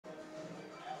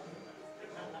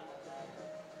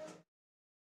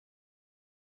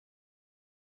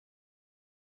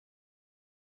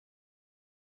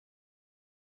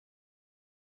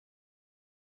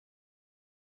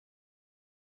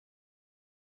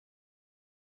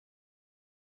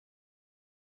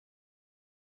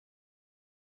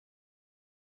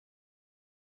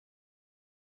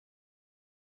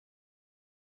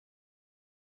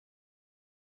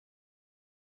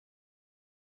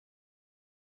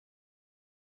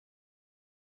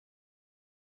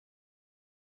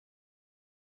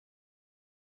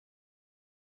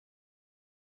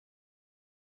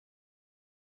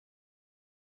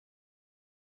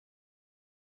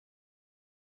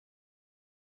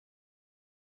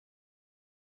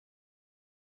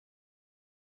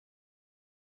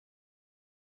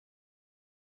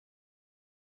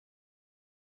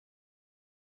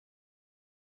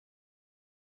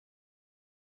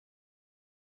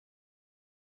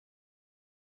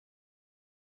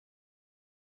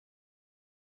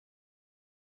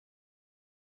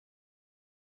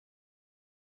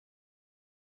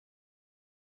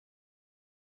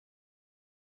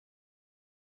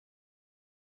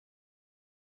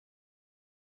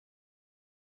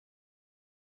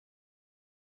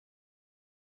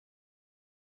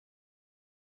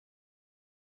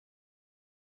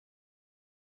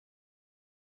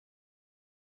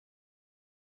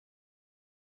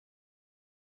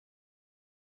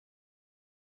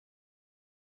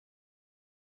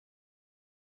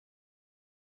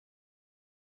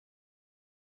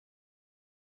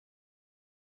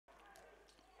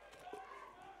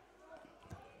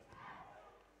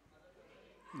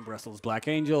Brussels Black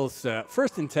Angels,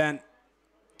 first and 10,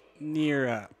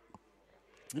 near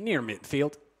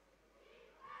midfield.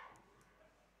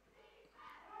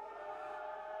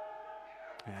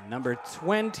 And number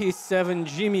 27,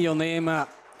 Jimmy Onema,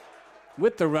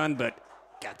 with the run, but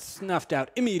got snuffed out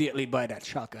immediately by that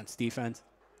shotgun's defense.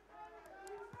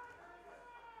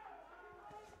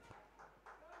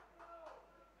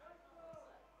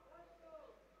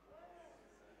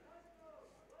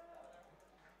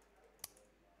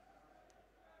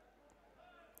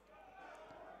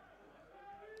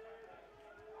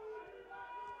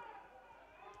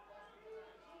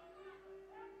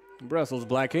 Brussels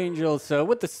Black Angels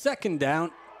with the second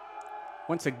down.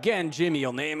 Once again, Jimmy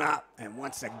Onema, and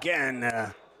once again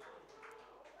that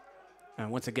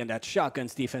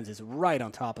shotgun's defense is right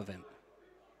on top of him.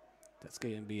 That's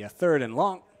going to be a third and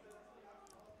long.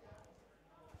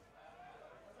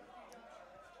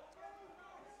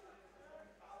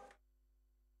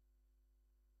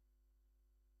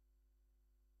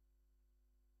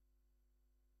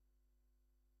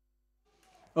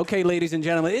 Okay, ladies and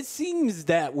gentlemen, it seems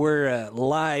that we're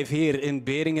live here in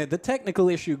Beringen. The technical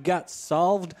issue got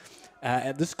solved.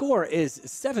 The score is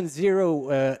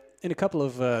 7-0 in a couple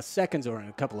of seconds or in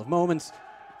a couple of moments.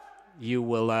 You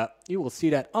will see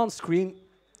that on screen.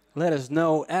 Let us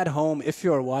know at home if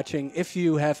you're watching. If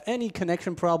you have any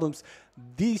connection problems,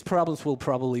 these problems will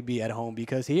probably be at home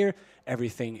because here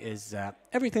everything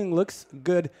looks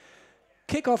good.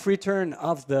 Kickoff return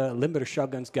of the Limburg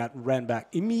Shotguns got ran back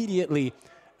immediately.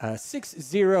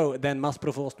 6-0, then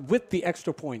Maasprovost with the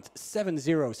extra point,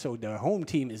 7-0. So the home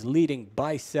team is leading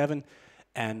by 7.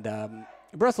 And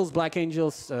Brussels Black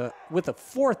Angels with a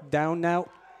fourth down now.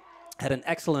 Had an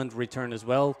excellent return as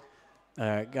well.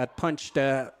 Got punched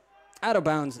out of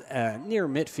bounds near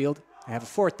midfield. I have a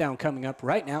fourth down coming up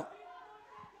right now.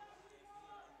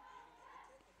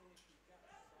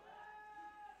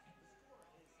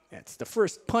 It's the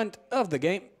first punt of the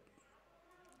game.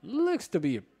 Looks to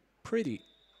be a pretty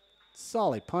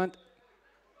solid punt.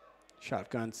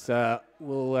 Shotguns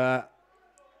will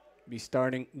be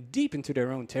starting deep into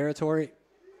their own territory.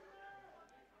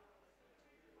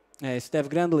 Steph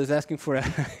Grendel is asking for a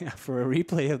for a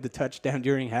replay of the touchdown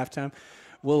during halftime.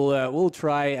 We'll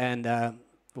try and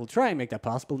make that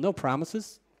possible. No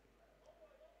promises,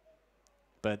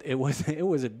 but it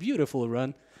was a beautiful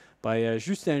run by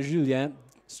Justin Julien,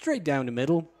 straight down the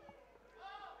middle.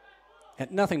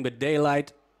 Had nothing but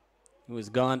daylight. He was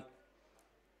gone.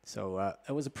 So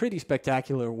it was a pretty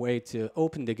spectacular way to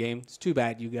open the game. It's too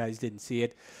bad you guys didn't see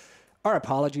it. Our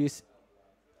apologies.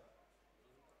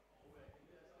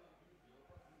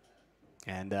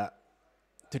 And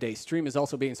today's stream is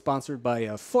also being sponsored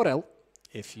by Forel.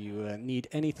 If you need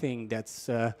anything that's,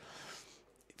 if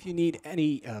you need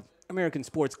any American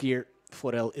sports gear,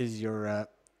 Forel is your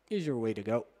way to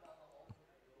go.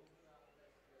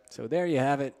 So there you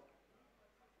have it.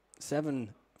 7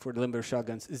 for the Limburg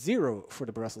Shotguns, 0 for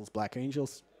the Brussels Black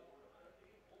Angels.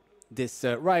 This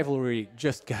rivalry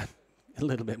just got a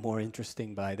little bit more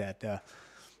interesting by that,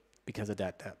 because of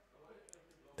that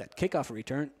kickoff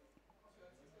return.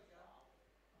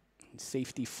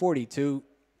 Safety 42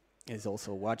 is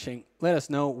also watching. Let us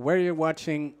know where you're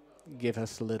watching. Give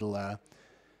us a little.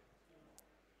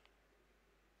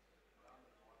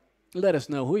 Let us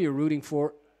know who you're rooting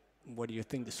for. What do you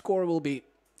think the score will be?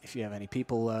 If you have any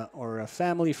people or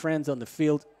family, friends on the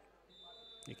field,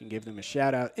 you can give them a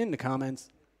shout out in the comments.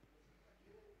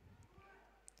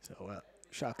 So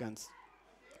Shotguns,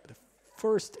 the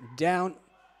first down.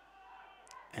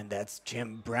 And that's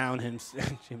Jim Brown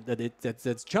himself.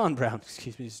 That's John Brown,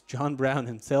 excuse me. It's John Brown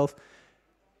himself,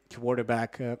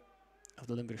 quarterback of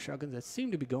the Limburg Shotguns that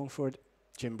seem to be going for it.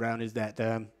 Jim Brown is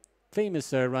that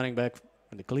famous running back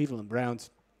from the Cleveland Browns.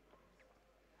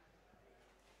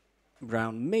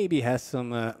 Brown maybe has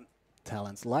some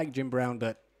talents like Jim Brown,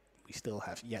 but we still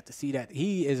have yet to see that.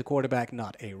 He is a quarterback,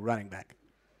 not a running back.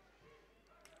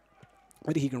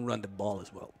 But he can run the ball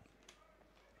as well.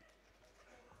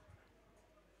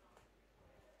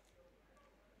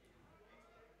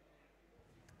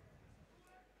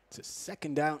 It's a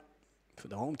second down for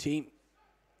the home team.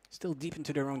 Still deep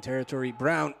into their own territory.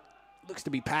 Brown looks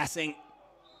to be passing.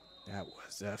 That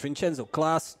was Vincenzo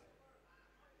Klaas.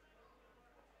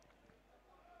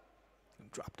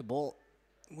 Dropped the ball.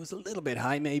 It was a little bit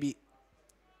high, maybe.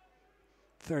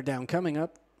 Third down coming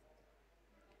up.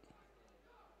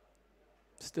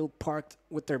 Still parked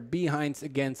with their behinds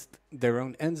against their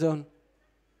own end zone.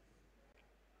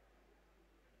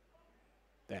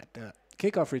 That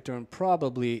kickoff return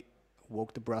probably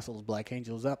woke the Brussels Black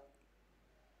Angels up.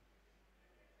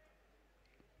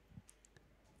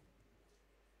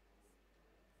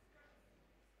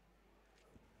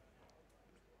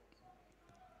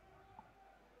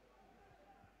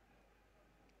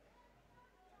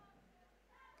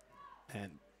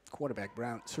 And quarterback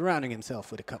Brown surrounding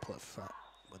himself with a couple of,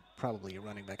 with probably a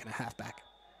running back and a halfback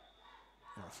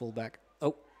or a fullback.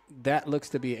 Oh, that looks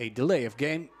to be a delay of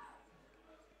game.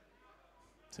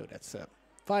 So that's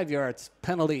 5 yards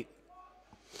penalty.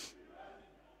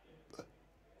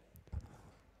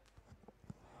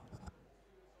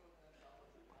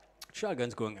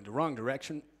 Shotgun's going in the wrong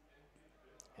direction.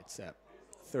 It's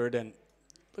third and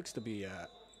looks to be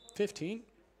 15,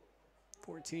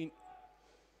 14.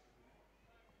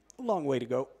 A long way to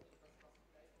go.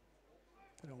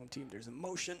 For the home team, there's a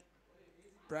motion.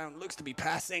 Brown looks to be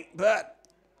passing, but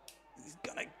he's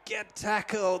gonna get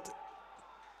tackled.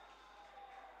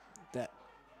 That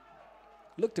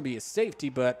looked to be a safety,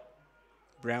 but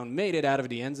Brown made it out of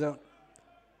the end zone.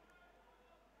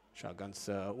 Shotguns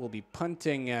will be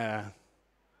punting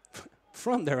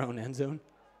from their own end zone.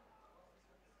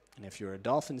 And if you're a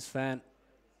Dolphins fan,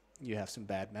 you have some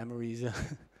bad memories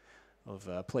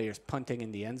of players punting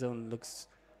in the end zone. Looks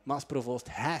Masprovost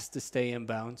has to stay in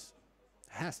bounds.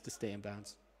 Has to stay in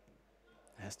bounds.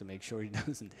 Has to make sure he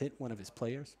doesn't hit one of his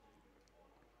players.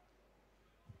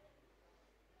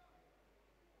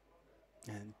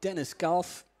 And Dennis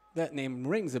Kalf, that name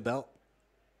rings a bell.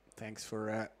 Thanks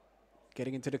for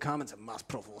getting into the comments.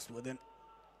 Masprovost with a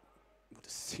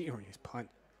serious punt.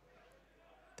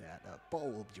 That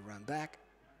ball will be run back.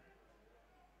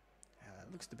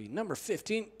 Looks to be number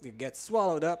 15. It gets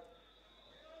swallowed up.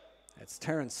 That's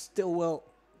Terrence Stillwell,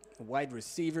 a wide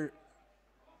receiver.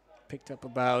 Picked up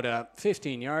about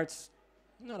 15 yards.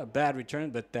 Not a bad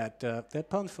return, but that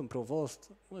punt from Provost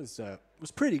was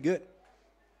pretty good.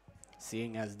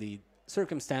 Seeing as the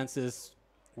circumstances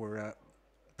were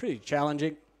pretty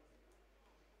challenging.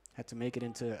 Had to make it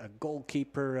into a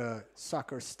goalkeeper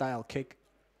soccer-style kick.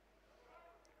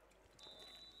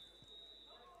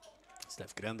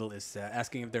 Steph Grendel is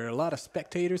asking if there are a lot of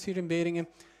spectators here in Beringen.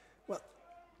 Well,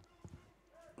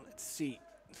 let's see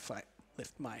if I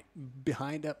lift my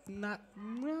behind up.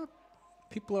 Well,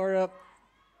 people are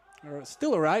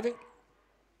still arriving.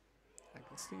 I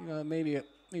can see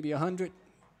maybe 100.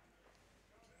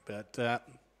 But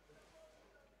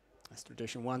as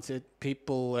tradition wants it,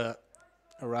 people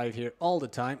arrive here all the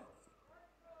time.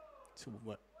 It's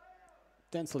a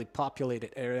densely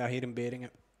populated area here in Beringen.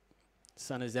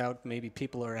 Sun is out, maybe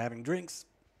people are having drinks.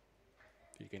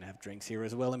 You can have drinks here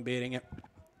as well in Beringen.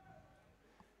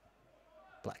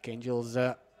 Black Angels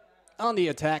on the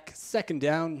attack, second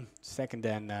down, second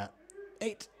and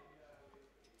 8.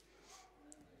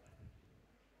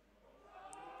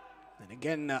 And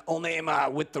again,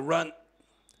 Onema with the run.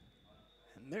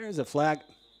 And there's a flag.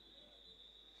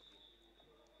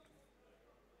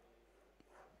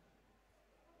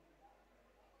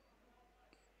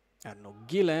 I don't know,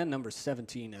 Gillen, number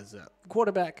 17, as a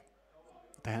quarterback.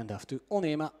 The handoff to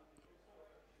Onema.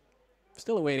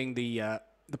 Still awaiting the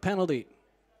penalty.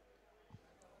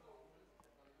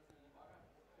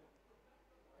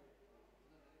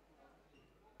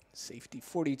 Safety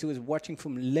 42 is watching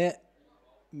from Le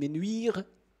Menuire.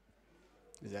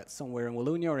 Is that somewhere in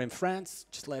Wallonia or in France?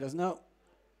 Just let us know.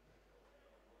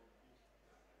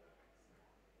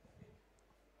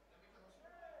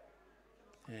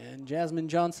 And Jasmine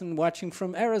Johnson watching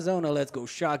from Arizona. Let's go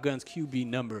Shotguns, QB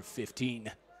number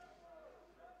 15.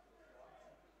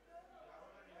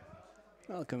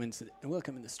 Welcome in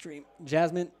the stream.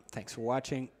 Jasmine, thanks for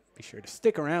watching. Be sure to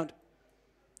stick around.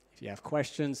 If you have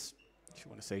questions, if you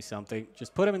want to say something,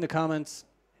 just put them in the comments.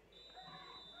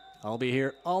 I'll be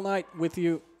here all night with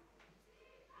you.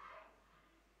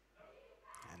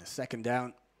 And a second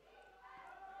down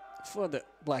for the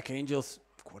Black Angels.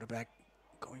 Quarterback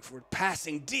going for it,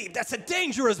 passing deep. That's a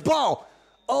dangerous ball.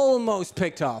 Almost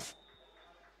picked off.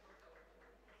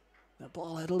 That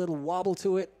ball had a little wobble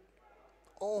to it.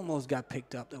 Almost got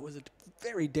picked up. That was a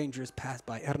very dangerous pass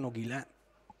by Erno Guillain.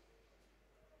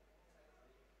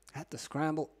 Had to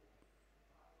scramble.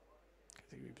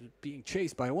 He was being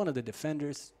chased by one of the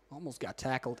defenders. Almost got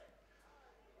tackled.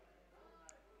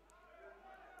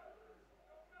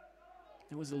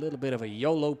 It was a little bit of a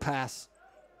YOLO pass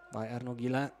by Erno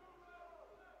Guillain.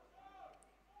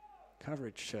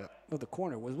 Coverage of the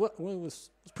corner was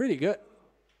pretty good.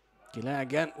 Guillain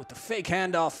again with the fake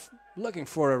handoff, looking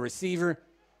for a receiver.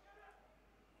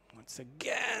 Once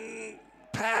again,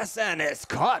 pass and it's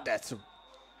caught. That's a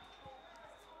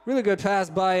really good pass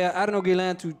by Arnaud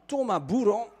Guillain to Thomas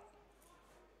Bourron.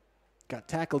 Got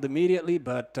tackled immediately,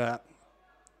 but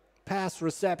pass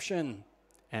reception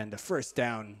and the first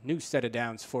down. New set of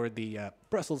downs for the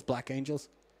Brussels Black Angels.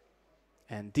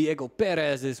 And Diego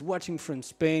Perez is watching from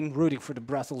Spain, rooting for the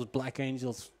Brussels Black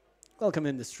Angels. Welcome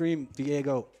in the stream,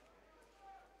 Diego.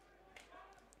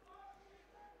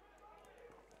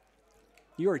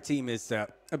 Your team is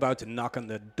about to knock on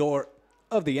the door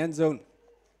of the end zone.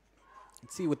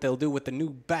 Let's see what they'll do with the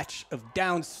new batch of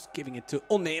downs, giving it to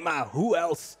Onema. Who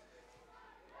else?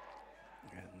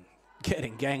 And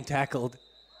getting gang tackled.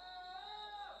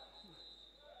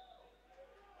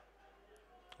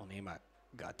 Onema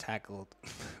got tackled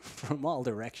from all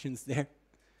directions there.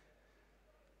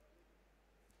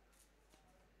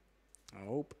 I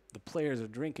hope the players are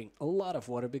drinking a lot of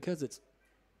water because it's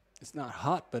not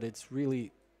hot, but it's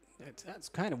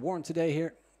kind of warm today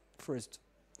here. First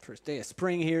day of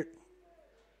spring here.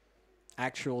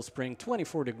 Actual spring,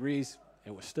 24 degrees.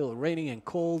 It was still raining and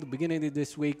cold beginning of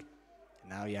this week. And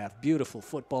now you have beautiful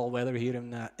football weather here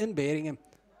in Beringen.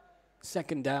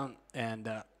 Second down and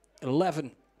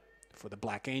 11 for the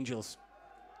Black Angels.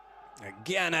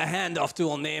 Again, a handoff to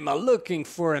Onema, looking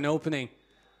for an opening.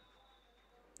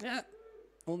 Yeah,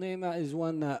 Onema is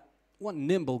one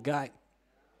nimble guy.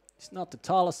 He's not the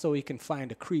tallest, so he can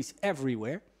find a crease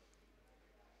everywhere.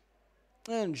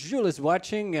 And Jules is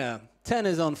watching. 10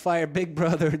 is on fire. Big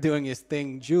brother doing his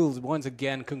thing. Jules, once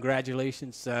again,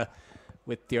 congratulations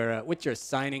with your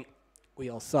signing. We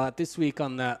all saw it this week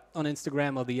on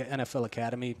Instagram of the NFL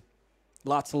Academy.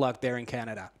 Lots of luck there in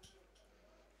Canada.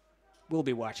 We'll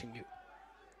be watching you.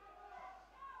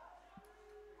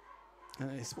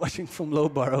 He's watching from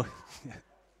Loughborough.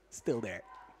 Still there.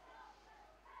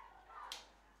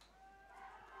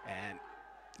 And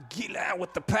Guillain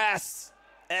with the pass.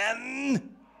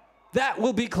 And that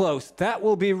will be close. That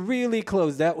will be really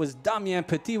close. That was Damien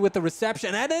Petit with the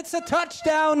reception. And it's a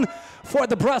touchdown for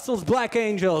the Brussels Black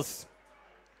Angels.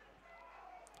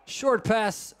 Short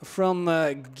pass from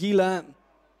Guillain.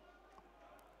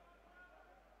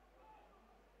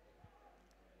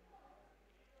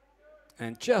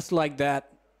 And just like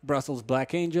that, Brussels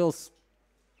Black Angels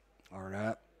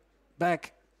are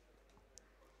back.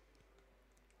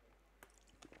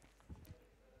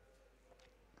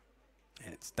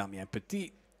 And it's Damien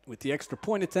Petit with the extra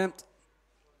point attempt.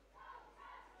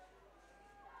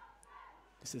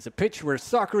 This is a pitch where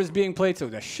soccer is being played, so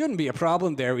there shouldn't be a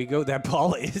problem. There we go. That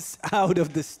ball is out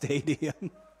of the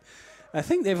stadium. I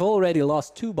think they've already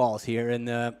lost 2 balls here in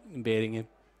Beringen.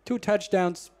 2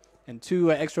 touchdowns and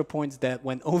 2 extra points that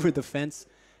went over the fence.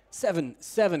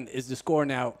 7-7 is the score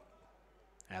now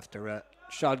after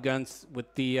shotguns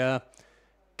with the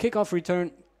kickoff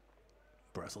return.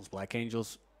 Brussels Black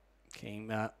Angels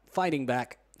came fighting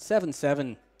back.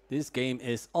 7-7. This game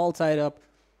is all tied up.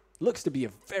 Looks to be a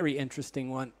very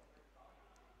interesting one.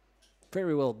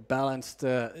 Very well balanced.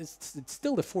 It's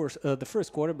still the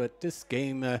first quarter, but this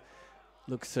game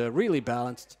looks really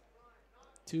balanced.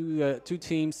 Two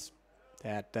teams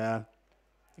that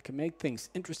can make things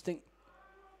interesting.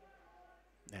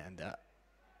 And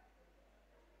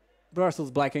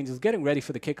Brussels Black Angels getting ready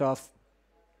for the kickoff.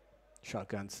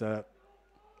 Shotguns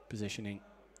positioning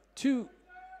 2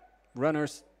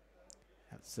 runners.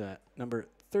 That's number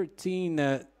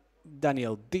 13,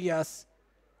 Daniel Diaz,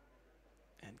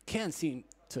 and can't seem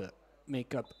to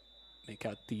make out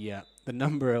the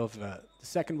number of the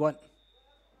second one,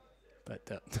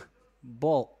 but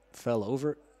ball fell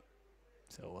over,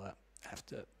 so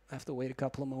have to wait a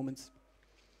couple of moments.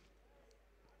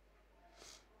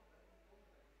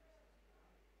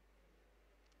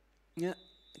 Yeah,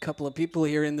 a couple of people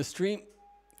here in the stream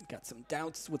got some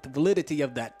doubts with the validity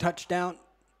of that touchdown.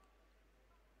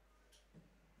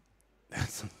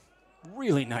 That's a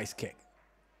really nice kick.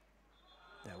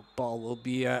 That ball will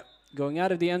be going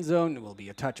out of the end zone. It will be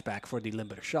a touchback for the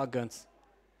Limburg Shotguns.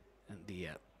 And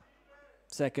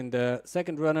the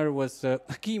second runner was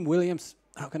Hakeem Williams.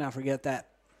 How can I forget that?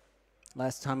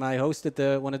 Last time I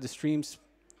hosted one of the streams,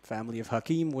 family of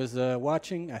Hakeem was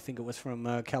watching. I think it was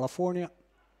from California.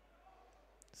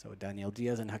 So Daniel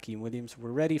Diaz and Hakeem Williams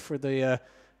were ready for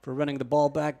running the ball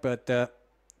back, but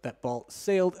that ball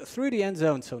sailed through the end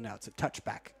zone. So now it's a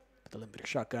touchback for the Limburg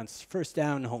Shotguns. First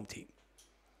down, home team.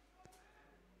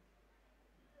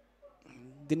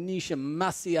 Denisha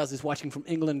Macias is watching from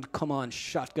England. Come on,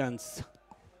 Shotguns.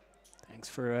 Thanks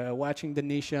for watching,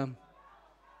 Denisha.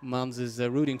 Moms is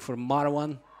rooting for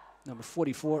Marwan, number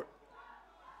 44.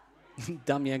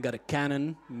 Damien got a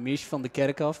cannon. Mish van de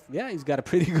Kerkhoff. Yeah, he's got a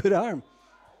pretty good arm.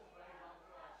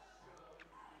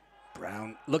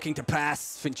 Brown looking to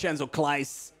pass. Vincenzo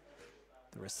Kleis.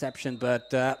 The reception, but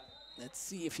let's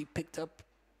see if he picked up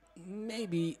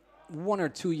maybe 1 or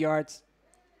 2 yards.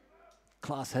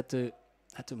 Klaas had to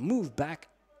move back.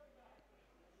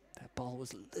 That ball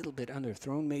was a little bit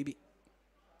underthrown, maybe.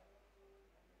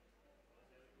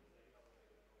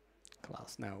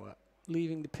 Klaas now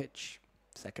leaving the pitch.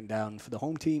 Second down for the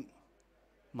home team.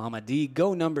 Mamadi,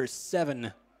 go number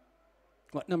 7.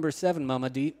 What number 7, Mama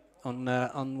D?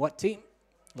 On what team?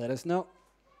 Let us know.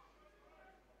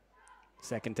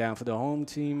 Second down for the home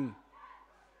team.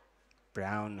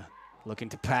 Brown looking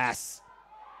to pass.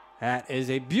 That is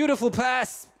a beautiful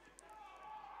pass.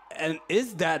 And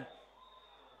is that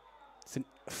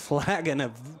a flag?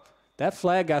 And that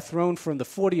flag got thrown from the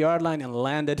 40-yard line and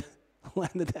landed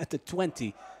at the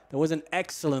 20. That was an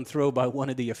excellent throw by one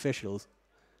of the officials.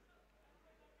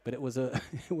 But it was a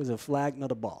flag,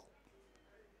 not a ball.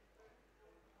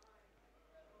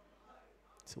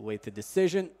 So wait the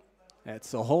decision.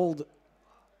 That's a hold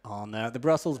on the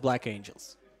Brussels Black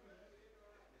Angels.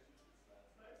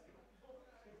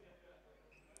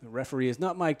 The referee is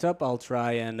not mic'd up. I'll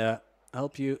try and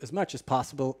help you as much as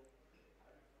possible.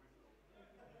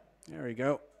 There we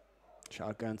go.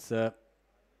 Shotguns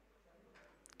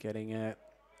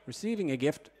receiving a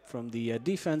gift from the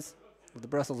defense of the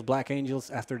Brussels Black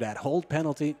Angels after that hold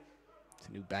penalty. It's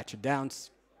a new batch of downs.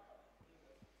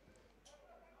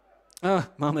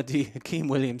 Mama D, Hakeem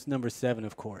Williams, number 7,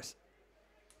 of course.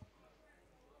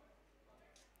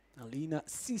 Alina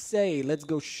Cisse, let's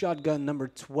go shotgun number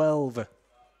 12.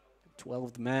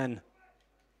 12th man.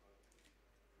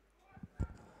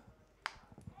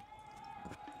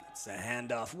 It's a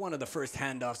handoff, one of the first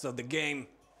handoffs of the game.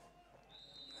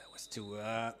 That was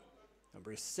to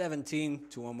number 17,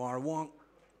 to Omar Wong.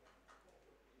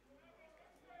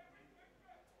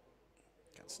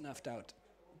 Got snuffed out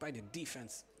by the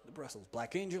defense, the Brussels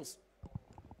Black Angels.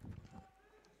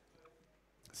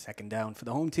 Second down for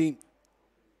the home team.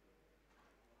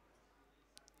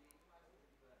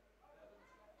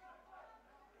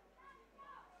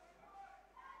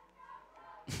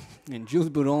 And Jules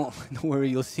Boudon, don't worry,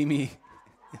 you'll see me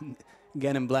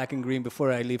again in black and green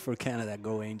before I leave for Canada.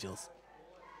 Go Angels.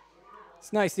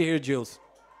 It's nice to hear Jules.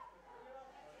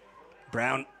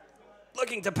 Brown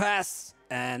looking to pass,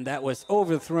 and that was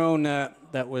overthrown.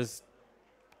 That was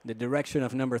the direction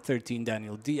of number 13,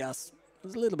 Daniel Diaz. It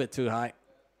was a little bit too high.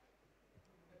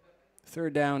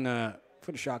 Third down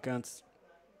for the Shotguns.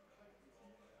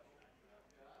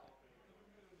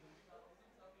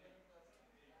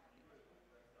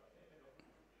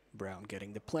 Brown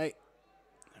getting the play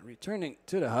and returning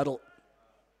to the huddle.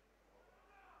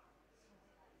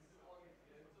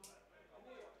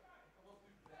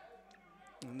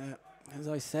 And as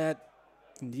I said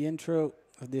in the intro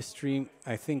of this stream,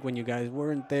 I think when you guys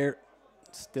weren't there,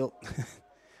 still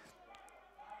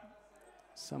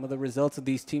some of the results of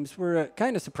these teams were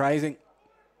kind of surprising.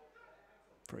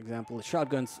 For example, the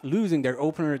Shotguns losing their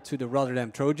opener to the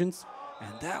Rotterdam Trojans,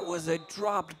 and that was a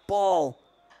dropped ball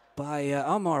by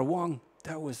Omar Wong.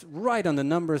 That was right on the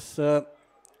numbers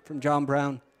from John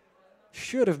Brown.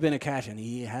 Should have been a catch, and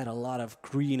he had a lot of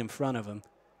green in front of him.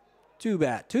 Too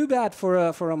bad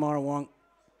for Omar Wong.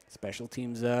 Special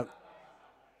teams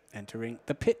entering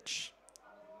the pitch.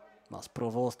 Mas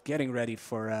Provost getting ready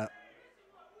for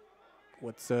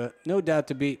what's no doubt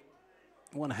to be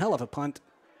one hell of a punt.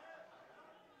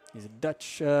 He's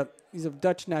of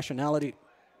Dutch nationality,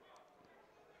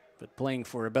 but playing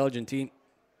for a Belgian team.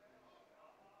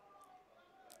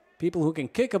 People who can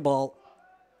kick a ball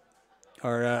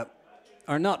are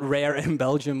not rare in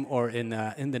Belgium or in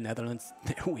the Netherlands.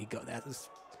 There we go.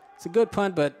 It's a good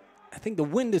punt, but I think the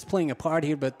wind is playing a part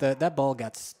here. But that ball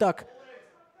got stuck,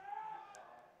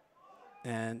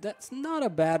 and that's not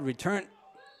a bad return.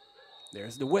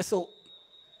 There's the whistle.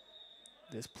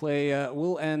 This play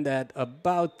will end at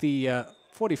about the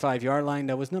 45-yard line.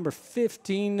 That was number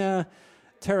 15,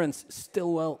 Terrence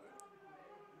Stillwell,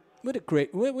 with a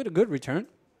good return.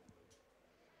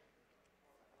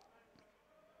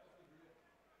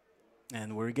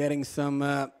 And we're getting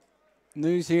some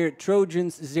news here.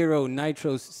 Trojans 0,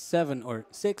 Nitros 7 or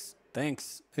 6.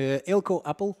 Thanks, Ilko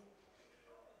Appel.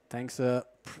 Thanks for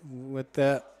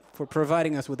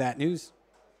providing us with that news.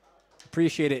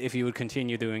 Appreciate it if you would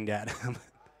continue doing that.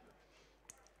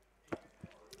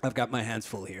 I've got my hands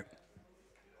full here.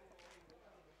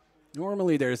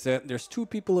 Normally there's 2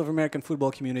 people of American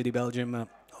Football Community Belgium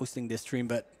hosting this stream,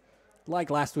 but like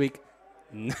last week,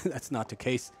 that's not the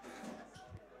case.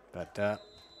 But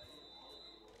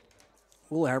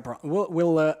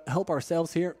we'll help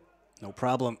ourselves here. No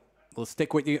problem. We'll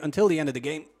stick with you until the end of the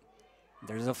game.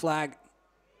 There's a flag.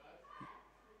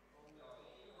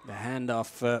 The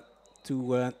handoff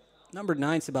to number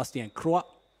 9, Sebastien Croix.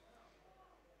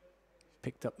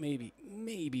 Picked up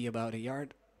maybe about a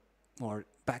yard, or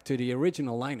back to the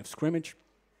original line of scrimmage.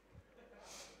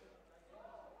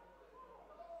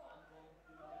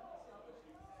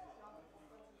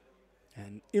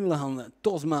 And Ilhan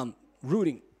Tosman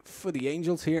rooting for the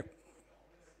Angels here.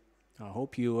 I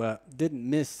hope you didn't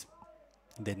miss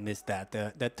Then missed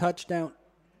that touchdown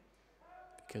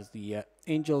because the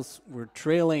Angels were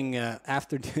trailing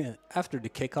after the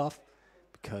kickoff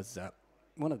because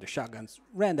one of the shotguns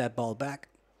ran that ball back.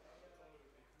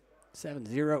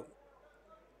 7-0.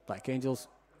 Black Angels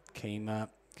came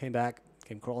back,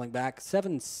 came crawling back.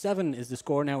 7-7 is the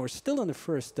score now. We're still in the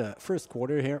first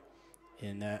quarter here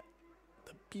in the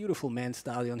beautiful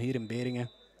Manstadion here in Beringen.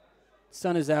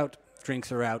 Sun is out,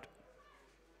 drinks are out.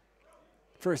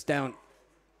 First down,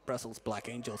 Brussels Black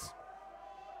Angels.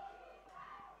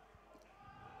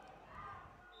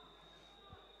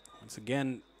 Once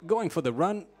again, going for the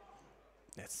run.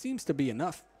 That seems to be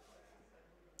enough.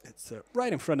 It's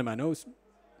right in front of my nose.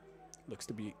 Looks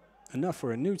to be enough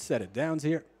for a new set of downs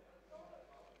here.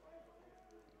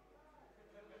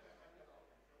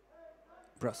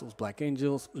 Brussels Black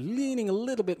Angels leaning a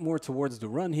little bit more towards the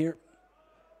run here.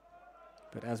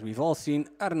 But as we've all seen,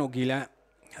 Arnaud Guillain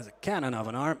has a cannon of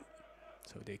an arm.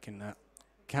 So they can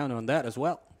count on that as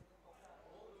well.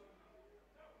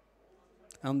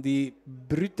 On the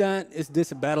Brutin, is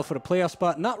this a battle for the playoff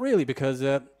spot? Not really, because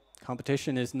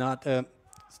competition is not, this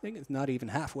thing is not even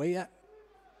halfway yet.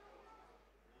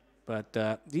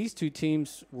 But these two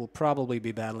teams will probably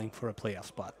be battling for a playoff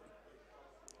spot.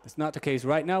 It's not the case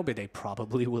right now, but they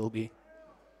probably will be.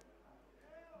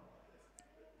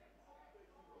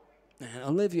 And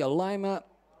Olivia Lima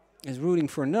is rooting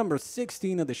for number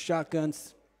 16 of the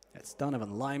Shotguns. That's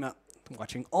Donovan Lima,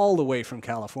 watching all the way from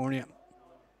California.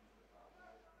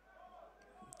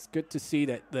 It's good to see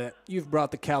that you've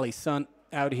brought the Cali sun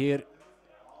out here.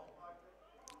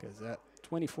 Because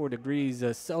 24 degrees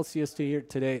Celsius here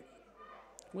today.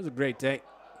 It was a great day.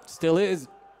 Still is.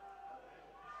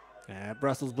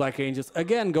 Brussels Black Angels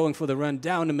again going for the run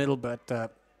down the middle, but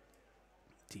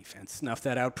defense snuffed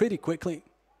that out pretty quickly.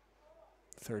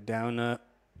 Third down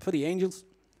for the Angels.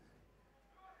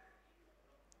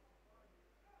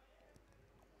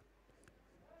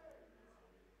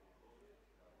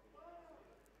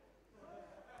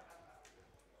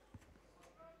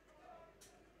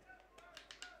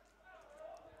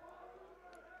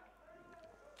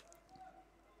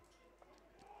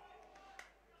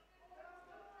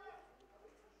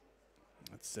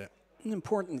 That's an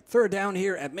important third down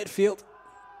here at midfield.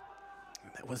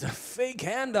 That was a fake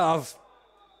handoff.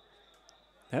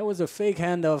 That was a fake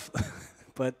handoff,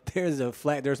 but there's a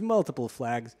flag. There's multiple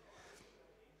flags.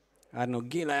 I don't know,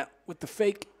 Guillain with the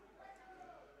fake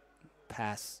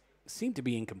pass seemed to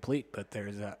be incomplete, but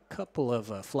there's a couple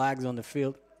of flags on the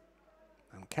field.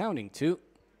 I'm counting 2.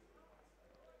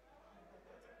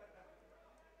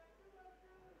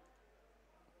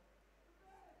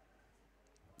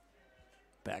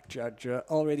 Back judge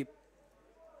already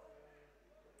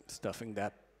stuffing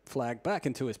that flag back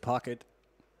into his pocket.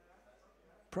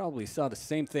 Probably saw the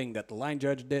same thing that the line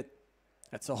judge did.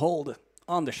 That's a hold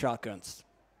on the Shotguns.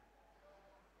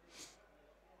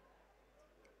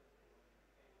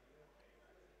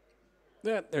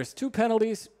 Yeah, there's 2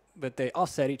 penalties, but they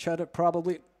offset each other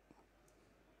probably.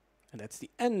 And that's the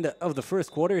end of the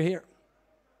first quarter here.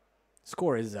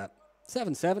 Score is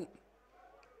 7-7.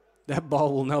 That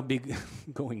ball will not be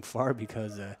going far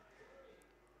because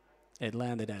it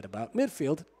landed at about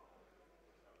midfield.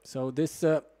 So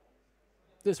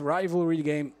this rivalry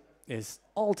game is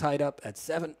all tied up at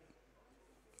 7.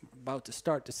 We're about to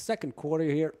start the second quarter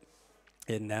here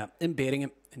in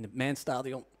Beringen in the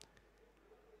Manstadion.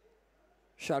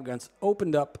 Shotguns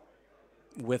opened up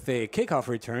with a kickoff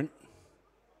return,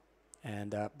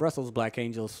 and Brussels Black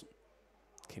Angels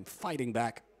came fighting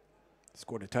back,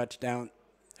 scored a touchdown,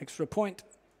 extra point.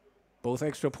 Both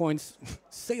extra points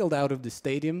sailed out of the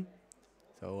stadium.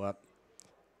 So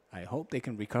I hope they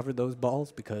can recover those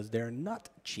balls because they're not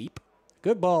cheap.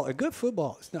 Good ball, a good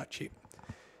football is not cheap.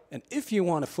 And if you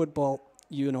want a football,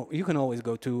 you know, you can always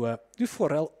go to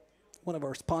Forel, one of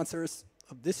our sponsors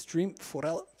of this stream,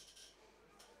 Forel.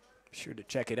 Be sure to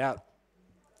check it out.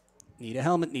 Need a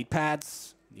helmet, need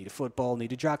pads, need a football,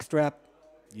 need a jock strap.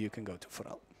 You can go to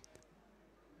Forel.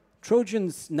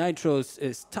 Trojans Nitros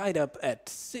is tied up at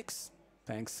 6.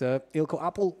 Thanks, Ilko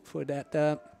Appel, for that,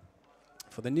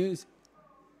 for the news.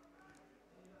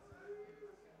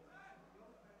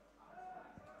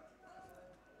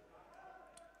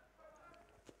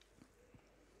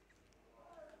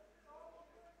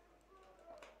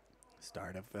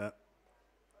 Start of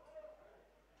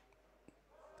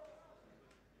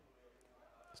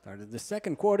the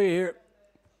second quarter here.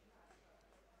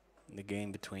 The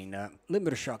game between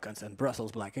Limburg Shotguns and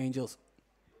Brussels Black Angels.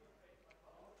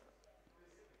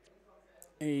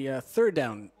 A third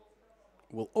down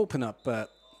will open up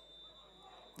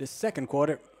this second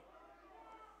quarter.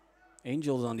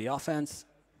 Angels on the offense.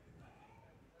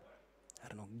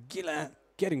 don't know, Guillain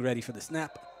getting ready for the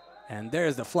snap. And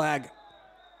there's the flag.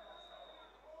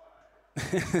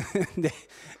 The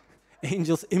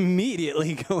Angels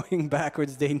immediately going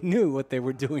backwards. They knew what they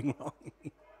were doing wrong.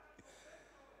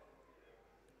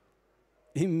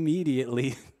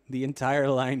 Immediately, the entire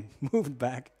line moved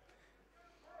back.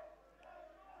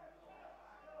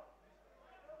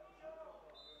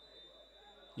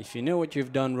 If you know what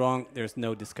you've done wrong, there's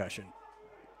no discussion.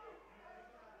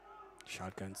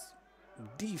 Shotguns.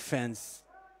 Defense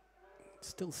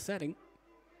still setting.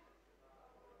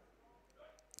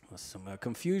 Some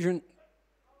confusion.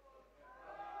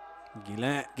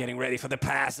 Guillain getting ready for the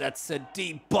pass. That's a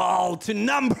deep ball to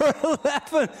number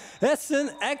 11. That's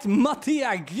an Matti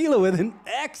Aguila with an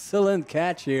excellent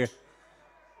catch here.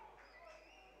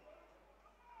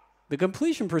 The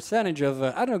completion percentage of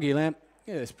Guillain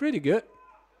is pretty good.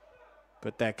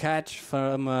 But that catch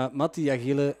from Matti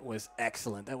Aguila was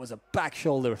excellent. That was a back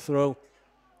shoulder throw.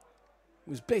 It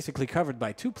was basically covered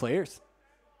by two players.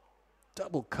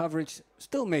 Double coverage,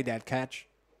 still made that catch.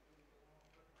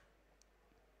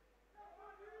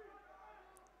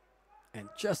 And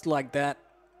just like that,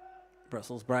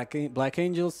 Brussels Black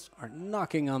Angels are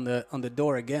knocking on the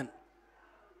door again.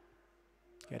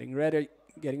 Getting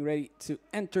ready to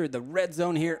enter the red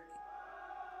zone here.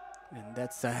 And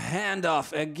that's a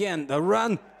handoff again. The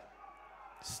run,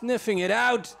 sniffing it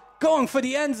out, going for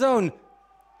the end zone.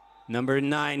 Number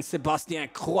 9,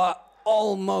 Sébastien Croix,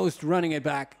 almost running it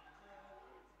back.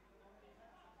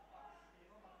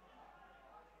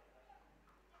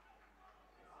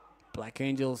 Black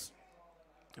Angels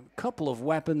have a couple of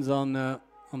weapons on the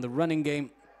running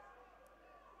game.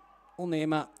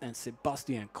 Onema and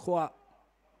Sébastien Croix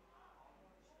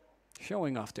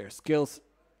showing off their skills.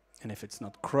 And if it's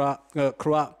not Croix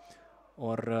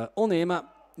or Onema,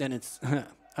 then it's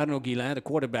Guillain, the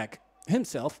quarterback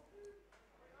himself.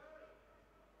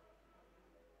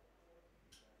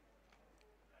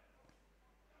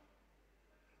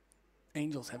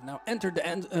 Angels have now entered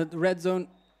the red zone.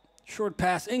 Short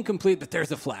pass, incomplete, but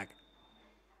there's a flag.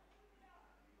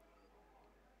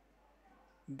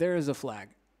 There is a flag.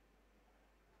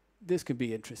 This could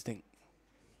be interesting.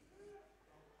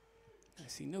 I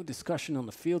see no discussion on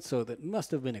the field, so that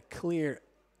must have been a clear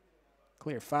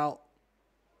foul.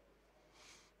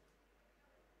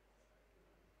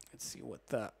 Let's see what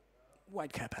the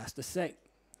Whitecap has to say.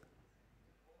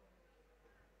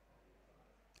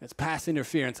 It's pass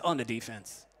interference on the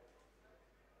defense.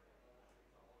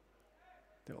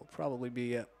 They will probably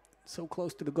be so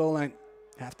close to the goal line,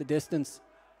 half the distance.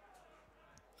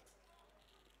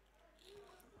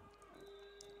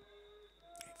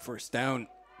 First down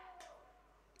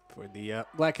for the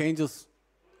Black Angels.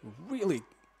 Really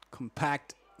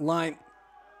compact line.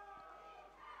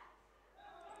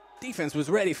 Defense was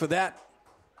ready for that.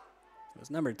 It was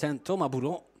number 10, Thomas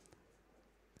Boudon.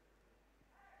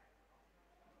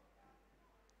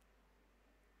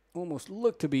 Almost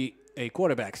looked to be a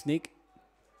quarterback sneak.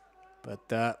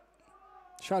 But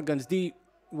Shotguns D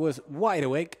was wide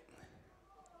awake.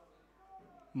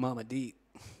 Mama D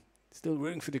still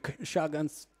rooting for the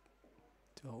Shotguns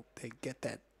to hope they get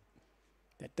that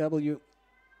W.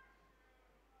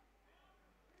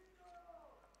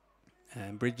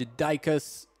 And Bridget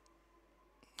Dykas.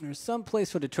 There's some place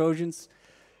for the Trojans.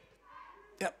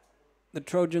 Yep, the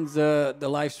Trojans, the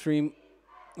live stream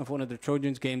of one of the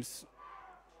Trojans games.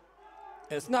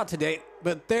 It's not today,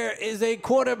 but there is a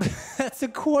quarterback. That's a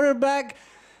quarterback.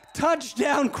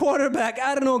 Touchdown quarterback.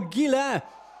 Guillain.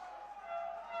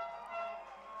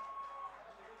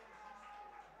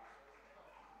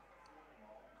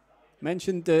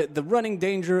 Mentioned the running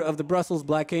danger of the Brussels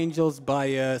Black Angels by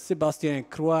Sébastien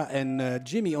Croix and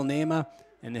Jimmy Onema.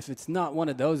 And if it's not one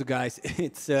of those guys,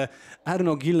 it's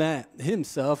Guillain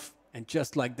himself. And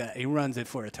just like that, he runs it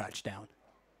for a touchdown.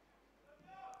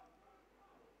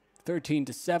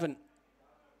 13-7,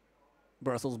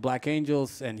 Brussels Black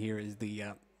Angels, and here is the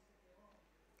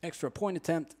extra point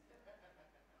attempt.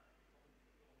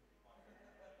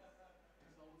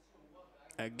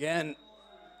 Again,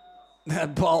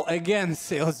 that ball again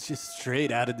sails just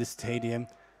straight out of the stadium.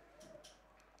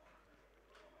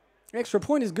 Extra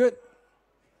point is good.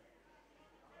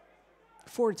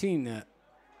 14-7.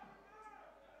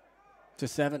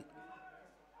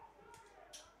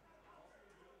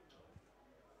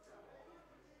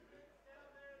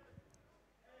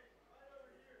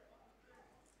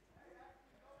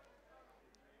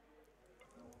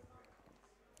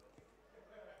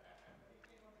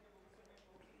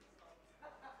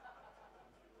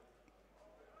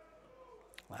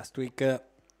 Last week,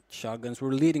 Shotguns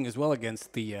were leading as well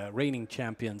against the reigning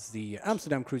champions, the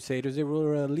Amsterdam Crusaders. They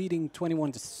were leading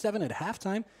 21-7 at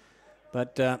halftime,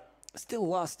 but still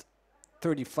lost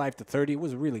 35-30. It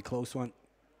was a really close one.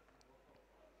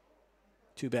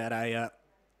 Too bad I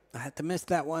had to miss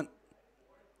that one.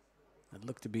 It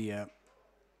looked to be a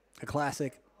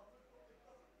classic.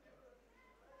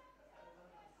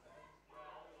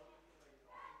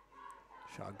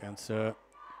 Shotguns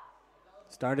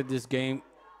started this game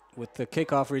with the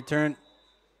kickoff return.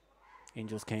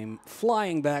 Angels came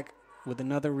flying back with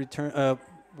another return,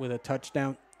 with a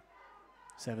touchdown,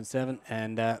 7-7.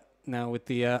 And now with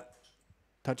the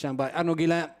touchdown by Arnaud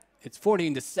Guillain, it's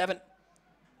 14-7.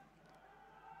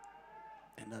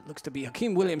 And that looks to be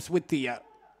Hakeem Williams with the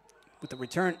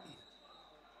return.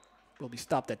 Will be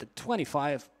stopped at the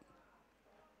 25.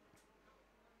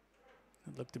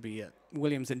 It looked to be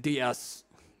Williams and Diaz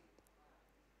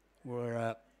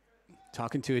were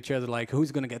talking to each other like,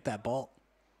 who's going to get that ball?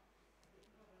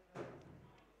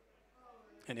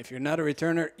 And if you're not a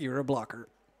returner, you're a blocker.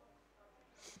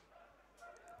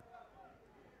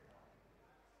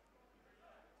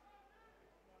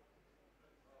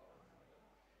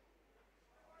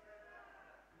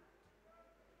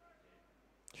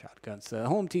 Shotguns.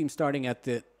 Home team starting at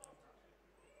the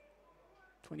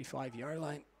 25-yard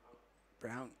line.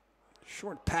 Brown,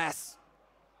 short pass.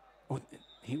 Oh,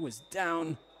 he was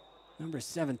down. Number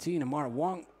 17, Amar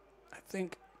Wong, I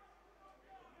think.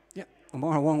 Yeah,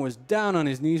 Amar Wong was down on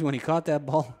his knees when he caught that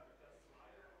ball.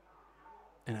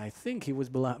 And I think he was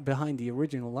behind the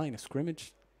original line of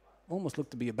scrimmage. Almost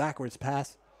looked to be a backwards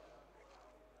pass.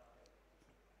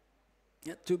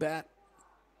 Yeah, too bad.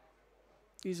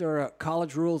 These are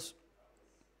college rules.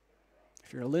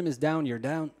 If your limb is down, you're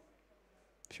down.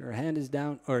 If your hand is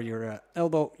down, or your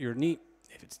elbow, your knee,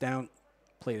 if it's down,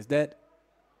 play is dead.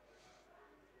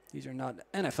 These are not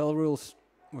NFL rules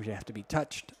where you have to be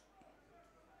touched.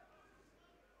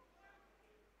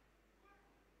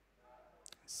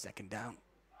 Second down.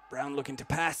 Brown looking to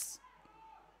pass.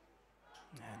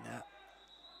 And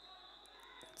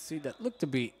let's see, that looked to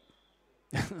be,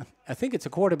 I think it's a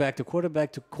quarterback to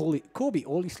Kobe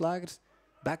Olieslagers,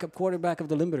 backup quarterback of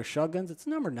the Limburg Shotguns. It's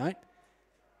number 9.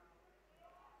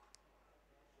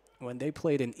 When they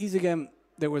played in Izegem,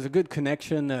 there was a good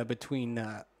connection between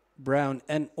Brown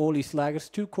and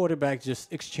Olieslagers, 2 quarterbacks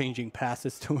just exchanging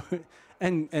passes to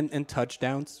and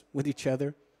touchdowns with each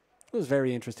other. It was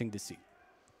very interesting to see.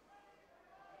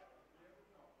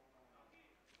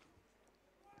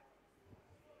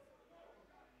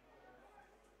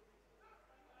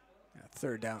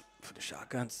 Third down for the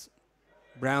Shotguns.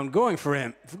 Brown going for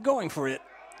him,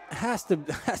 has to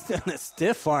on a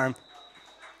stiff arm.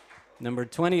 Number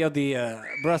 20 of the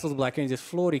Brussels Black Angels,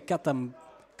 Flori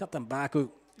Katambaku,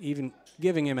 even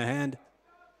giving him a hand.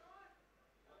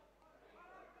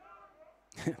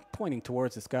 Pointing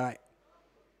towards the sky.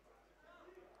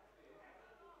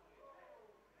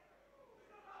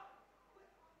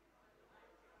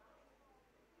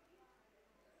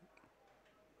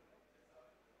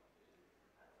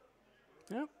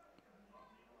 Yep.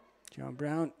 John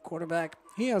Brown, quarterback.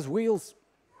 He has wheels.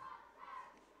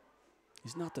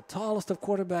 He's not the tallest of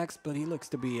quarterbacks, but he looks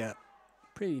to be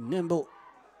pretty nimble.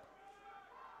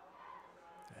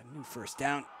 A new first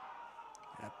down.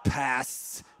 A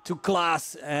pass to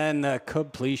Klaas and a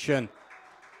completion.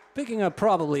 Picking up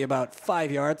probably about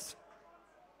 5 yards.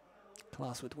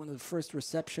 Klaas with one of the first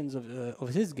receptions of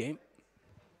his game.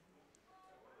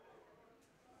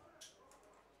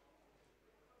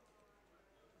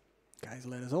 Guys,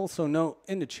 let us also know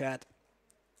in the chat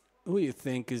who you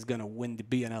think is going to win the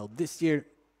BNL this year.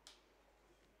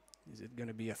 Is it going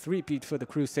to be a three-peat for the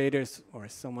Crusaders, or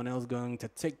is someone else going to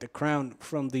take the crown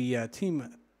from the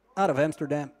team out of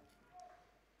Amsterdam?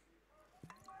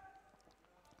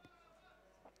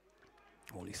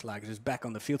 Olieslagers is back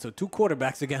on the field, so 2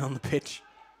 quarterbacks again on the pitch.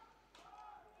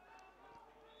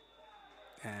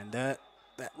 And that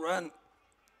run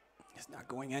is not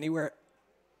going anywhere.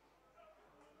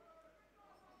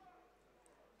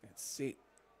 Let's see.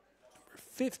 Number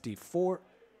 54.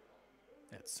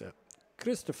 That's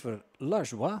Christopher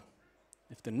Lajoie.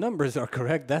 If the numbers are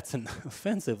correct, that's an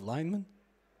offensive lineman.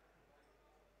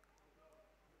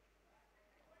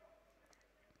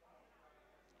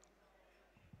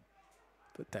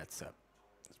 But that's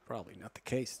probably not the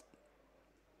case.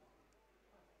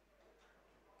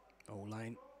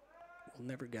 O-line will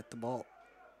never get the ball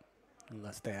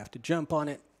unless they have to jump on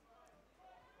it.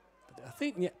 But I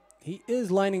think, yeah, he is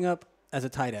lining up as a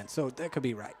tight end, so that could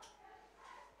be right.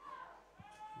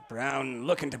 Brown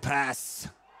looking to pass.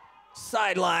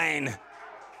 Sideline.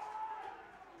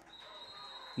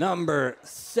 Number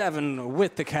 7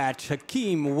 with the catch,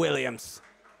 Hakeem Williams.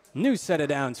 New set of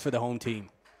downs for the home team.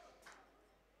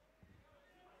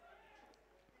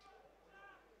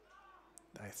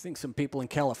 I think some people in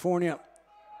California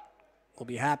will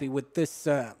be happy with this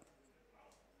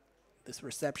this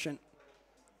reception.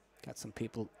 Got some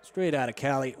people straight out of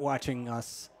Cali watching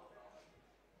us.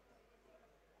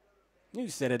 New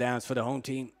set of downs for the home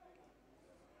team.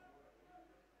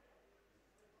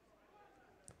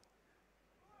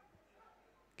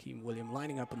 Hakeem Williams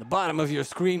lining up on the bottom of your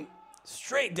screen.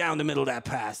 Straight down the middle of that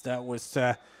pass. That was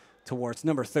towards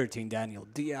number 13, Daniel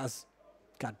Diaz.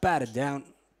 Got batted down.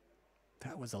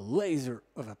 That was a laser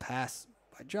of a pass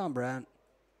by John Brown.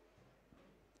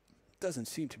 Doesn't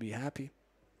seem to be happy.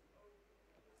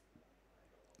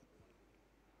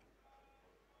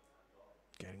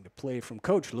 Getting the play from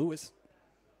Coach Lewis.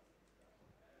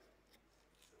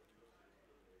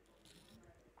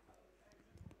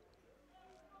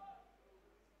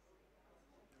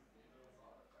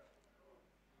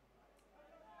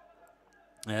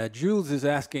 Jules is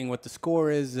asking what the score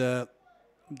is. The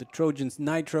Trojans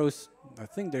Nitros. I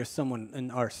think there's someone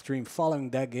in our stream following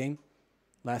that game.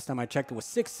 Last time I checked, it was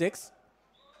 6-6.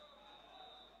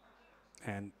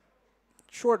 And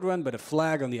short run, but a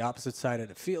flag on the opposite side of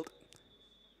the field.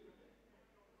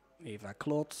 Eva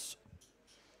Klotz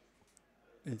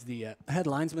is the head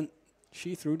linesman.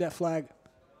 She threw that flag.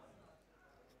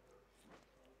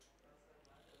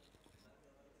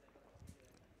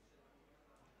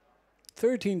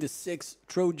 (13-6)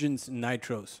 Trojans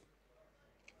Nitros.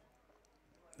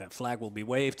 That flag will be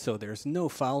waved, so there's no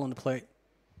foul on the play.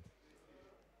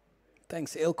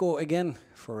 Thanks, Ilko, again,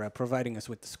 for providing us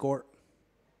with the score.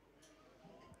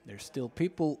 There's still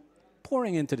people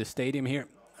pouring into the stadium here.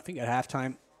 I think at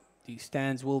halftime, these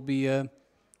stands will be, I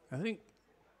think,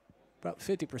 about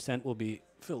 50% will be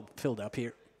filled up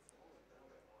here.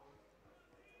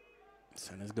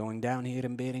 Sun is going down here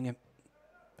and baiting him.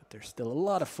 But there's still a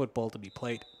lot of football to be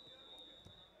played.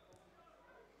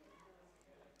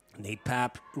 Nate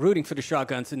Papp rooting for the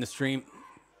Shotguns in the stream.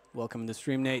 Welcome to the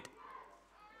stream, Nate.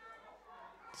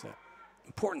 It's an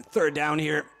important third down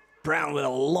here. Brown with a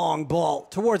long ball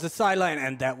towards the sideline,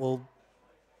 and that will...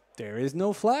 There is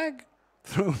no flag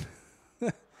thrown.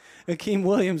 Hakeem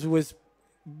Williams was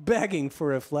begging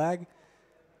for a flag.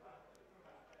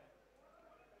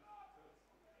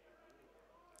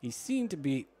 He seemed to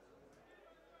be...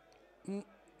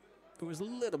 There was a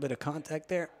little bit of contact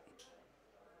there.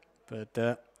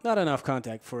 But not enough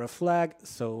contact for a flag.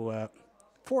 So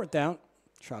fourth down.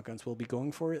 Shotguns will be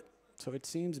going for it. So it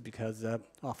seems, because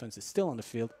offense is still on the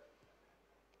field.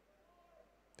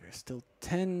 There's still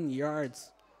 10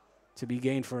 yards to be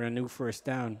gained for a new first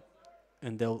down.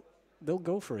 And they'll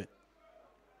go for it.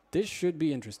 This should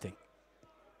be interesting.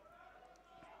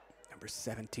 Number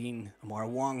 17, Amar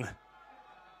Wong.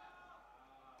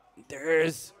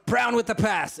 There's Brown with the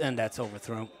pass, and that's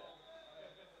overthrown.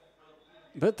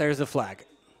 But there's a flag.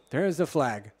 There's a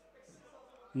flag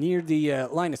near the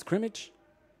line of scrimmage.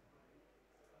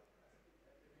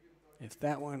 If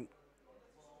that one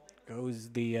goes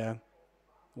the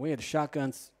way of the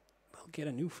Shotguns, we'll get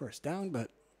a new first down, but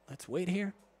let's wait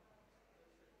here.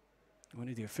 One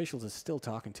of the officials is still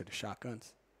talking to the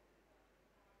Shotguns.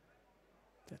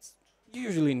 That's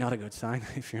usually not a good sign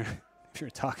if you're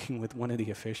talking with one of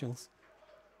the officials.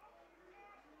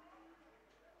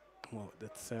 Well,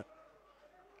 that's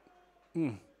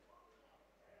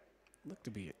look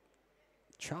to be a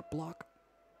chop block,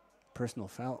 personal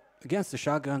foul against the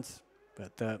Shotguns,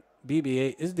 but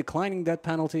BBA is declining that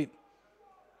penalty.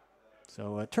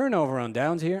 So a turnover on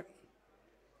downs here.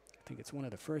 I think it's one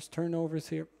of the first turnovers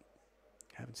here.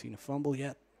 Haven't seen a fumble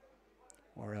yet,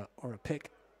 or a pick.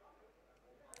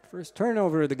 First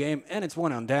turnover of the game, and it's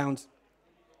one on downs.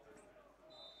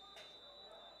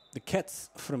 The Cats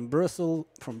from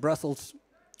Brussels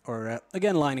are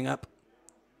again lining up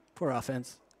for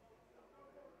offense.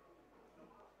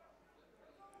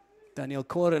 Daniel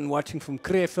Koren watching from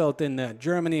Krefeld in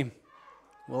Germany.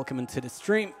 Welcome to the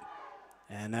stream.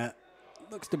 And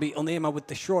looks to be Onema with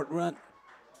the short run.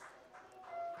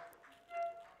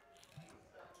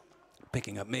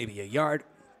 Picking up maybe a yard.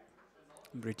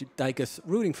 Bridget Dijkes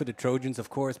rooting for the Trojans, of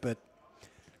course, but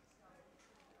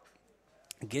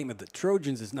the game of the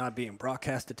Trojans is not being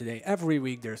broadcasted today. Every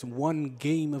week there's one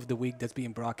game of the week that's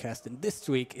being broadcast, and this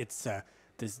week it's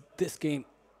this game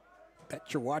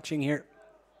that you're watching here,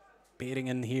 baiting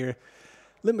in here.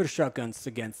 Limburg Shotguns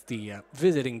against the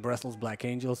visiting Brussels Black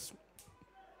Angels.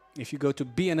 If you go to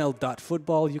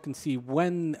BNL.football, you can see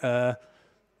when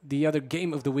the other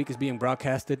game of the week is being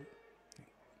broadcasted.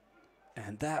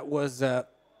 And that was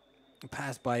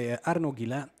Pass by Arnaud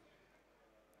Guillain.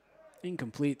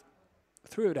 Incomplete.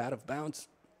 Threw it out of bounds.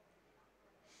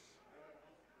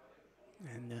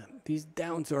 And these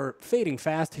downs are fading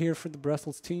fast here for the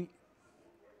Brussels team.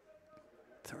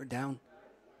 Third down.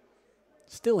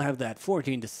 Still have that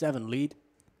 14-7 lead.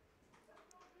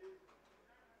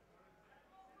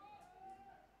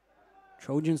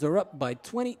 Trojans are up by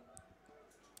 20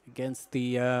 against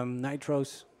the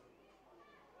Nitros.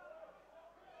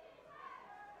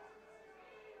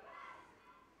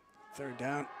 Third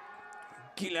down.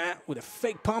 Guillain with a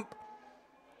fake pump.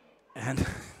 And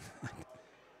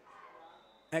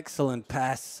excellent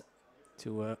pass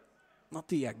to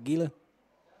Matti Aguila.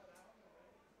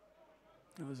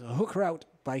 It was a hook route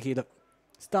by Guillain.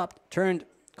 Stopped, turned,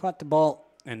 caught the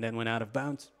ball, and then went out of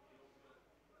bounds.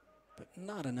 But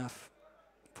not enough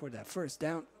for that first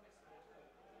down.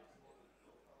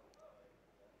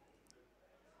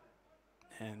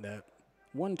 And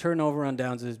one turnover on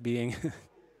downs is being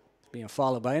being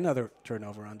followed by another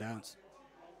turnover on downs.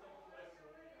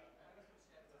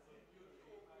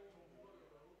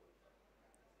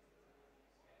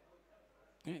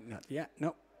 Yeah,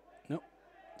 no.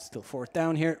 Still fourth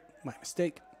down here. My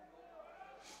mistake.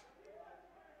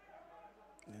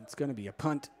 And it's going to be a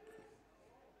punt.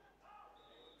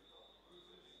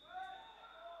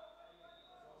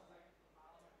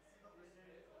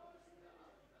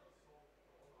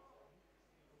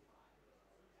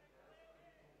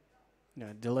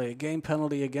 Delay a game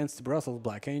penalty against the Brussels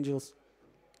Black Angels,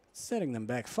 setting them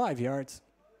back 5 yards.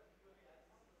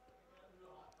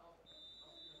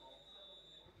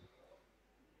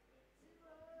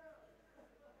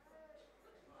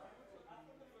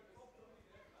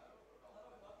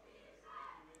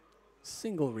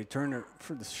 Single returner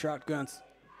for the Shotguns,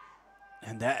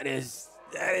 and that is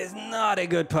not a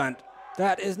good punt.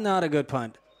 That is not a good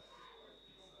punt.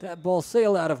 That ball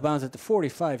sailed out of bounds at the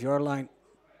 45-yard line.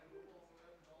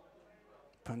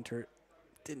 Punter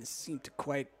didn't seem to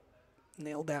quite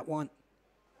nail that one.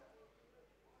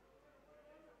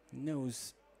 He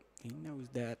knows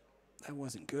that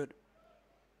wasn't good.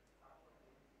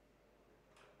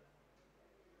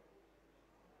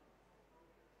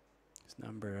 It's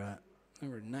number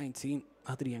 19,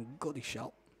 Adrian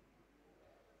Godichal.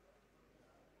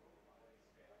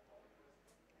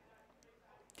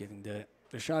 Giving the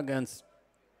Shotguns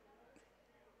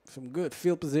some good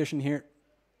field position here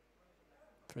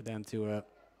for them to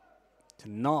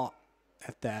gnaw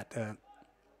at that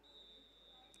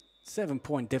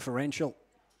 7-point differential.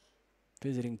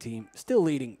 Visiting team still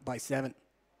leading by 7.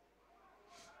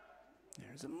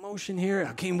 There's a motion here.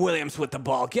 Hakeem Williams with the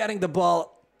ball, getting the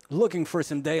ball, looking for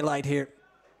some daylight here.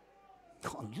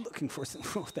 Oh, looking for some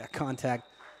of that contact.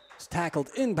 It's tackled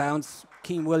inbounds.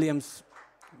 Hakeem Williams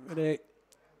with a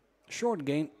short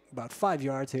gain, about 5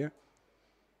 yards here.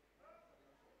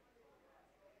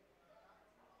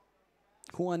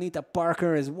 Juanita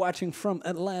Parker is watching from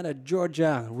Atlanta,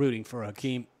 Georgia, rooting for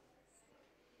Hakeem.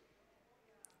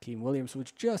 Hakeem Williams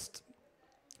was just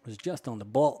on the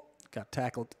ball, got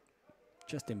tackled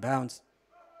just in bounds.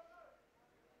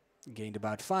 Gained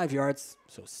about 5 yards,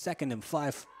 so 2nd and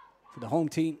 5 for the home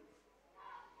team.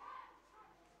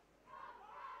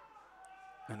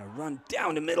 And a run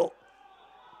down the middle.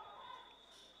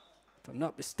 If I'm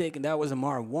not mistaken, that was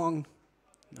Amar Wong,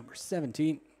 number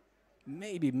 17.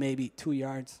 Maybe 2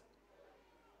 yards.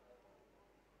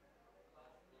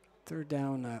 Third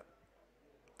down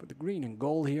for the green and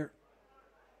gold here.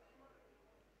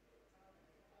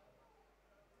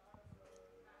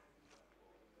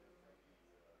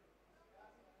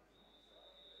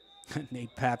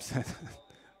 Nate Paps,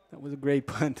 that was a great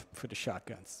punt for the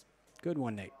Shotguns. Good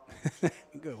one, Nate.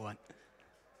 Good one.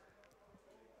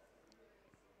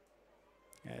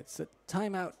 Yeah, it's a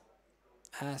timeout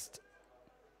asked.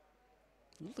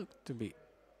 Looked to be.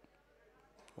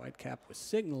 Whitecap was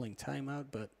signaling timeout,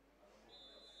 but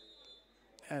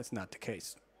that's not the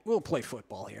case. We'll play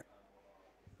football here.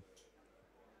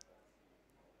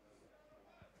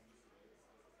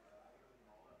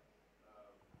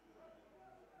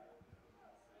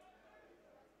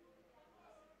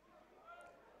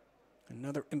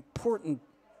 Another important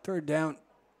third down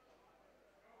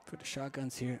for the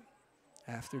Shotguns here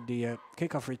after the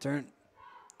kickoff return.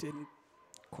 Didn't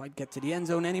quite get to the end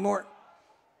zone anymore.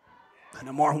 And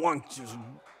Amar Wong just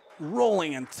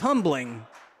rolling and tumbling.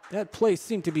 That play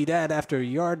seemed to be dead after a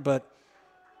yard, but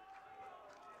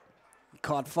he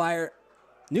caught fire.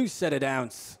 New set of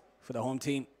downs for the home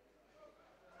team.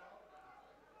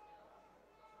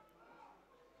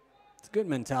 It's a good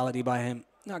mentality by him,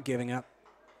 not giving up.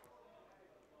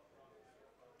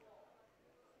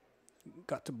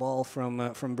 got the ball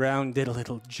from Brown, did a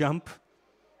little jump,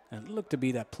 and it looked to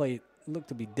be that play, looked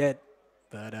to be dead,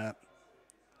 but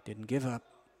didn't give up.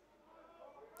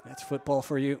 That's football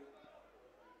for you.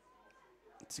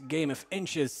 It's a game of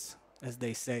inches, as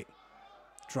they say.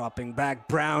 Dropping back,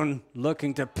 Brown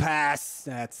looking to pass.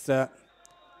 That's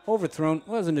overthrown.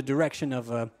 Was in the direction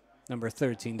of number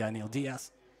 13, Daniel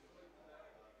Diaz.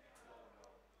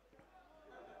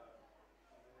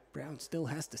 Brown still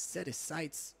has to set his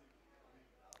sights.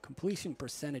 Completion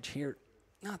percentage here,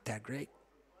 not that great.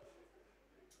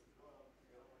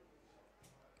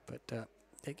 But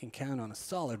they can count on a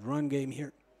solid run game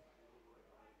here.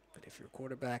 But if your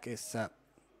quarterback is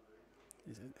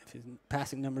if his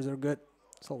passing numbers are good,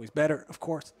 it's always better, of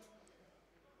course.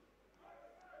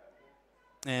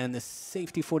 And the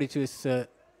safety 42 is, that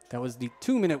was the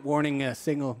 2-minute warning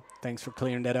signal. Thanks for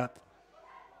clearing that up.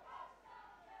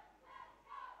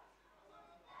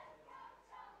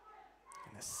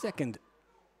 And a second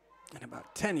and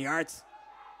about 10 yards.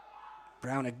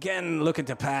 Brown again looking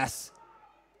to pass.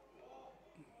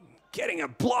 Getting a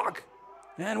block.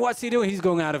 And what's he doing? He's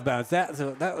going out of bounds.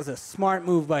 That was a smart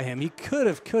move by him. He could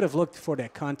have looked for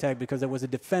that contact because there was a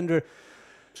defender.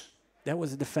 That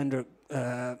was a defender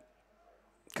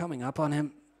coming up on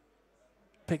him,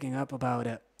 picking up about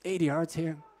 80 yards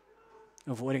here,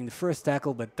 avoiding the first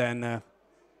tackle, but then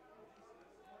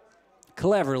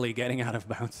cleverly getting out of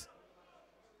bounds.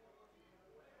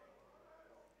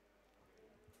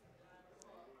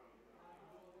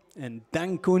 And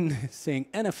Dankun saying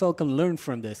NFL can learn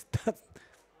from this.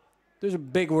 Those are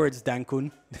big words,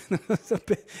 Dankun.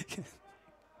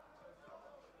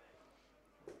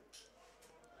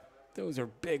 Those are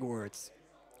big words.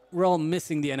 We're all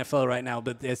missing the NFL right now,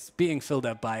 but it's being filled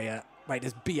up by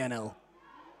this BNL.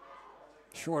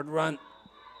 Short run.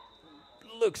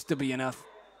 Looks to be enough.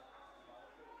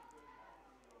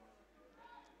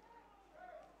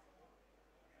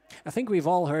 I think we've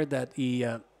all heard that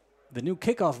the new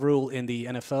kickoff rule in the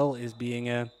NFL is being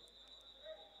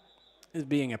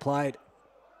applied.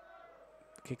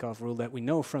 Kickoff rule that we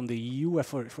know from the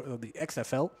the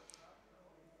XFL.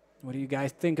 What do you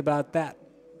guys think about that?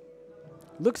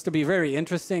 Looks to be very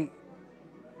interesting.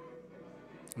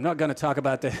 I'm not going to talk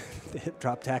about the hip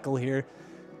drop tackle here,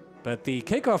 but the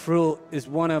kickoff rule is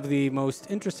one of the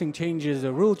most interesting changes,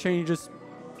 rule changes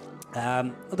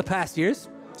of the past years,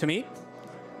 to me.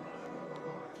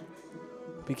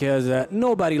 Because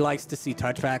nobody likes to see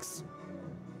touchbacks.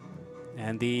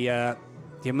 And the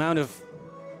amount of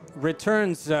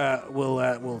returns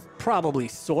will probably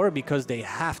soar because they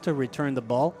have to return the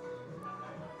ball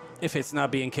if it's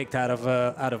not being kicked out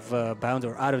of bounds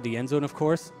or out of the end zone, of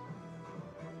course.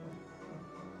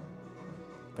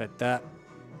 But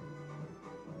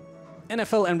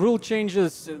NFL and rule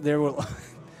changes,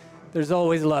 there's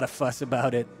always a lot of fuss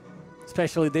about it,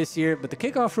 especially this year. But the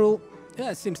kickoff rule, yeah,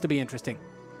 it seems to be interesting.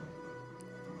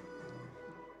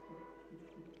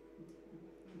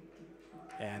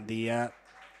 And the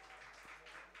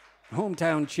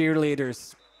hometown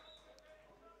cheerleaders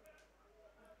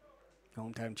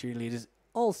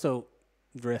also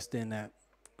dressed in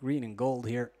green and gold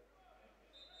here.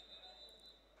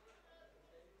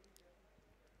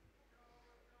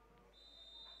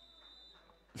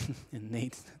 And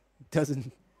Nate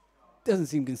doesn't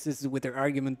seem consistent with their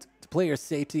argument to player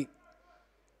safety,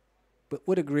 but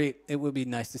would agree it would be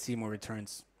nice to see more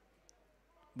returns.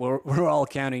 We're all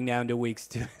counting down the weeks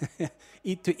to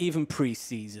even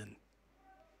preseason.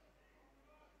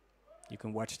 You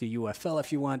can watch the UFL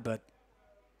if you want, but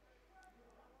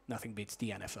nothing beats the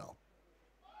NFL.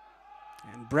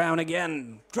 And Brown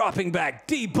again, dropping back,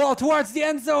 deep ball towards the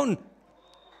end zone.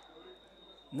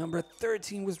 Number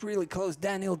 13 was really close.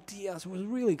 Daniel Diaz was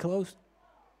really close.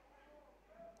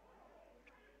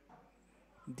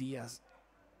 Diaz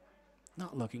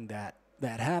not looking that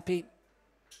happy.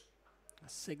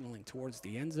 Signaling towards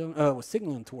the end zone. Was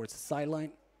signaling towards the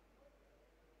sideline.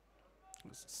 It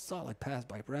was a solid pass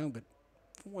by Brown, but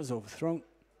was overthrown.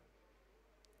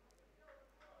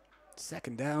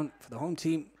 Second down for the home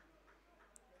team.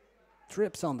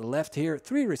 Trips on the left here.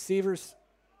 3 receivers.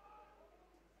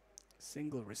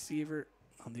 Single receiver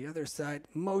on the other side.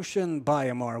 Motion by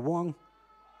Amar Wong.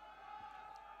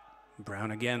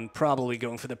 Brown again, probably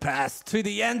going for the pass to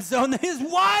the end zone. Is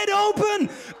wide open.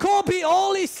 Colby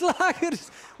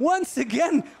Olieslagers once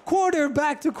again,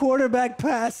 quarterback to quarterback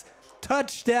pass.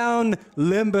 Touchdown,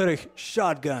 Limburg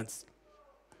Shotguns.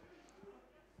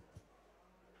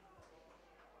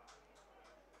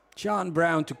 John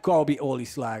Brown to Colby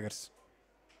Olieslagers.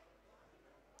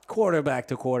 Quarterback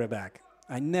to quarterback.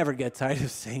 I never get tired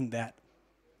of saying that.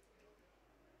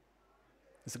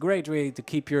 It's a great way to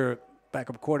keep your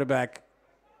backup quarterback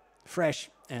fresh.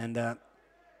 And,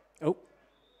 oh,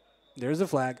 there's a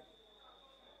flag.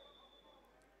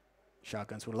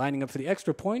 Shotguns were lining up for the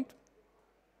extra point.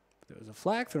 There was a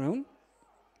flag thrown.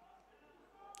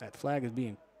 That flag is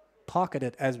being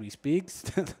pocketed as we speak.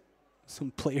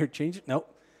 Some player change.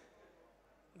 Nope.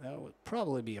 That would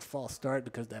probably be a false start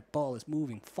because that ball is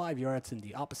moving 5 yards in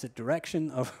the opposite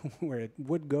direction of where it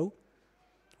would go,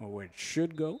 or where it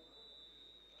should go.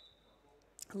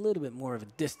 A little bit more of a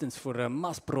distance for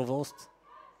Mas Provost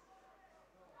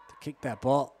to kick that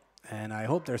ball. And I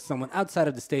hope there's someone outside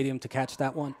of the stadium to catch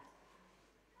that one.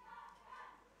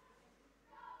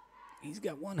 He's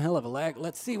got one hell of a leg.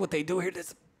 Let's see what they do here.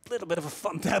 There's a little bit of a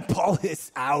fun. That ball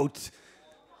is out.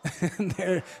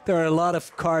 there are a lot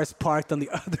of cars parked on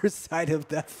the other side of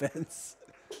that fence.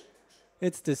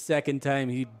 It's the second time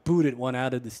he booted one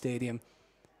out of the stadium.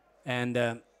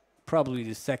 And probably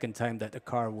the second time that the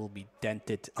car will be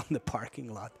dented on the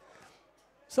parking lot.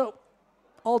 So,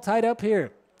 all tied up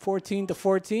here.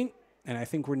 14-14. And I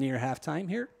think we're near halftime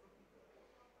here.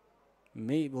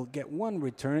 Maybe we'll get one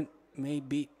return.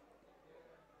 Maybe.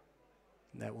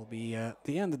 That will be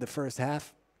the end of the first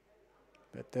half.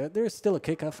 But there's still a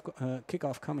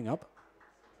kickoff coming up.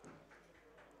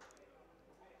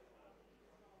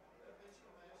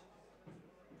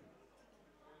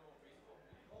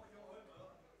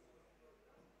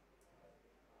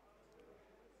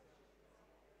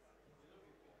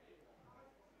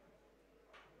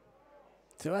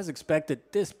 So as expected,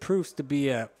 this proves to be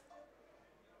an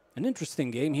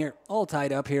interesting game here. All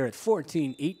tied up here at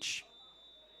 14 each.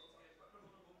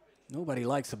 Nobody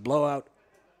likes a blowout.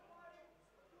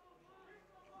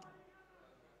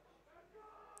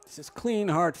 This is clean,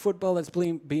 hard football that's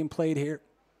being played here.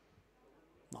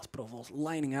 Mas Provost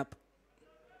lining up.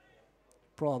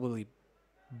 Probably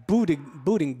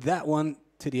booting that one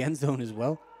to the end zone as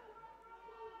well.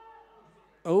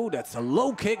 Oh, that's a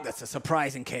low kick. That's a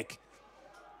surprising kick.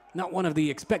 Not one of the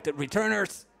expected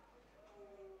returners.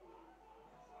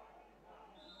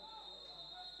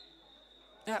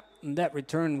 Yeah, and that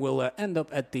return will end up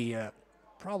at the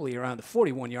probably around the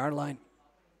 41-yard line.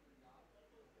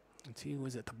 Let's see who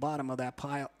was at the bottom of that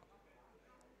pile.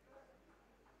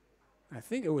 I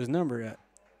think it was number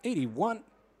 81,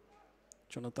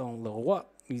 Jonathan Leroy.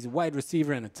 He's a wide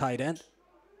receiver and a tight end.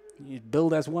 He's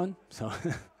billed as one, so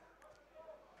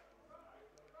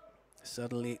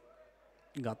suddenly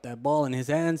got that ball in his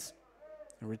hands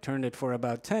and returned it for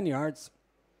about 10 yards.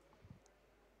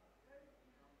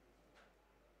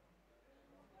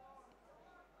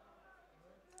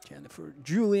 Jennifer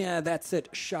Julia, that's it.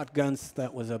 Shotguns.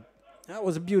 That was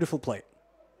a beautiful play.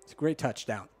 It's a great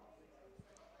touchdown.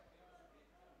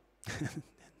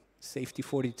 Safety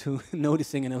 42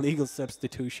 noticing an illegal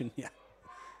substitution. Yeah.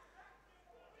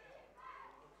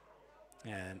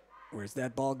 And where's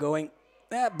that ball going?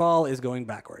 That ball is going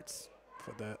backwards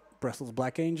for the Brussels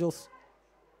Black Angels.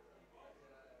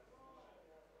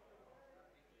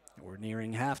 We're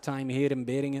nearing halftime here in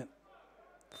Beringen.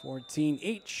 14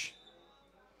 each.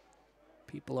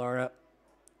 People are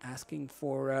asking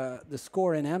for the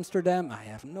score in Amsterdam. I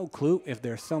have no clue. If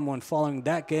there's someone following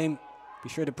that game, be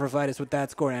sure to provide us with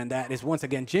that score. And that is once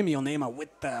again Jimmy Onema with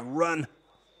the run.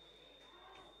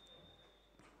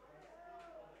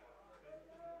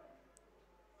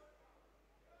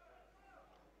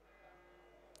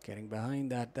 Getting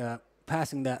behind that,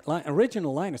 passing that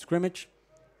original line of scrimmage.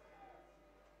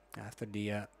 After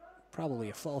the probably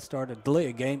a false start, a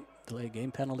delay game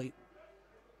penalty.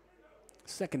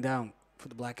 Second down for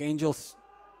the Black Angels.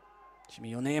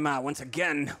 Jimmy Onema once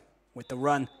again with the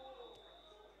run.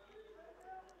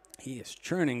 He is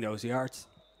churning those yards.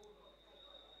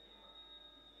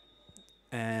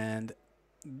 And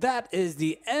that is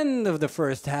the end of the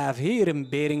first half here in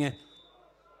Beringen.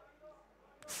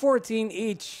 14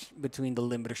 each between the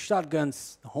Limburg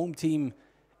Shotguns, the home team,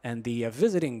 and the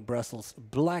visiting Brussels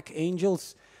Black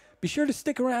Angels. Be sure to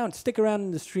stick around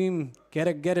in the stream, get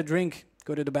a drink,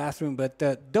 go to the bathroom, but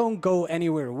don't go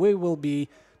anywhere. We will be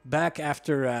back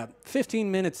after 15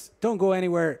 minutes. Don't go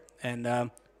anywhere, and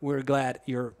we're glad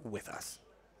you're with us.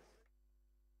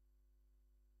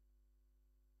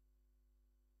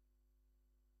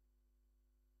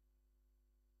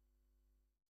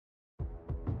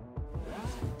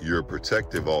 You're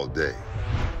protective all day,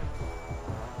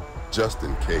 just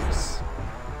in case.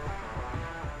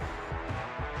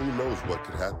 Who knows what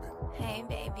could happen? Hey,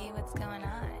 baby, what's going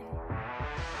on?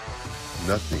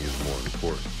 Nothing is more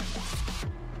important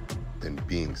than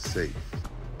being safe.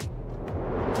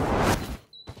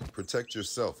 Protect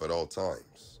yourself at all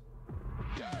times.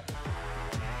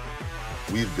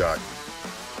 We've got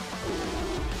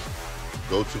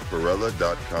Go to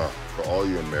Perella.com for all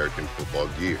your American football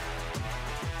gear.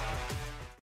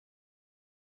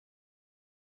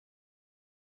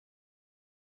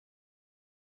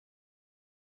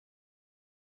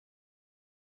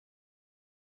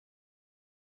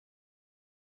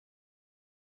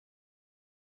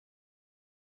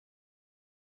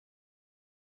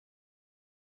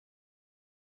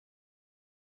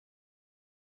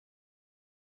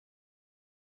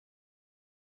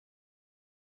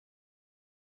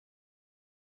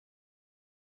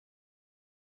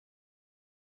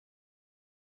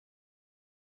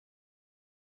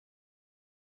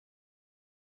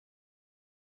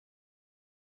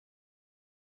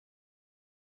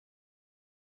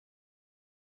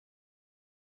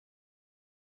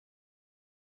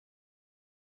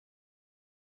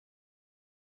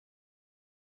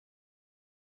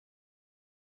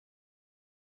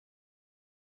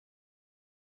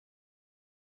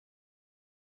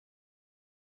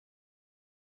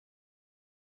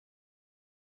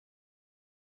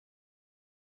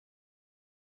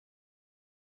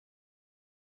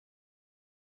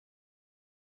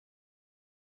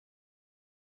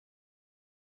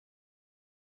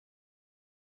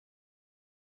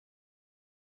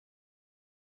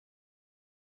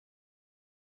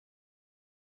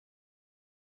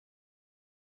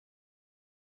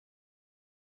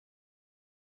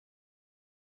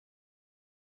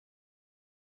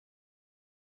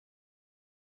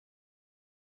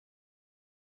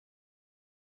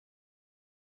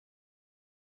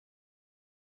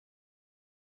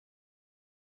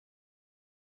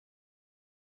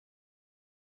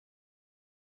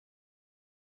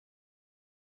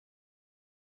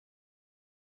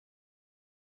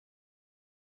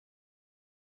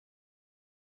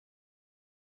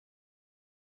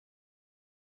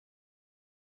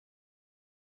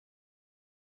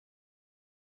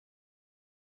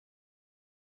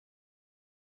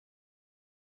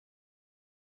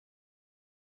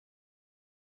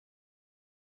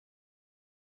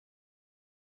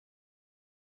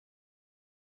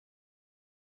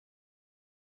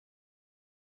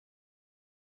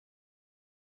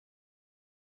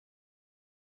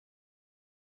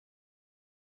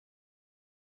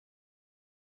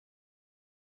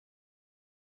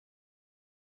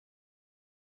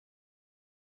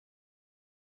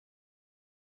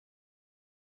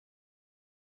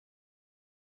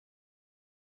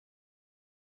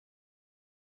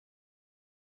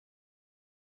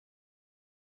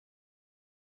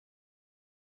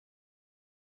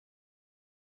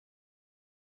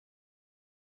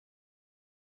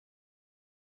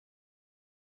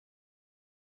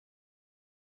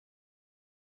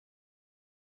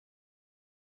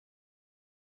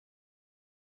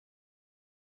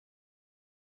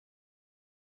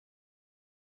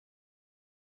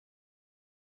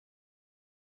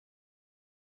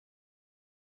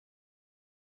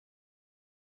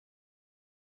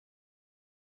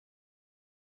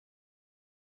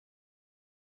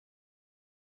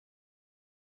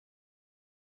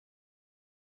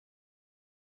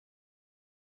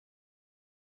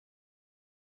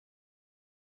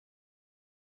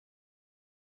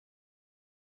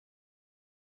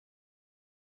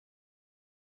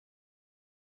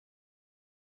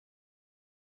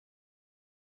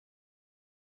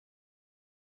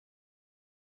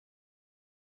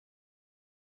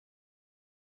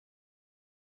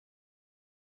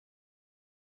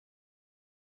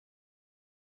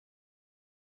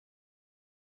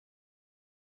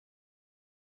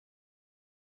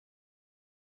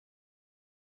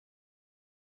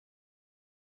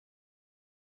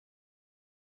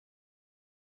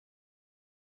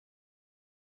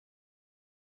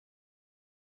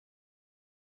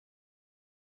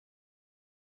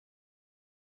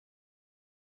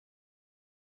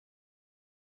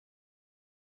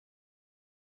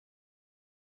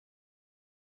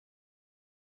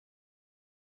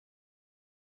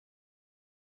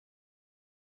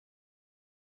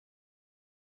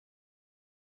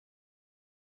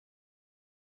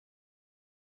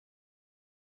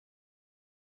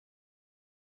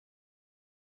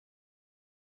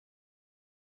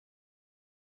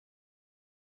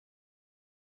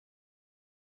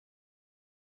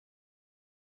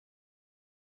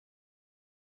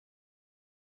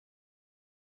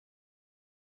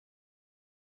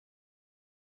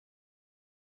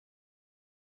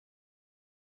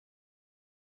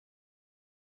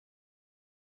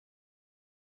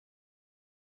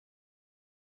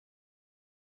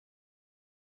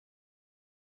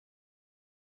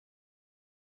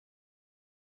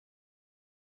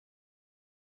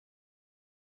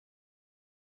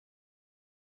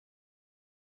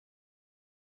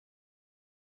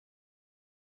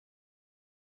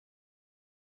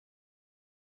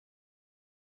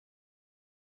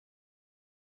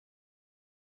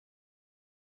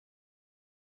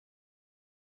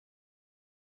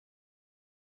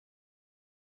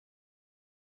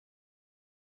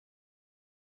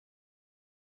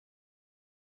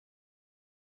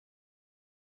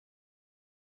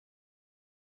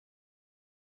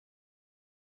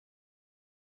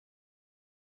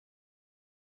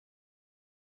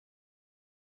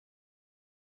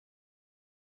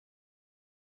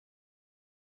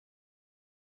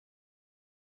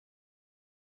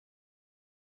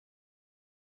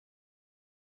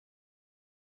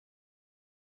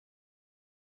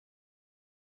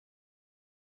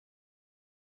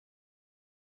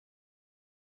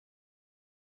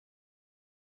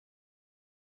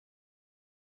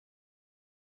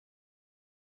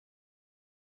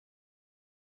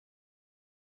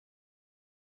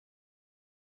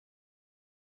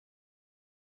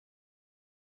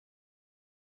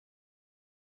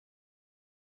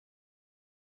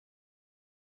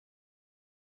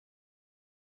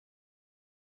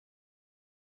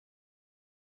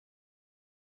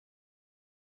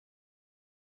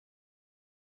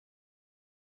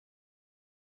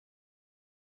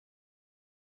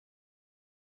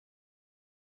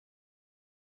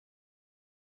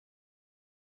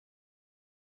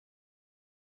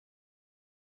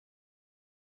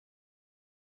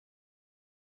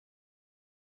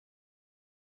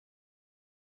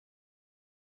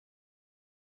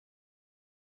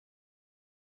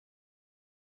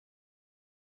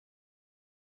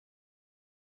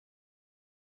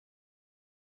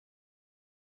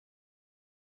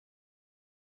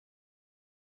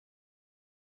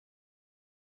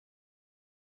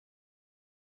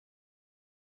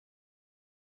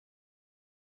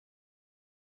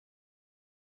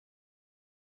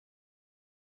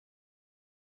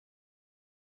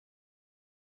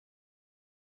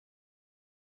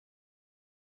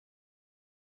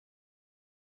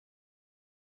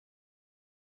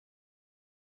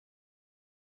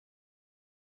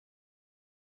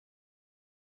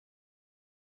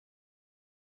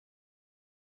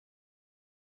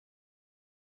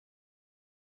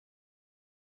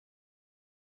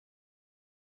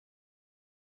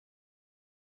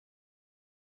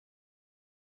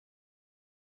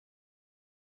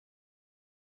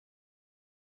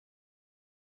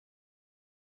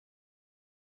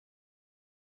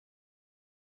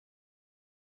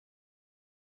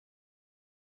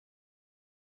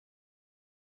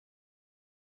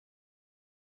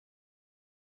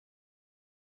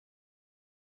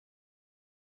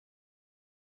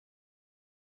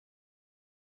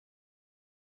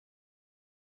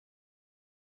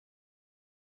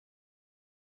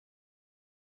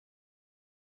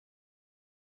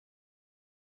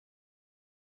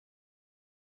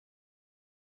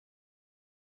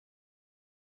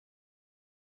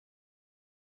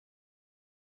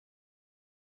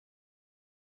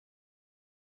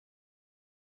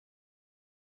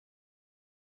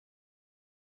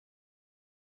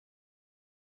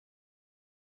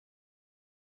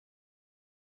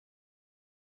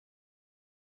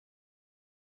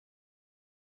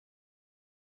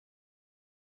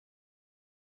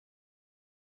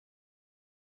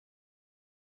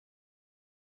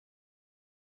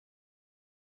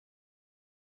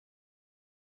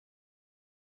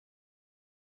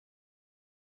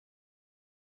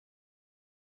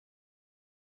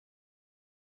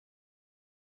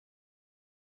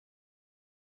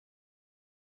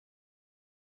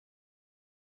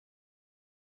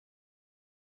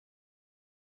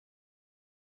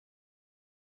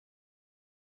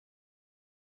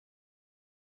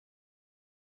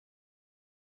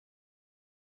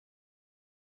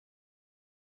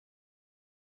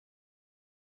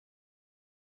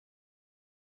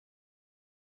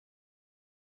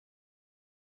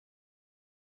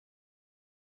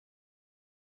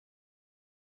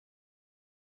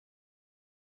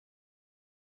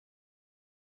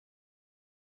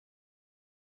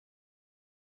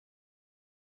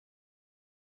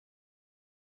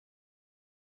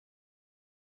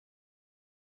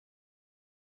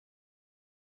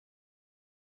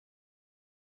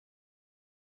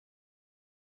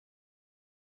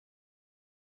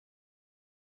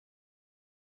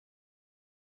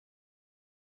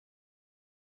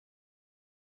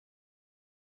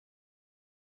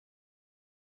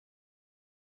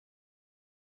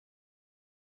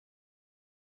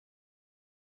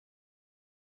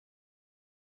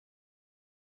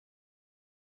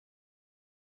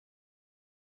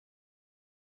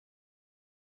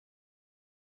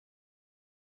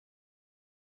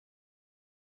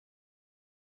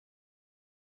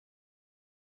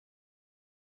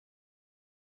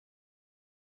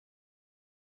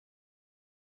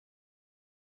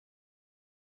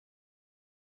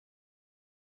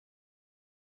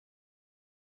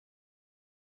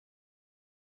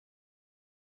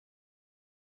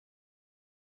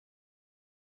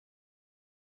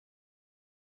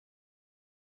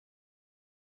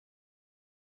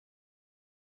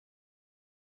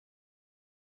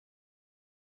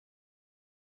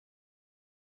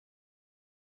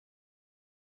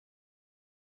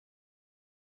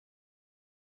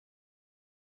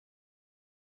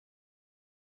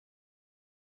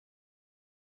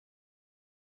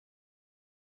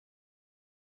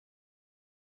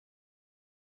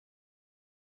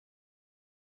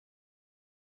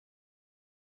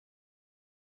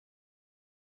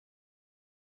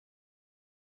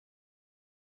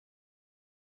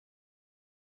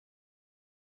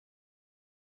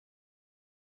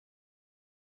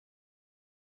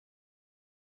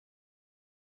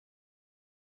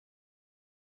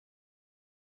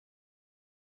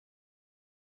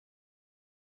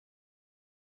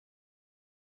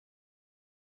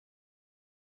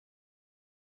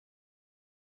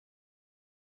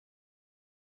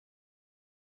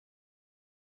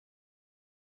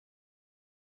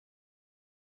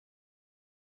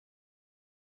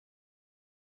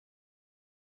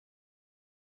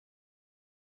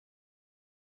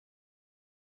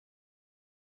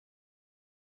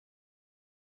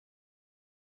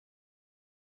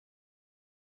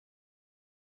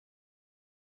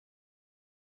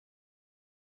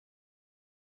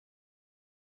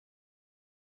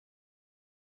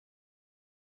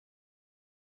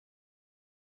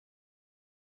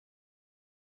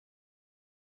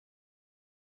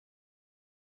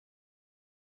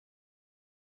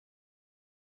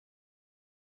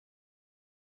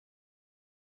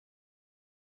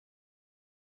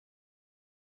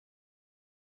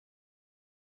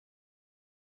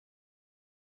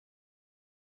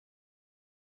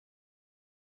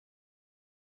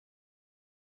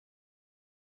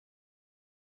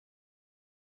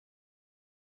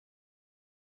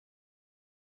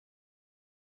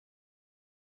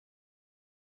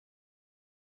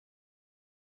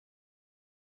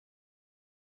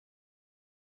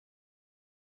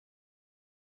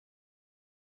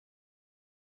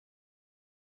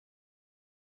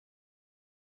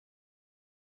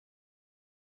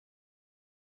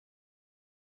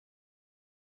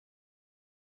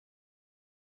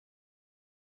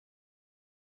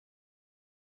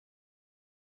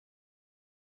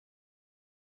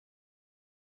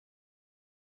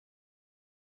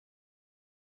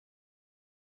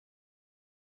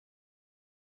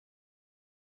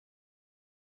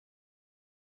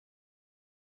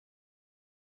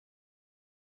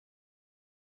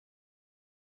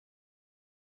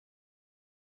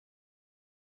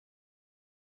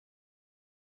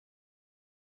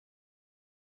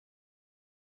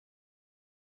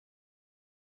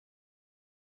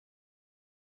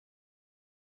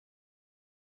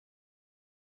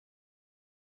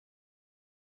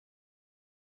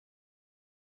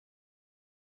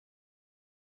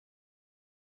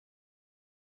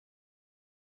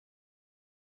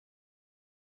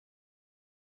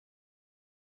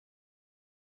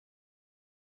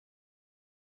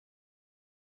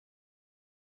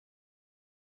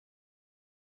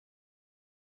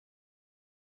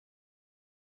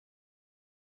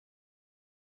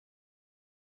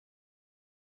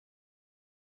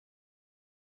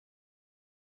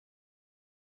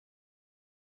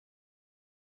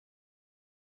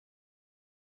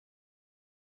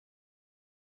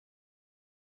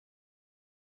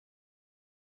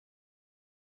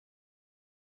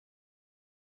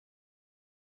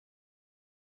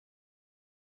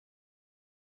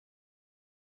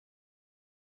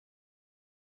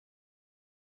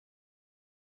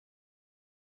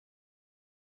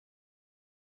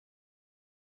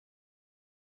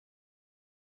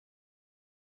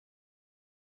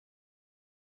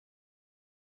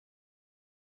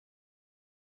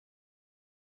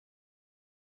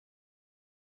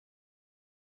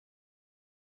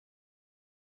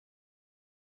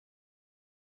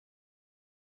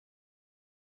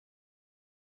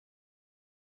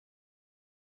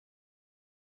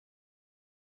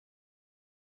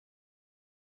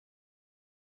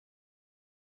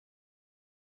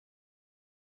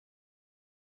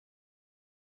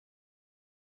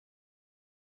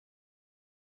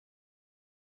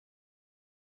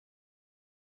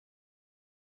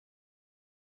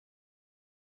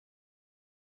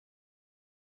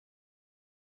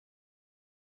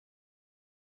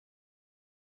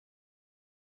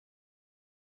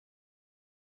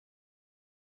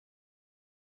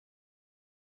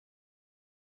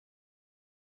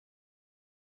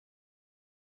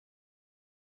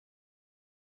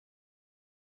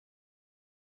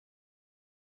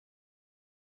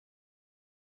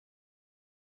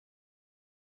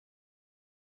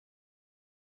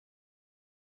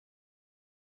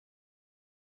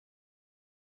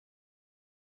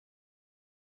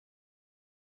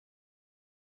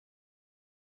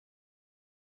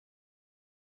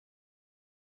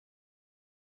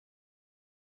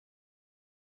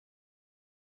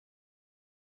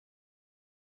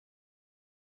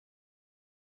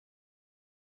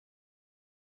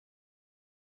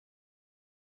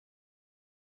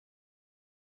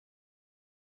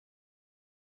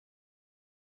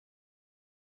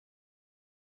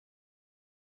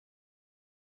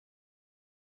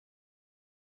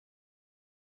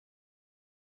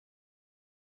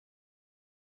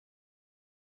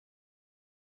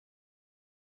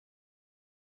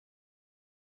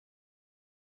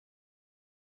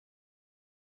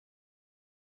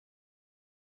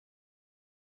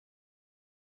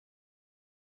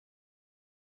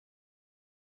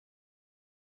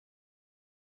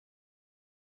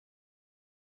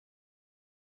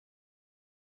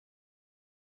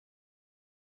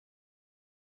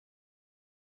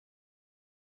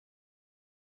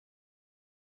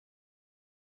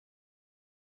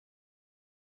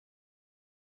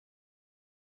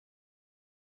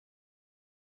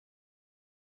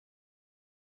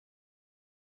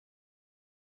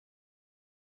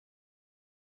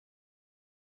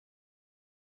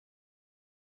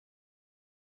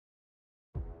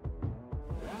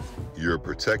 You're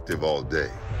protective all day,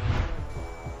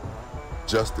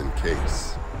 just in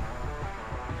case.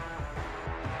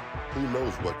 Who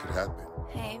knows what could happen?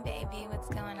 Hey, baby, what's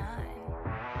going on?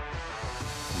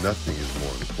 Nothing is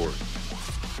more important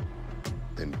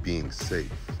than being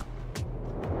safe.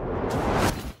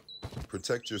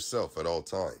 Protect yourself at all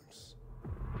times.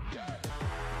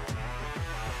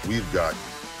 We've got you.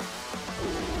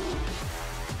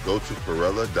 Go to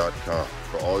Pirella.com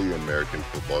for all your American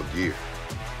football gear.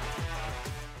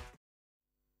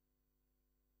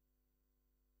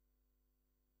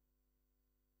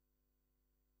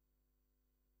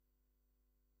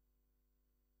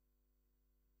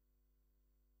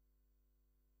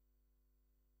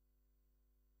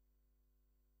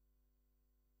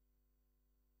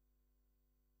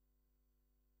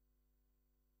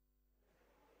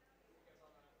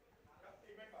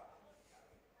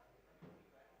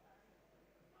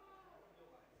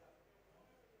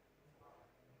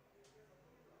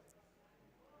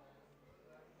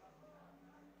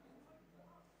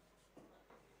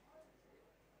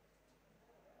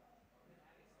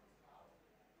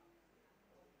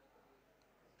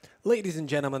 Ladies and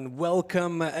gentlemen,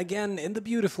 welcome again in the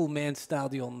beautiful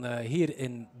Maanstadion here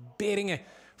in Beringen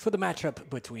for the matchup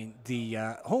between the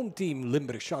home team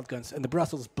Limburg Shotguns and the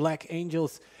Brussels Black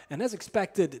Angels. And as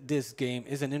expected, this game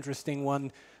is an interesting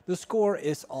one. The score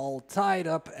is all tied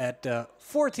up at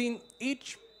 14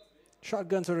 each.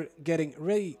 Shotguns are getting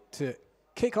ready to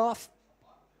kick off.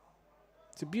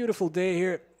 It's a beautiful day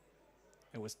here.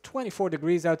 It was 24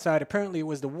 degrees outside. Apparently it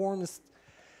was the warmest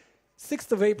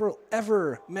 6th of April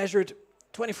ever measured,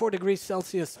 24 degrees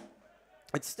Celsius.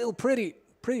 It's still pretty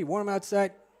warm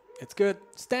outside. It's good.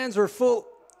 Stands are full,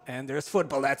 and there's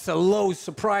football. That's a low,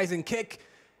 surprising kick,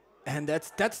 and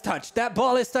that's touched. That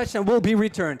ball is touched and will be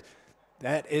returned.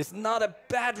 That is not a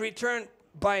bad return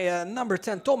by number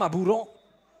 10, Thomas Bourron.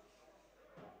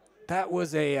 That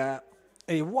was a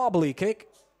wobbly kick.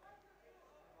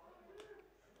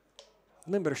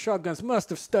 Limburg Shotguns must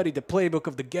have studied the playbook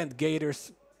of the Ghent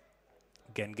Gators.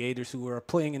 Again, Gators who are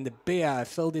playing in the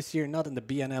BAFL this year, not in the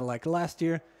BNL like last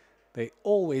year. They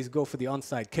always go for the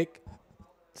onside kick.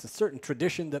 It's a certain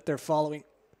tradition that they're following.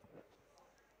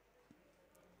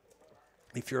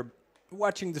 If you're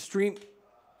watching the stream,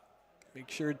 make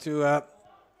sure to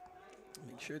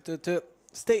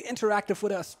stay interactive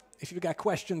with us. If you've got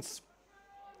questions,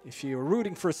 if you're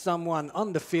rooting for someone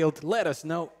on the field, let us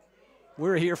know.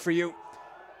 We're here for you.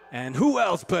 And who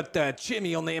else but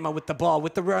Jimmy Onema with the ball,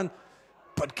 with the run.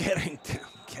 But getting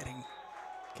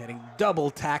double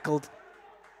tackled.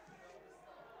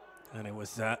 And it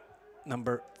was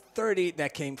number 30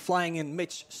 that came flying in,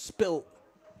 Mitch Spill.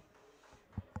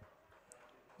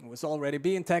 It was already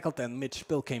being tackled, and Mitch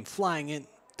Spill came flying in.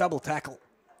 Double tackle.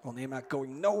 Onema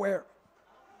going nowhere.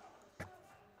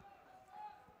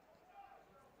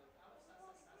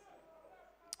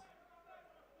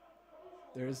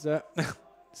 There's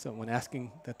someone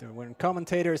asking that there weren't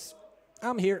commentators.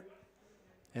 I'm here.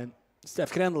 And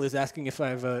Steph Grendel is asking if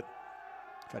I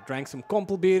drank some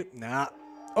Kompelbier. Nah.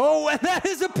 Oh, and that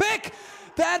is a pick!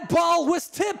 That ball was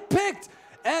picked!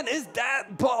 And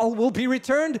that ball will be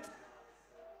returned?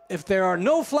 If there are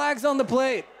no flags on the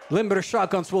play, Limburg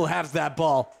Shotguns will have that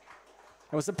ball.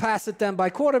 There was a pass attempt by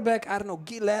quarterback, I don't know,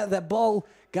 Guillet. That ball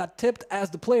got tipped as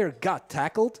the player got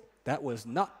tackled. That was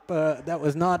not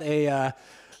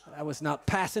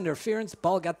pass interference.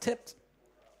 Ball got tipped,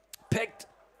 picked.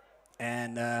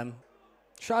 And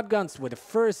Shotguns with a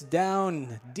first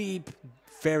down deep,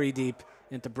 very deep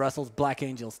into Brussels Black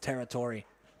Angels territory.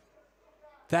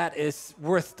 That's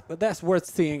worth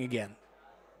seeing again.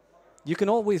 You can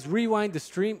always rewind the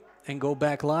stream and go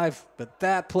back live, but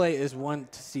that play is one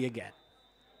to see again.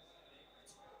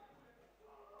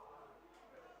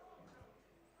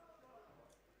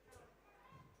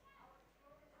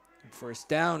 First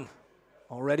down,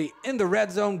 already in the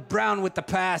red zone. Brown with the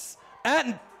pass,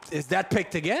 and is that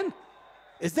picked again?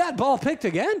 Is that ball picked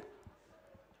again?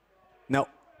 No.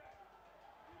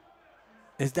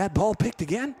 Is that ball picked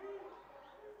again?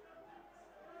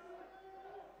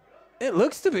 It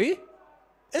looks to be.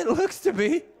 It looks to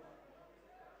be.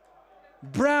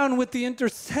 Brown with the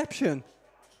interception.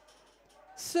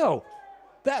 So,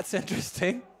 that's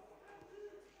interesting.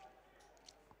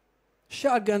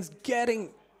 Shotguns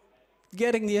getting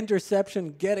the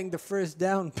interception, getting the first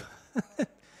down.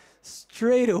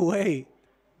 Straight away,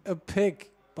 a pick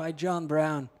by John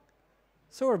Brown.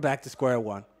 So we're back to square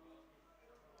one.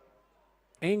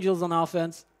 Angels on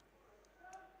offense.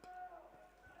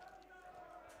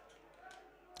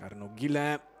 I don't know,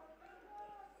 Guillet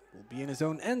will be in his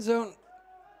own end zone.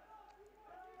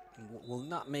 And will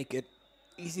not make it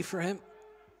easy for him.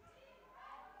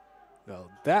 Well,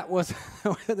 that was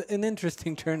an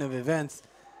interesting turn of events.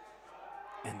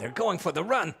 And they're going for the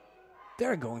run.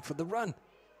 They're going for the run.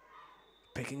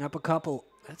 Picking up a couple.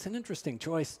 That's an interesting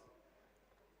choice.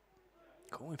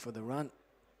 Going for the run.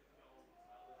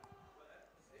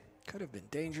 Could have been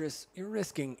dangerous. You're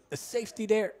risking a safety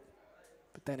there.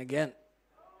 But then again,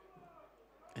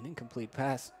 an incomplete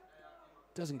pass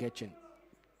doesn't get you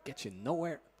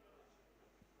nowhere.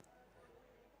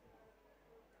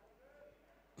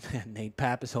 Nate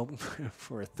Papp is hoping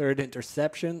for a third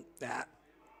interception. That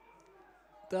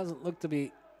doesn't look to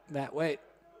be that way.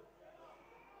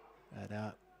 But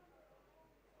 1,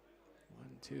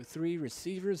 2, 3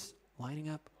 receivers lining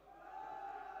up.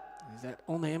 Is that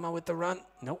Onema with the run?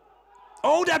 Nope.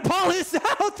 Oh, that ball is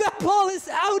out! That ball is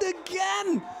out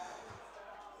again!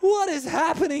 What is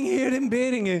happening here in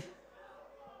Beringen?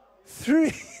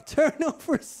 3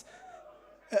 turnovers.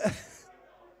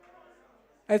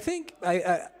 I think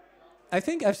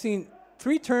I've seen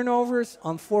 3 turnovers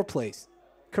on 4 plays.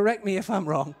 Correct me if I'm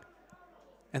wrong.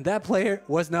 And that player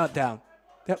was not down.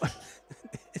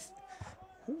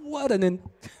 What an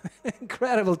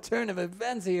incredible turn of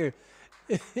events here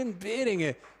in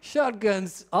Beringen.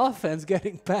 Shotguns offense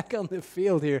getting back on the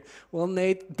field here. Well,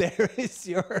 Nate, there is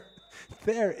your,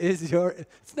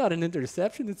 it's not an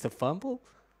interception, it's a fumble.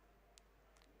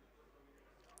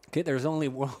 Okay, there's only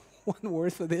one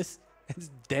word for this. It's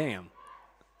damn.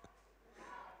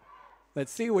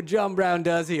 Let's see what John Brown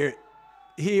does here.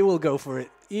 He will go for it.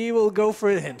 He will go for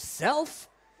it himself.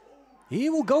 He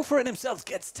will go for it himself.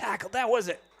 Gets tackled. That was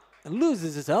it. And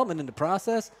loses his helmet in the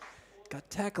process. Got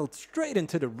tackled straight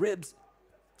into the ribs.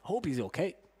 Hope he's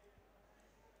okay.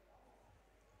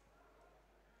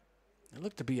 It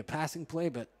looked to be a passing play,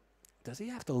 but does he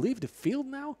have to leave the field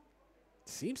now?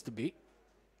 Seems to be.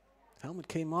 Helmet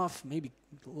came off. Maybe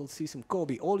we'll see some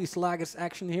Kobe Olieslagers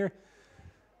action here.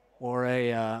 Or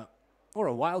a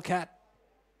Wildcat.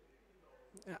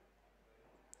 Yeah.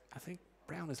 I think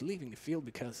Brown is leaving the field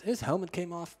because his helmet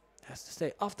came off. Has to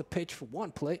stay off the pitch for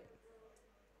 1 play.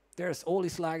 There's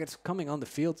Olieslagers coming on the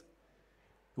field.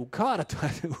 Who caught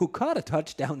a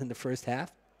touchdown in the first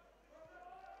half.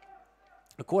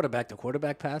 A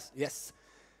quarterback pass. Yes.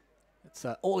 It's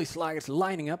Olieslagers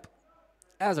lining up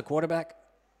as a quarterback.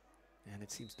 And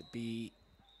it seems to be,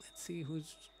 let's see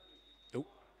who's, oh.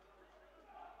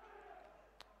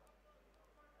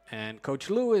 And Coach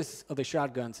Lewis of the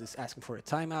Shotguns is asking for a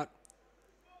timeout.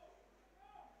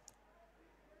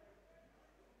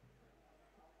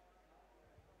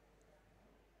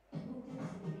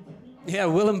 Yeah,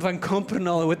 Willem van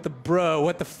Kompenol with the bro.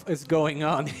 What the f is going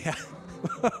on? Yeah.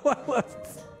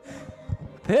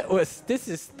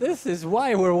 This is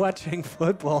why we're watching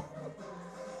football.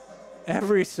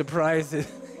 Every surprise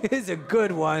is a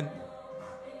good one.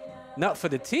 Not for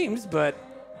the teams, but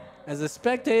as a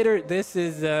spectator, this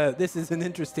is an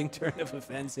interesting turn of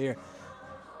events here.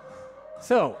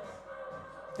 So,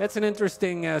 that's an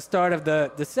interesting start of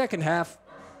the second half.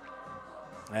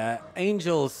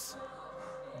 Angels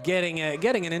getting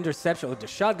an interception. Oh, the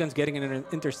Shotguns getting an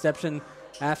interception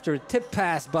after a tip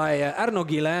pass by Arnaud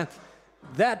Guillain.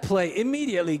 That play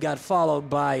immediately got followed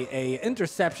by an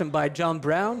interception by John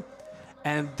Brown.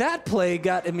 And that play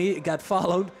got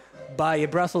followed by a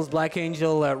Brussels Black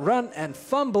Angel run and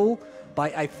fumble by,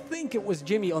 I think it was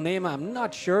Jimmy Onema, I'm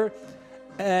not sure.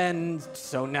 And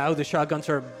so now the Shotguns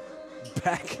are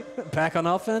back on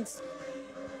offense.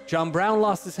 John Brown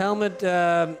lost his helmet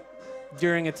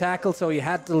during a tackle, so he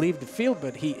had to leave the field,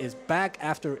 but he is back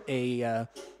after a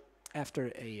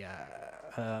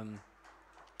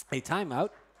timeout.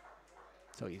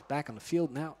 So he's back on the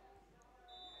field now.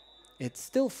 It's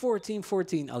still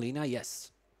 14-14, Alina,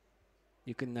 yes.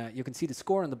 You can see the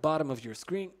score on the bottom of your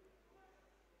screen.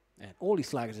 And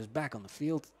Olieslagers is back on the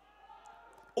field.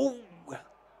 Oh!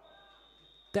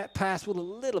 That pass was a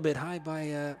little bit high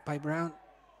by Brown.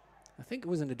 I think it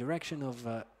was in the direction of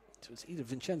it was either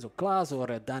Vincenzo Klaas or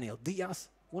Daniel Diaz.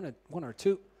 One or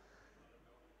two.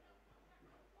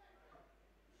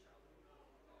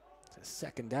 It's a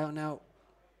second down now.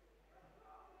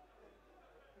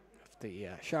 The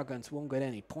Shotguns won't get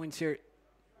any points here.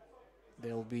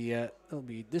 They'll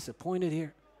be disappointed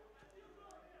here.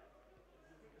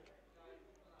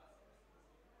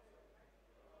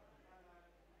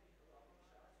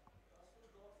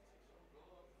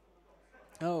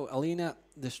 Oh, Alina,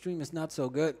 the stream is not so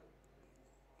good.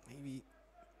 Maybe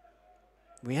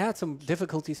we had some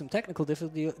difficulties, some technical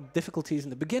difficulties in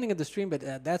the beginning of the stream,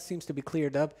 but that seems to be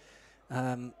cleared up.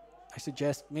 I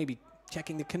suggest maybe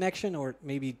checking the connection or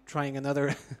maybe trying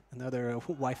another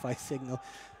Wi-Fi signal.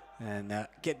 And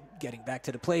getting back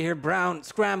to the play here. Brown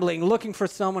scrambling, looking for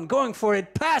someone, going for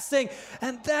it, passing.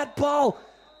 And that ball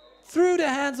through the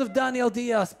hands of Daniel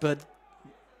Diaz, but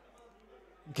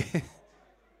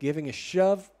giving a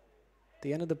shove at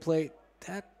the end of the play.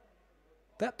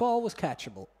 That ball was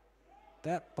catchable.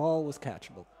 That ball was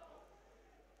catchable.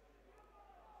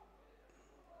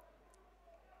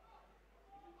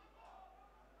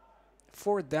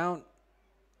 Fourth down.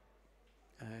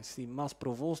 I see Mas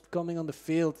Provost coming on the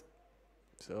field.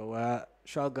 So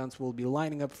Shotguns will be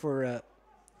lining up for a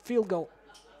field goal.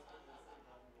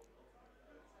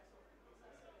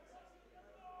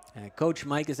 And Coach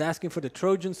Mike is asking for the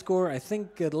Trojan score. I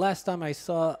think the last time I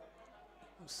saw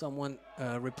someone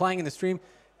replying in the stream,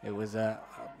 it was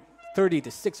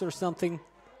 30-6 or something.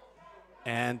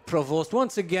 And Provost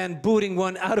once again booting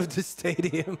one out of the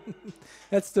stadium.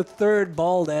 That's the third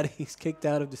ball that he's kicked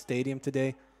out of the stadium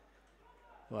today.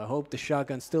 Well, I hope the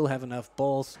Shotguns still have enough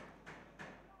balls.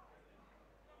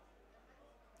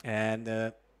 And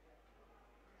that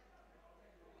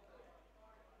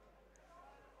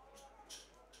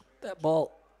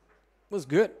ball was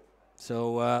good.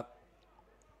 So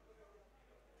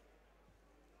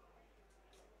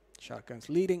Shotguns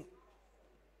leading.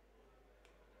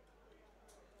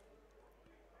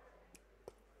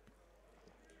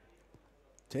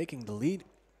 Taking the lead,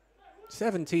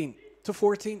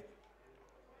 17-14.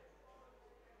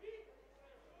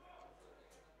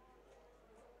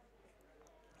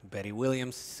 Betty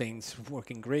Williams, Saints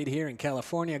working great here in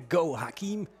California. Go,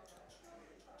 Hakeem.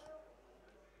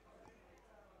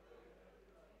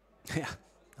 Yeah,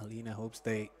 Alina hopes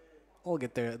they all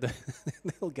get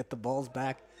they'll get the balls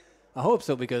back. I hope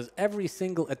so, because every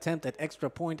single attempt at extra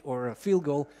point or a field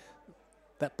goal,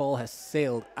 that ball has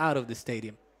sailed out of the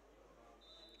stadium.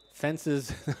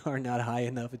 Fences are not high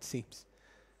enough, it seems.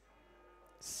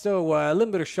 So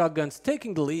Limburg Shotguns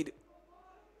taking the lead.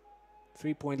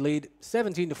 3-point lead,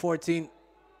 17-14.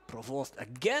 Provost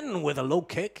again with a low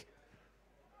kick.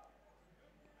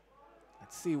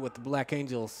 Let's see what the Black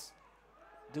Angels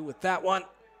do with that one.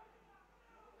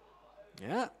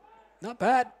 Yeah, not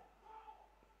bad.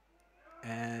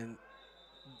 And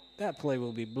that play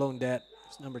will be blown dead.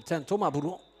 It's number 10, Thomas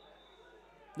Boudon.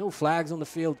 No flags on the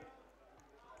field.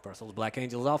 Brussels Black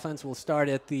Angels offense will start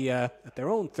at their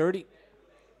own 30.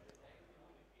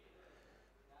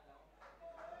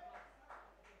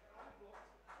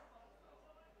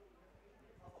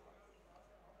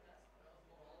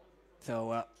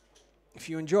 So if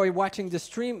you enjoy watching this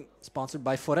stream, sponsored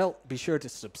by Forel, be sure to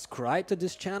subscribe to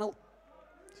this channel.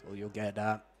 So you'll get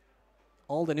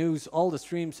all the news, all the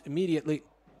streams immediately.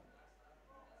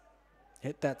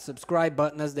 Hit that subscribe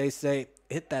button, as they say.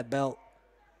 Hit that bell.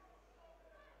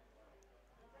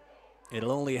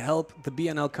 It'll only help the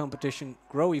BNL competition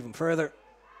grow even further.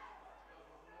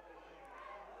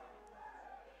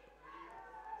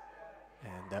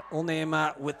 And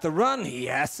Onema with the run. He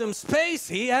has some space.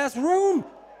 He has room.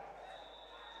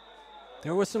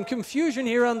 There was some confusion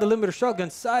here on the Limburg Shotgun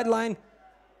sideline.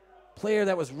 Player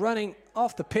that was running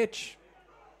off the pitch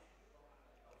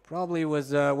probably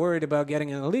was worried about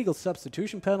getting an illegal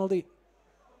substitution penalty.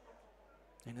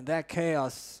 And in that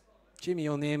chaos, Jimmy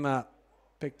Onema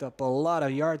picked up a lot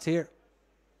of yards here.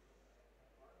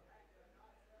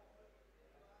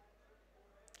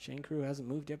 Chain crew hasn't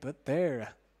moved yet, but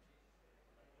there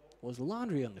was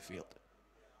laundry on the field.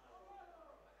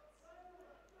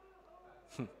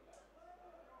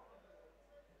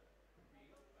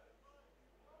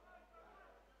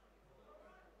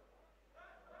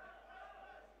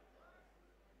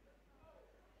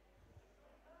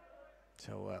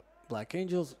 So Black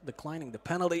Angels declining the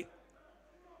penalty.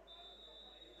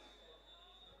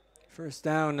 First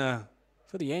down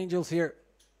for the Angels here.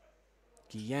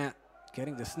 Guillen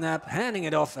getting the snap, handing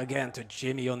it off again to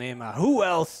Jimmy Onema. Who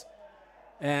else?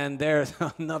 And there's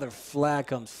another flag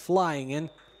comes flying in.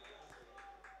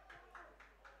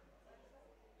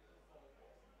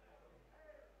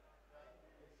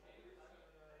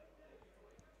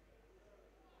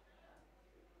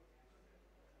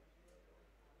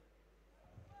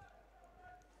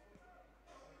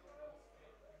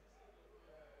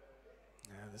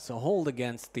 It's a hold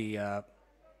against the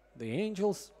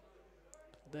Angels.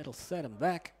 That'll set him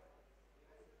back.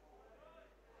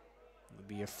 It'll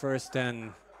be a first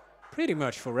and pretty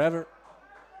much forever.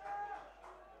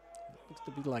 Looks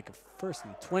to be like a first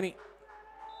and 20.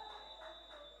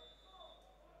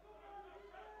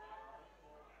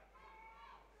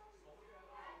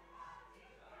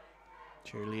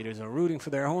 Cheerleaders are rooting for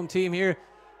their home team here.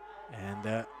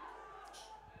 And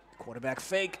quarterback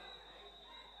fake.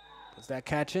 Does that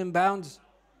catch inbounds?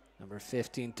 Number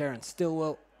 15, Terrence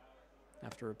Stillwell.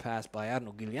 after a pass by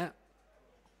Arnaud Guillaume.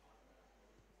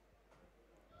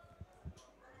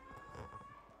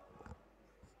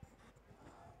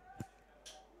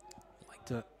 I'd like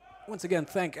to once again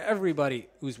thank everybody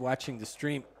who's watching the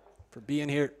stream for being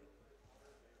here,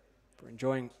 for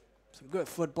enjoying some good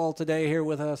football today here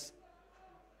with us.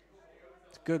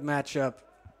 It's a good matchup.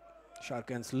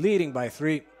 Shotguns leading by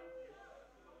 3.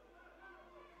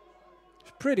 It's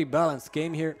a pretty balanced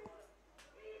game here.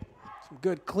 Some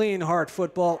good, clean, hard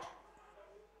football.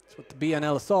 That's what the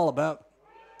BNL is all about.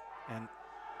 And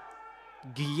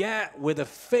Guillen with a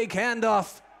fake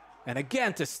handoff, and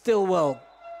again to Stillwell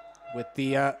with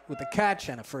the catch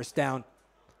and a first down.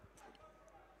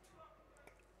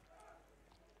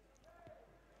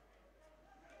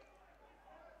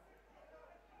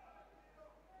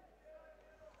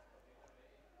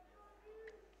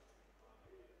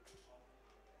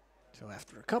 So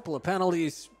after a couple of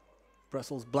penalties,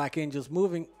 Brussels Black Angels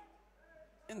moving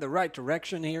in the right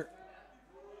direction here.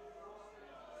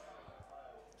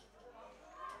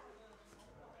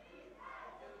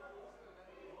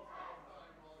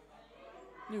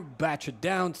 New batch of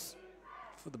downs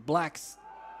for the Blacks.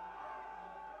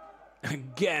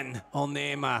 Again,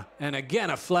 Onema, and again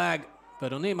a flag,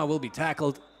 but Onema will be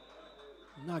tackled.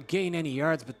 Not gain any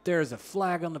yards, but there's a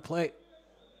flag on the play.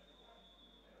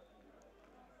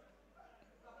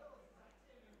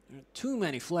 Too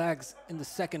many flags in the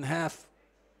second half.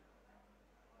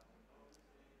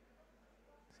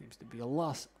 Seems to be a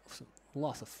loss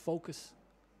of focus.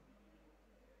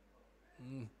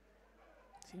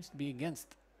 Seems to be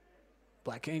against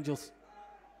Black Angels.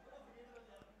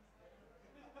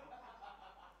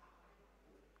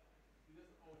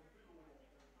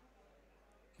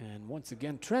 And once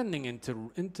again trending in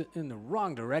the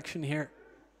wrong direction here.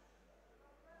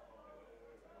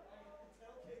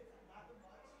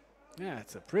 Yeah,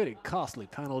 it's a pretty costly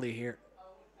penalty here.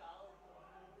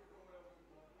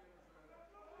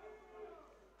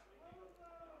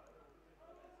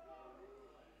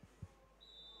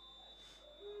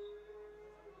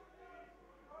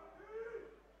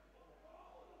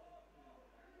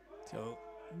 So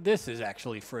this is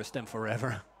actually first and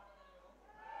forever.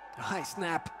 A high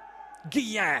snap.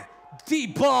 Guillen,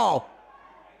 deep ball.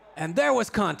 And there was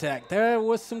contact. There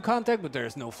was some contact, but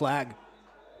there's no flag.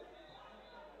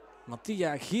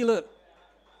 Mattia Gile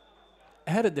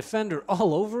had a defender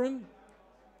all over him,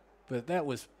 but that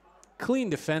was clean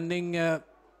defending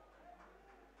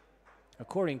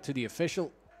according to the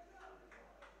official.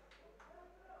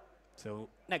 So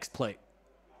next play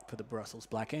for the Brussels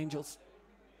Black Angels.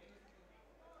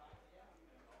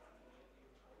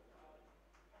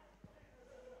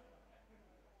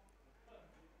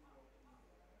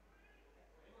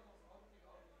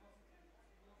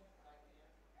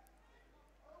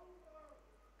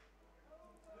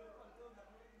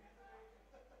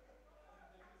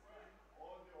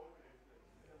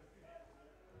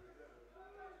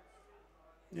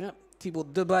 Yeah,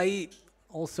 Thibaut Debailly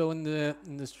also in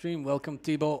the stream. Welcome,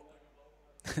 Thibaut.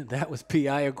 That was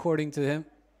PI according to him.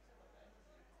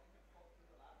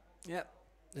 Yeah,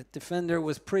 the defender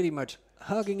was pretty much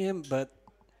hugging him, but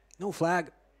no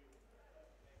flag.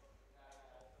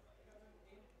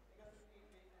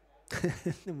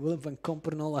 Willem van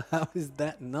Kompernolle, how is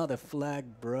that not a flag,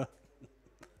 bruh?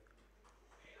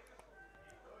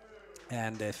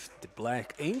 And if the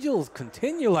Black Angels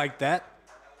continue like that,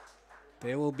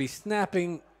 they will be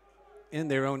snapping in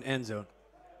their own end zone.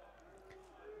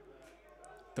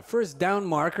 The first down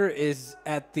marker is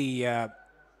at the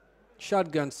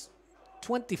Shotgun's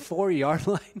 24-yard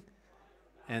line.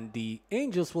 And the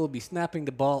Angels will be snapping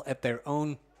the ball at their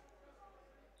own,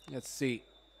 let's see,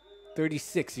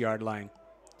 36-yard line.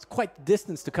 It's quite the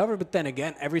distance to cover, but then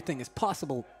again, everything is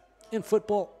possible in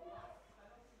football.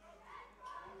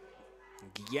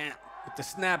 Guillen with the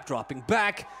snap, dropping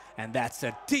back. And that's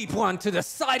a deep one to the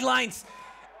sidelines.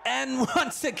 And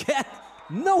once again,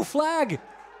 no flag.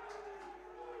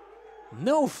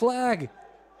 No flag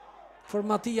for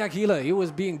Mattia Gile. He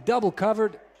was being double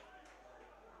covered.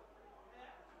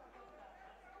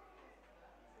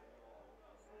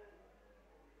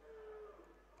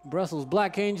 Brussels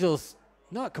Black Angels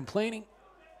not complaining.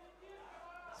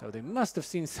 So they must have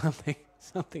seen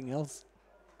something else.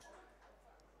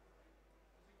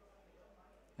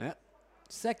 Yeah.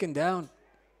 Second down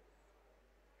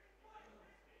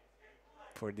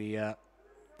for the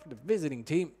visiting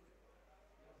team.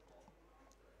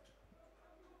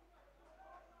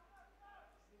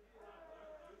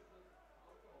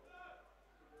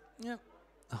 Yeah,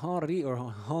 Henri or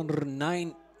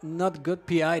 109, not good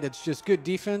PI. That's just good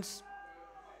defense.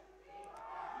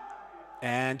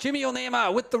 And Jimmy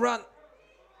Onema with the run.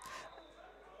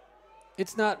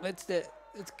 It's not.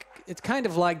 It's kind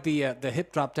of like the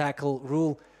hip drop tackle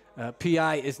rule.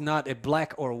 PI is not a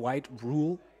black or white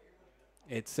rule.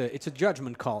 It's a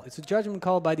judgment call. It's a judgment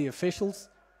call by the officials.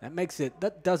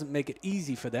 That doesn't make it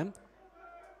easy for them.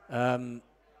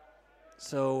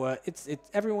 So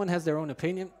everyone has their own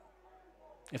opinion.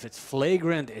 If it's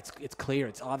flagrant, it's clear,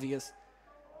 it's obvious.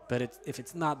 But if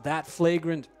it's not that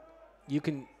flagrant, you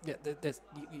can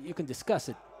discuss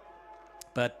it.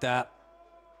 But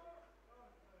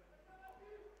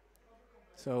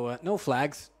no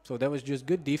flags. So that was just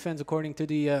good defense according to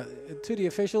the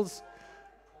officials.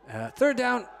 Third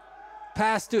down,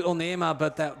 pass to Onema,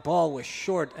 but that ball was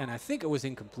short, and I think it was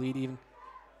incomplete even.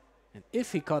 And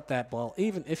if he caught that ball,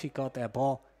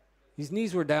 his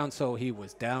knees were down, so he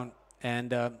was down.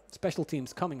 And special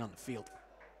teams coming on the field.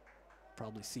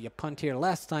 Probably see a punt here.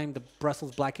 Last time the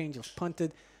Brussels Black Angels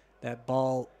punted, that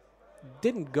ball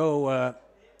didn't go,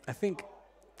 I think,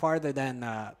 farther than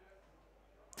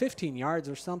 15 yards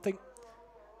or something.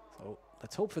 So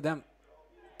let's hope for them.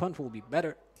 Punt will be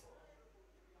better.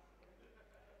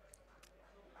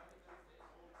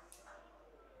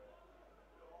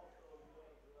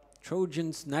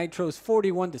 Trojans, Nitros,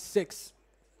 41-6.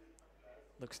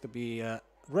 Looks to be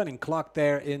running clock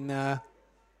there in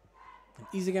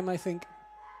easy game, I think.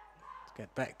 Let's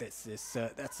get back.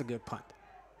 That's a good punt.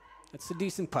 That's a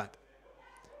decent punt.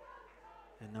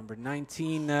 And number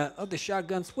 19 of the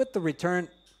Shotguns with the return.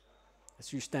 That's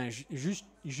Justin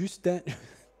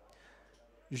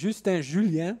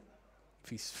Julien. If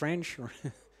he's French, or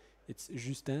it's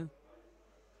Justin.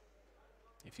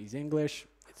 If he's English,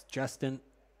 it's Justin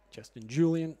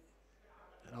Julien.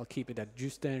 And I'll keep it at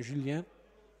Justin Julien.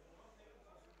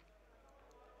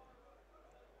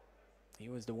 He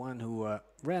was the one who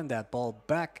ran that ball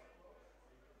back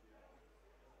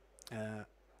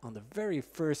on the very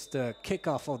first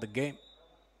kickoff of the game.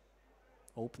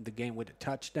 Opened the game with a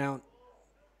touchdown.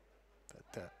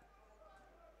 But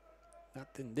not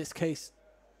in this case.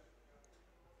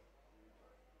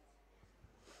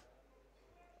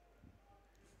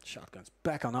 Shotguns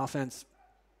back on offense.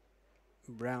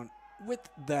 Brown with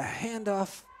the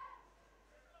handoff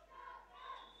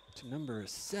to number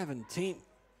 17.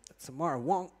 Samar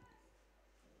Wong.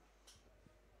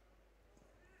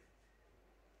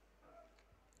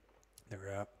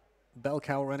 Their bell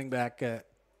cow running back, Kian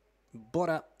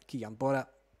Bora,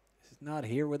 is not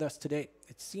here with us today,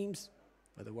 it seems.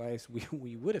 Otherwise,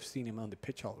 we would have seen him on the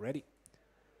pitch already.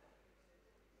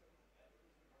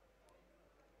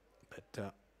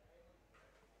 But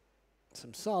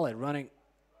some solid running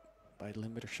by the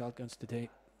Limburg Shotguns today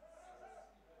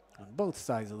on both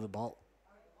sides of the ball.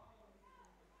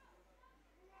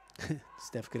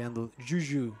 Steph Grendel,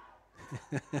 Juju.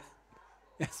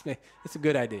 It's a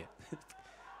good idea.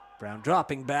 Brown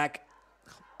dropping back,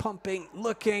 pumping,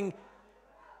 looking.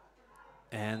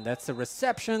 And that's a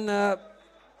reception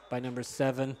by number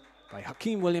 7, by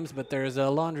Hakeem Williams, but there's a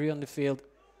laundry on the field.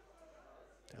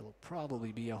 That will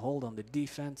probably be a hold on the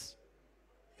defense.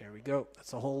 There we go.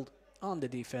 That's a hold on the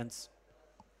defense.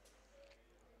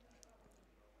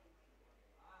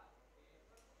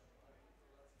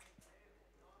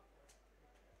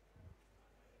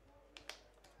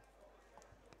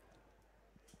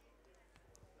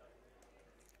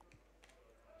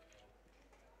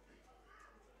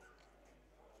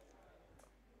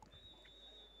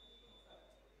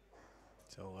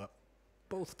 So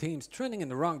both teams trending in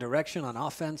the wrong direction on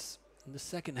offense in the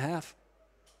second half.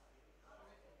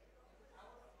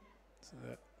 So,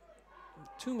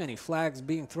 too many flags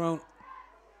being thrown.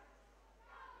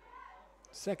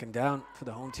 Second down for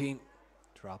the home team.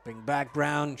 Dropping back,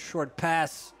 Brown, short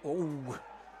pass. Oh,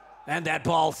 and that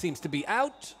ball seems to be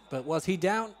out, but was he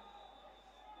down?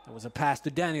 There was a pass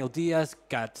to Daniel Diaz,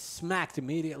 got smacked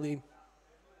immediately.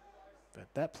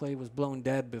 But that play was blown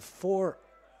dead before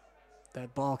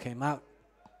that ball came out.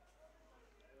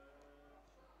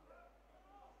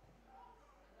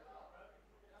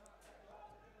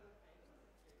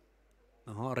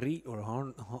 Henri, or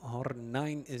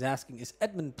Horn9, is asking, is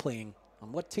Edmund playing?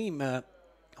 On what team?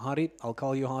 Henri, I'll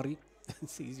call you Henri.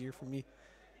 It's easier for me.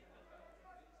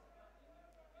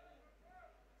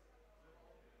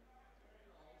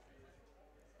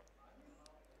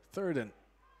 Third and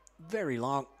very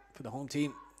long for the home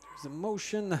team. There's a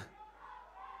motion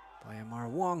by Amar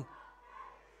Wong.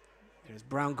 There's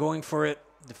Brown going for it.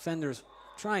 Defenders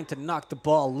trying to knock the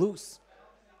ball loose.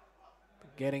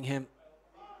 But getting him.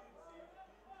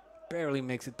 Barely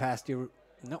makes it past the...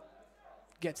 No.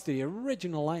 Gets to the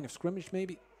original line of scrimmage,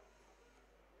 maybe.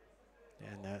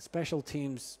 And special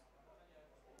teams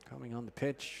coming on the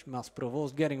pitch. Mas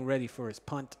Provost getting ready for his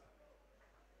punt.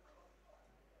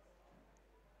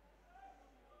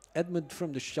 Edmund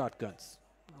from the shotguns.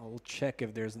 I'll check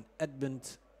if there's an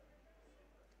Edmund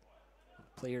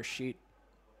player sheet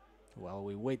while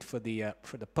we wait for the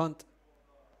punt.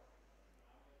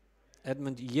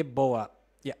 Edmund Yeboah.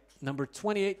 Yeah, number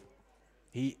 28.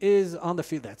 He is on the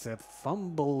field. That's a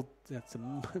fumble. That's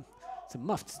it's a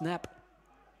muffed snap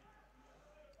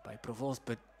by Provost,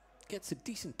 but gets a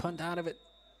decent punt out of it.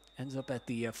 Ends up at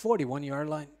the 41-yard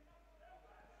line.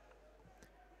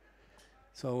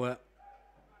 So,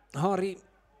 Henri,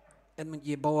 Edmund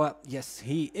Yeboah, yes,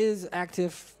 he is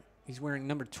active. He's wearing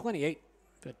number 28,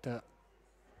 but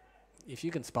if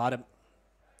you can spot him,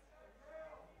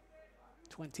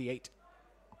 28.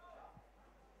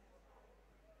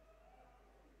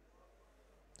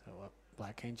 So,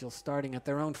 Black Angels starting at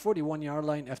their own 41-yard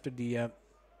line after the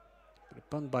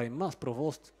punt by Mas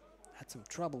Provost. Had some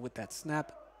trouble with that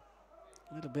snap.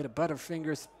 A little bit of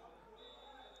butterfingers,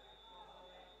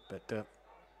 but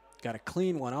got a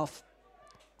clean one off.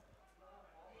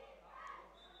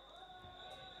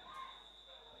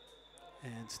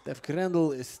 And Steph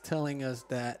Grendel is telling us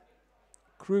that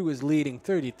Crew is leading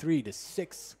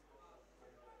 33-6.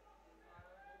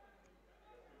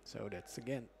 So that's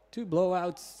again 2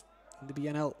 blowouts in the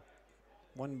BNL.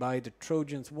 One by the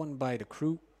Trojans, one by the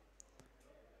Crew.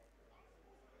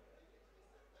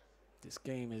 This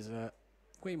game is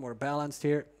way more balanced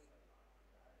here.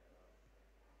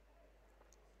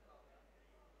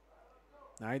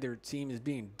 Neither team is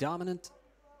being dominant.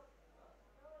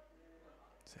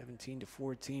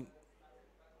 17-14.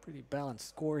 Pretty balanced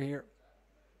score here.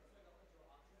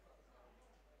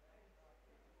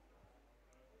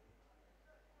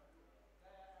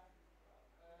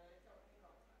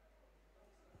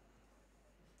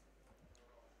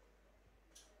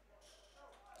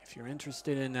 If you're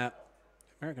interested in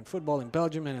American football in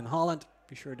Belgium and in Holland,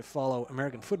 be sure to follow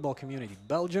American Football Community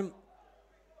Belgium.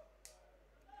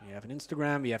 We have an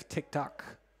Instagram, we have TikTok,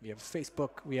 we have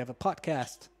Facebook, we have a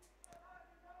podcast.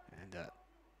 And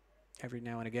every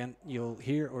now and again, you'll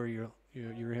hear or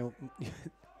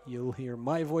you'll hear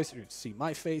my voice or see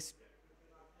my face.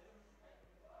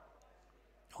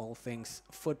 All things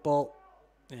football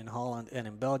in Holland and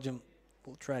in Belgium.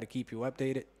 We'll try to keep you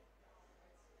updated.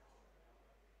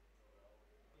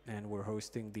 And we're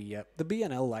hosting the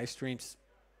BNL live streams.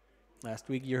 Last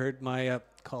week you heard my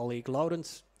colleague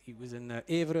Laurens. He was in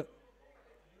Evere.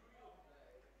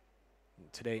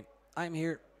 Today I'm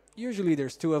here. Usually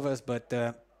there's 2 of us, but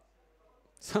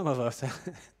some of us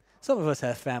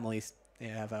have families. They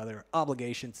have other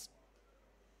obligations.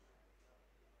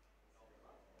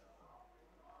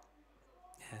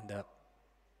 And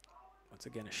once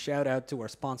again, a shout out to our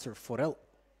sponsor Forel.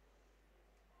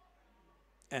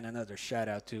 And another shout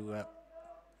out to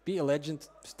Be a Legend,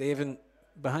 Steven,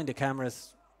 behind the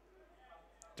cameras,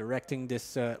 directing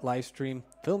this live stream,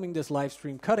 filming this live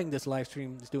stream, cutting this live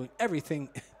stream, is doing everything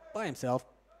by himself.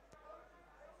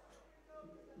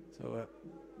 So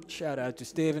shout out to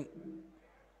Steven.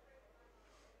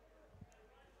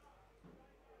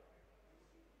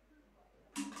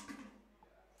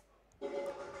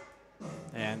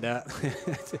 And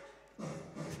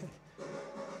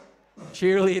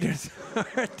cheerleaders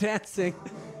are dancing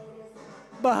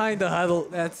behind the huddle.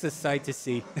 That's a sight to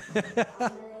see.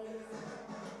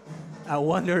 I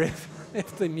wonder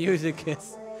if the music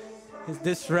is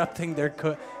disrupting their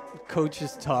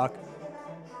coach's talk.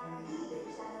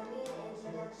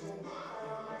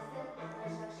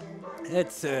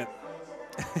 It's a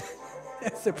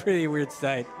it's a pretty weird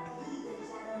sight.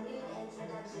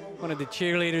 One of the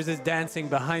cheerleaders is dancing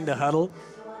behind the huddle.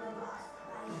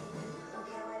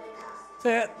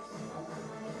 So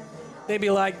they'd be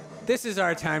like, "This is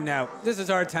our time now. This is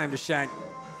our time to shine.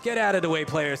 Get out of the way,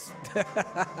 players."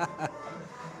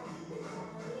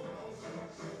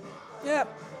 Yeah,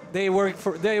 they work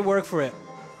for it.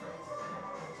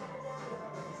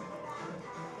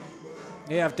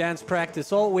 They have dance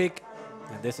practice all week,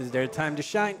 and this is their time to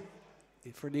shine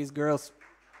for these girls.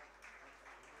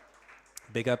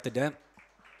 Big up to them.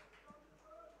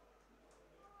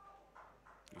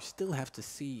 You still have to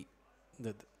see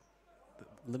the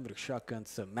Limburg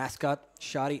Shotguns mascot,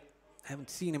 Shadi. Haven't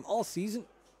seen him all season.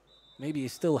 Maybe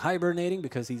he's still hibernating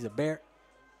because he's a bear.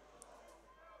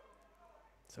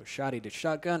 So Shadi the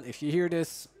Shotgun, if you hear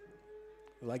this,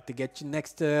 we'd like to get you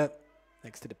next to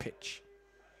the pitch.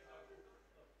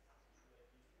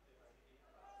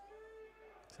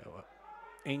 So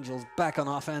Angels back on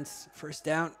offense. First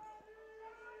down.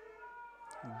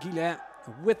 Guillain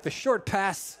with the short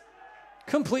pass.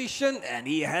 Completion, and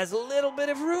he has a little bit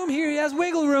of room here. He has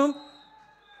wiggle room.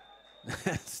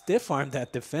 Stiff-armed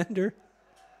that defender.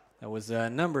 That was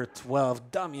number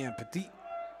 12, Damien Petit.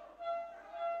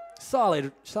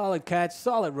 solid catch,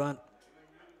 solid run.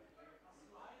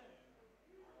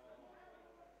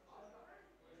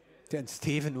 Then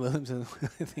Stephen Williamson,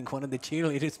 I think one of the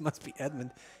cheerleaders must be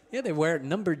Edmund. Yeah, they wear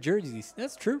numbered jerseys.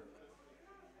 That's true.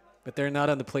 But they're not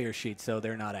on the player sheet, so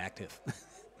they're not active.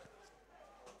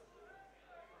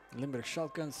 Limburg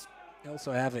Shotguns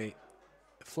also have a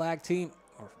flag team,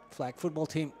 or flag football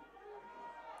team.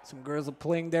 Some girls are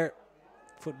playing there.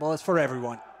 Football is for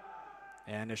everyone.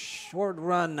 And a short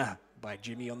run by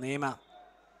Jimmy Onema.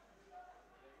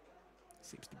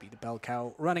 Seems to be the bell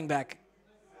cow running back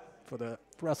for the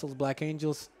Brussels Black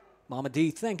Angels. Mama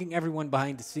D thanking everyone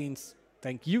behind the scenes.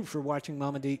 Thank you for watching,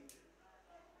 Mama D.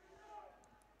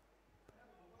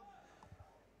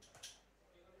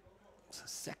 So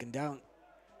second down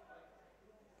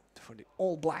for the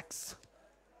All Blacks.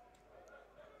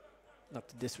 Not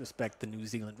to disrespect the New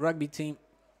Zealand rugby team.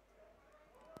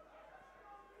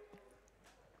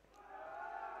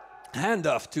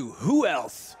 Handoff to who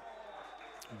else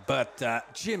but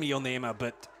Jimmy Onema,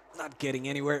 but not getting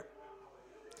anywhere.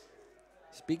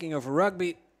 Speaking of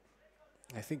rugby,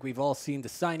 I think we've all seen the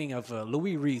signing of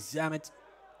Louis Rees-Zammit.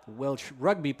 The Welsh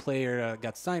rugby player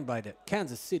got signed by the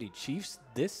Kansas City Chiefs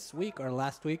this week or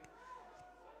last week.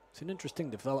 It's an interesting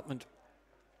development.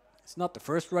 It's not the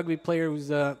first rugby player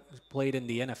who's played in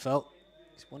the NFL.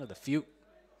 He's one of the few.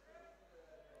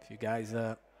 If you guys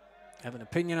have an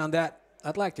opinion on that,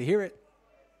 I'd like to hear it.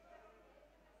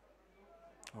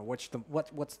 Or what's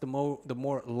the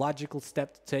more logical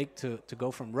step to take to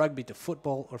go from rugby to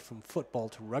football, or from football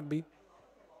to rugby?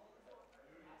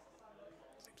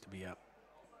 Seems to be a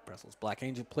Brussels Black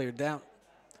Angel player down.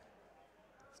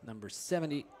 It's number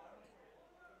 70.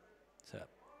 It's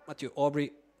Mathieu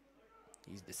Aubry.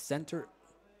 He's the center,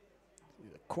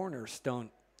 the cornerstone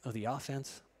of the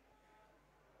offense.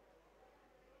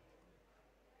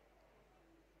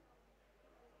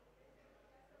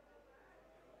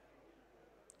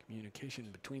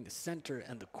 Communication between the center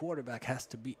and the quarterback has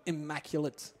to be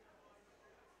immaculate.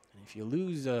 And if you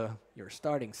lose your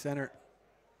starting center,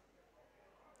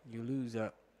 you lose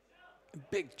a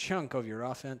big chunk of your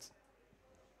offense.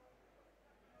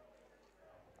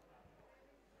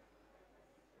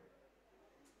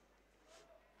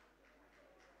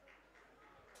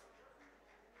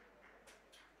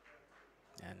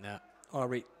 And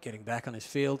Aubrey getting back on his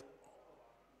field,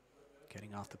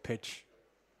 getting off the pitch,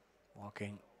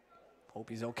 walking. Hope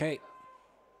he's okay.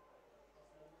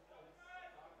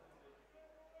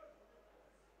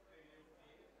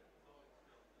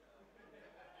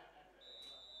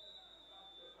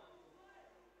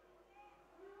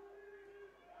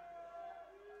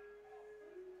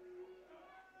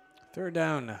 Third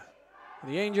down.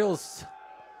 The Angels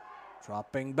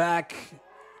dropping back,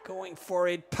 going for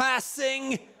it,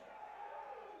 passing.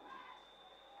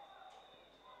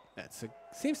 That's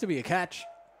seems to be a catch.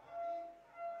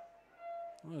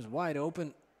 It was wide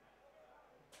open.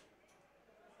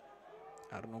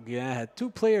 Adam Guillain had two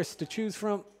players to choose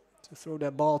from to throw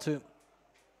that ball to.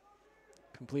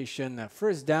 Completion,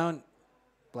 first down.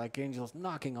 Black Angels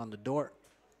knocking on the door.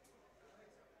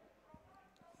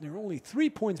 They're only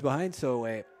 3 points behind, so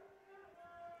a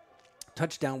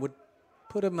touchdown would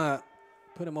put them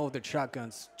over the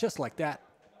shotguns just like that.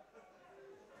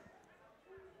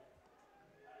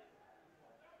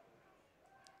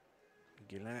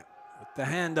 Guillain with the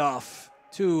handoff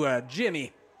to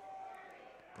Jimmy.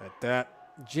 But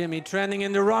Jimmy trending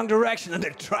in the wrong direction, and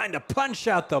they're trying to punch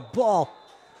out the ball.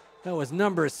 That was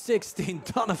number 16,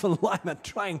 Donovan Lyman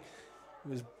trying.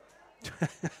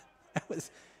 That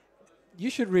was. You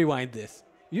should rewind this.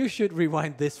 You should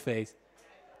rewind this phase.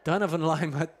 Donovan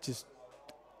Lyman just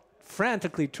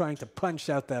frantically trying to punch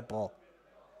out that ball.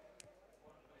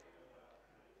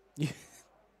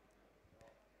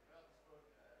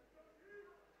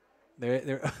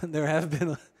 There have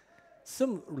been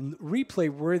some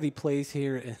replay-worthy plays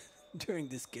here during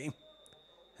this game.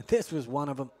 This was one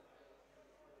of them.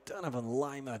 Donovan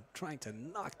Lyman trying to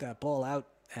knock that ball out.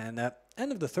 And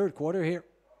end of the third quarter here.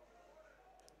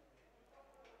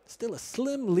 Still a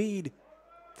slim lead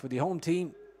for the home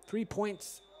team. 3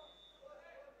 points.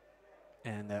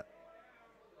 And one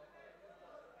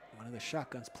of the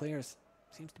shotguns players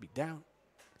seems to be down.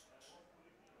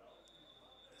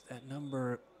 Is that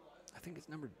number... I think it's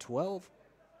number 12.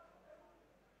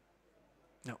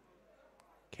 No,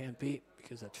 can't be,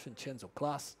 because that's Vincenzo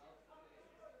Klaas.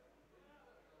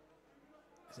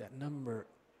 Is that number?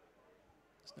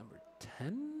 It's number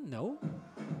 10? No.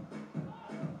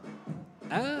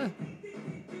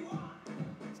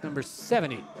 It's number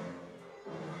 70.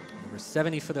 Number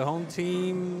 70 for the home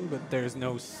team, but there's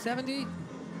no 70.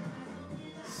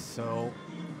 So,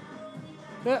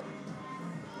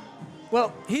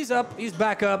 Well, he's up. He's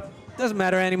back up. Doesn't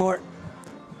matter anymore.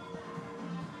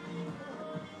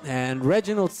 And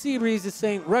Reginald Series is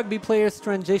saying rugby players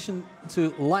transition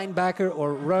to linebacker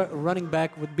or running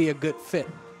back would be a good fit.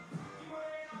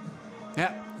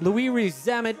 Yeah, Louis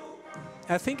Zamet,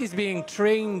 I think he's being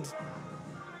trained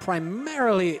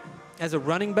primarily as a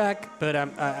running back, but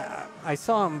I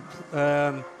saw him.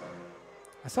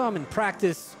 I saw him in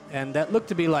practice, and that looked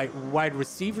to be like wide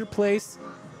receiver plays.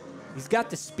 He's got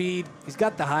the speed, he's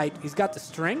got the height, he's got the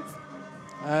strength.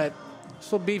 So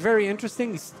it'll be very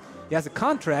interesting. He has a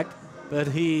contract, but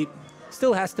he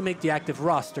still has to make the active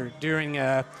roster during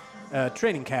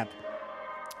training camp.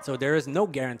 So there is no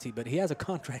guarantee, but he has a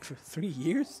contract for 3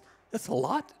 years. That's a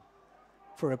lot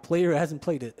for a player who hasn't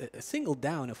played a single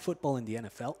down of football in the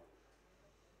NFL.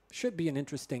 Should be an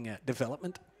interesting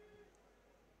development.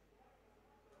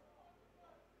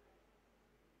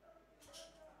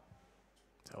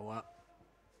 So,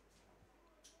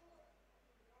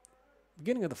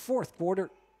 beginning of the fourth quarter.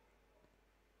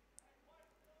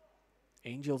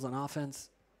 Angels on offense.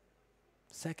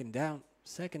 Second down.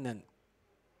 Second and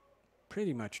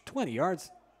pretty much 20 yards.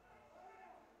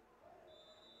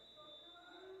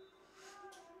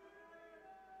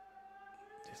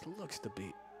 This looks to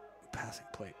be a passing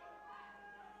play.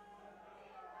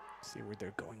 See where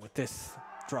they're going with this.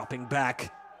 Dropping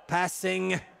back.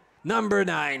 Passing. Number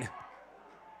 9.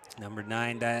 Number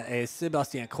 9, that is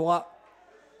Sébastien Croix.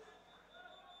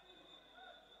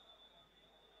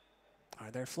 Are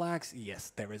there flags?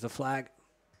 Yes, there is a flag.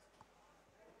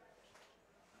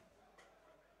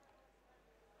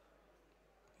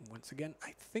 Once again,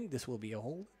 I think this will be a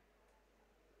hold.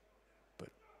 But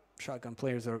shotgun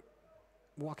players are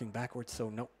walking backwards, so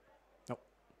no. No.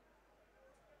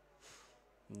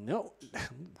 No.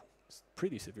 It's a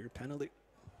pretty severe penalty.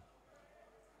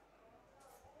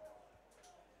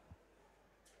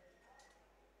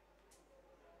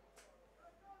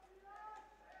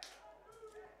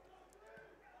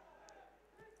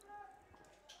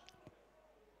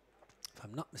 If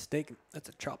I'm not mistaken, that's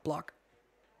a chop block.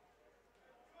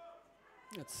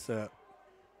 That's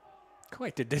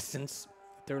quite the distance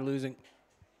that they're losing.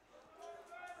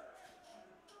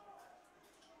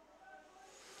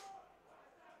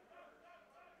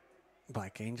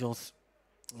 Black Angels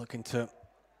looking to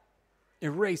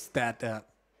erase that that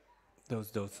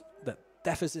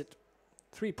deficit.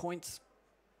 3 points.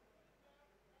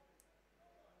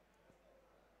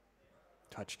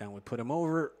 Touchdown would put them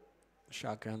over.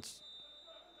 Shotguns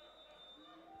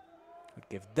would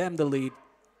give them the lead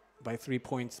by 3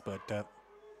 points, but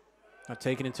not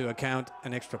taking into account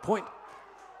an extra point.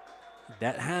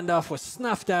 That handoff was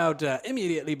snuffed out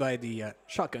immediately by the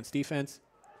Shotguns defense.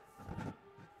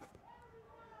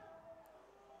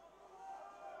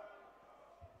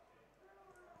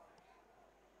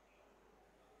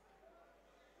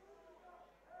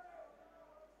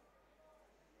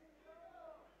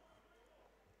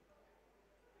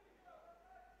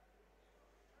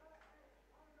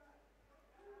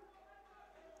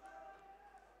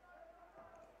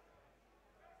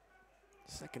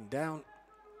 Second down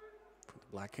for the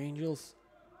Black Angels.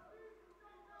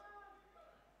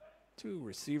 2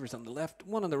 receivers on the left,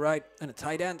 1 on the right, and a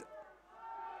tight end.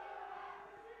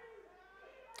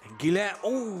 And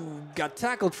Guillain, got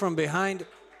tackled from behind.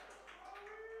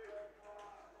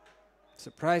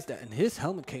 Surprised that, and his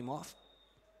helmet came off.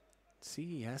 See,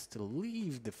 he has to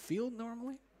leave the field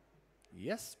normally.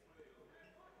 Yes.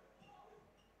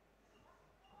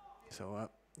 So,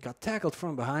 got tackled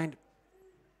from behind.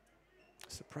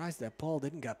 Surprised that Paul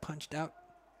didn't get punched out.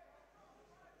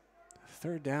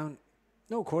 Third down.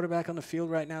 No quarterback on the field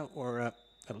right now, or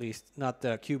at least not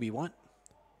the QB1.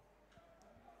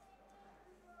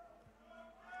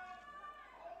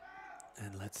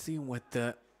 And let's see what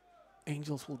the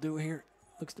Angels will do here.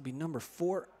 Looks to be number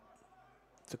 4.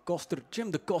 It's a Koster,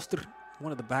 Jim de Koster,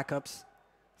 one of the backups.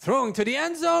 Throwing to the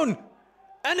end zone.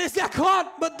 And is that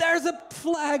caught? But there's a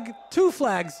flag. 2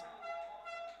 flags.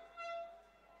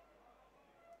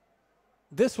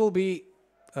 This will be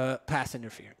pass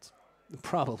interference,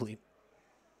 probably.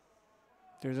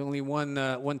 There's only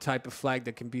one type of flag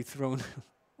that can be thrown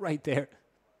right there.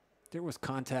 There was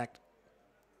contact,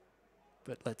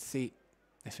 but let's see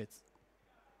if it's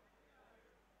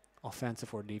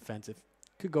offensive or defensive.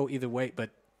 Could go either way, but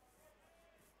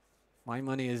my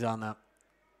money is on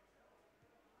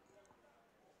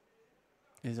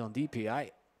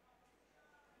DPI.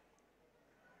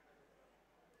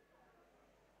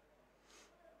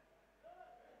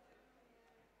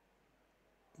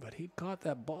 But he caught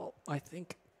that ball, I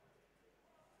think.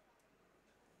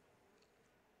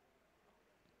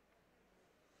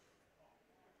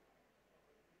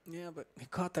 Yeah, but he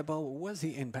caught that ball. Was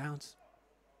he in bounds?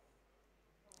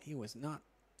 He was not,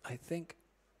 I think.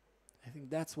 I think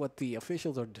that's what the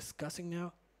officials are discussing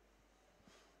now.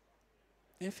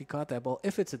 If he caught that ball,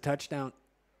 if it's a touchdown,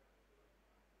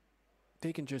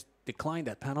 they can just decline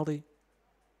that penalty.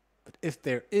 But if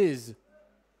there is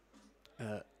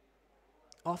an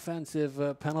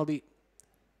offensive penalty,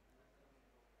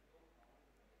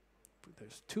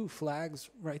 there's 2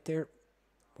 flags right there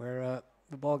where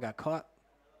the ball got caught.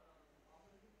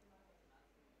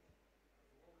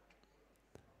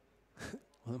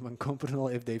 Well, I'm uncomfortable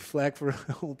if they flag for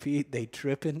OP, they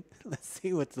tripping. Let's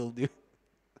see what they'll do.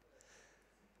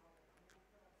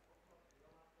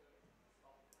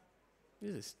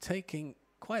 This is taking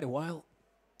quite a while,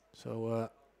 so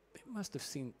they must have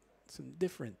seen some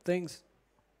different things.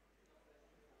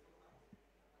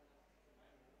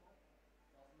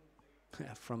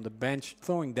 Yeah, from the bench,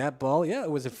 throwing that ball. Yeah, it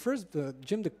was the first,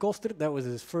 Jim de Koster, that was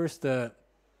his first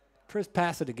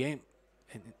pass of the game.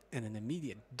 And an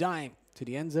immediate dime to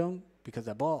the end zone because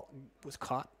that ball was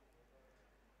caught.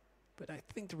 But I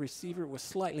think the receiver was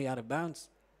slightly out of bounds.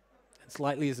 And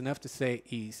slightly is enough to say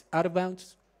he's out of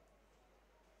bounds.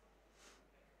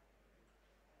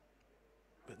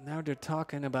 But now they're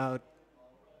talking about,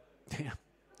 yeah,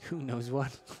 who knows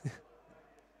what.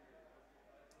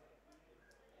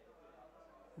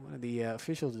 One of the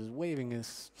officials is waving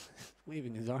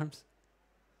his arms.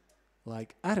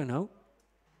 Like, I don't know.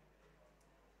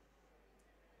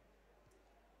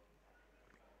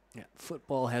 Yeah,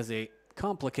 football has a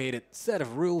complicated set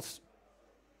of rules.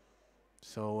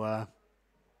 So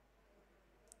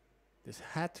this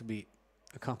had to be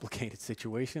a complicated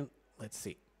situation. Let's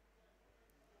see.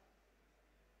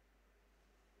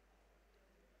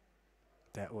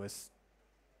 That was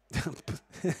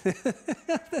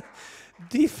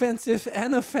defensive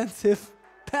and offensive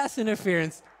pass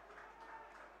interference.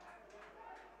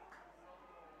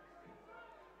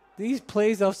 These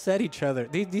plays offset each other.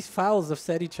 These fouls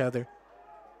offset each other.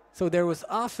 So there was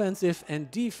offensive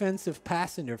and defensive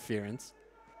pass interference.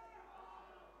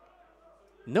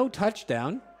 No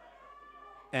touchdown.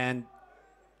 And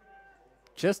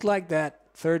just like that,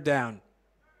 third down.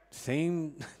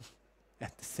 Same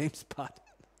at the same spot.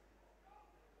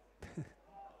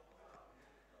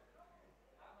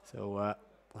 So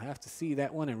we'll have to see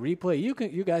that one in replay.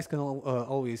 You guys can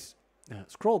always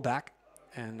scroll back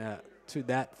and to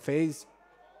that phase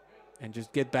and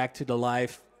just get back to the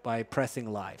live by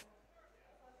pressing live.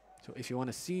 So if you want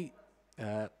to see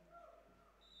that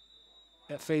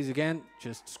phase again,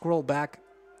 just scroll back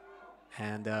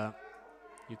and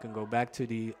you can go back to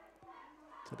the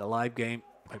live game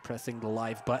by pressing the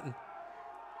live button.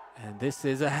 And this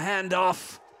is a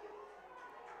handoff.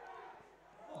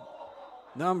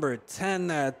 Number 10,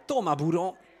 Thomas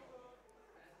Boudon.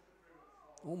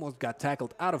 Almost got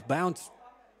tackled out of bounds.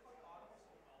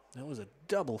 That was a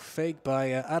double fake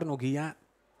by Arnaud Guillat.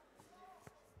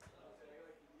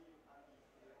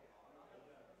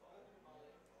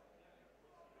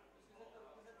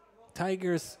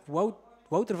 Tigers,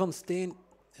 Wouter van Steen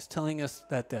is telling us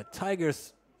that the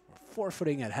Tigers were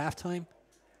forfeiting at halftime.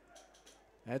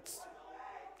 That's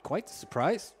quite a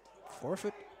surprise.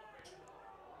 Forfeit.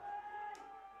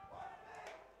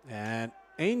 And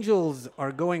Angels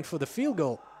are going for the field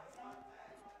goal.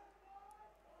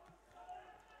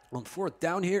 On 4th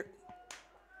down here.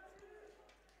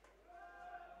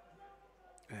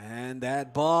 And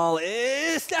that ball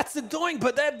that's the doink,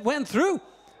 but that went through.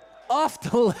 Off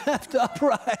the left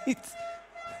upright.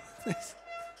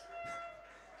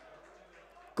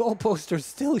 Goalpost are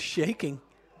still shaking.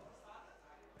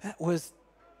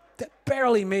 That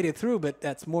barely made it through, but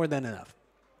that's more than enough.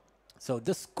 So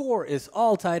the score is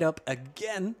all tied up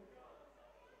again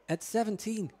at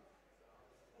 17.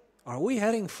 Are we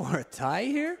heading for a tie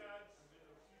here?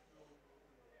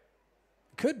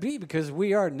 Could be, because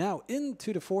we are now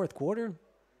into the 4th quarter.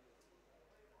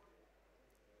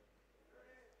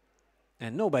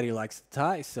 And nobody likes the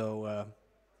tie, so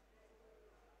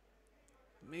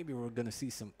maybe we're going to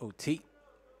see some OT.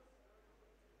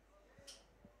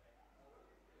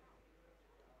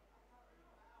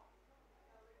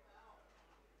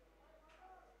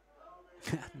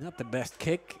 Not the best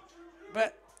kick,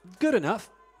 but good enough.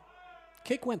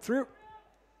 Kick went through.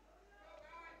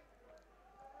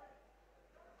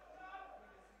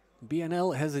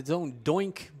 BNL has its own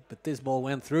doink, but this ball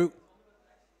went through.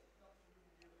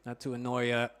 Not to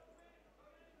annoy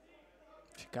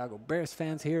Chicago Bears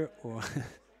fans here. Or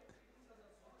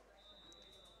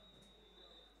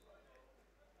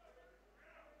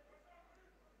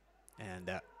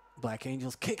and Black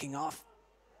Angels kicking off.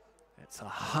 It's a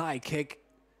high kick.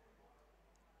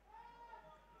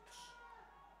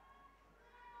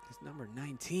 Number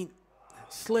 19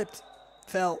 slipped,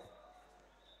 fell.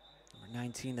 Number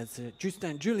 19, that's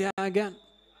Justin Julien again.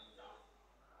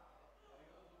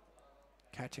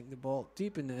 Catching the ball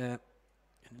deep in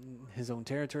his own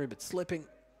territory, but slipping.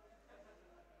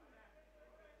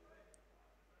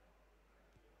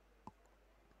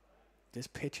 This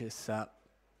pitch is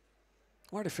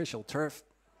artificial turf.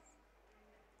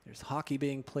 There's hockey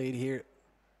being played here.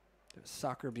 There's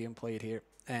soccer being played here.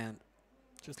 And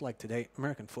just like today,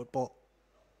 American football.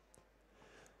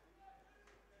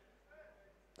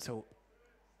 So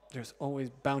there's always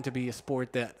bound to be a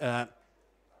sport that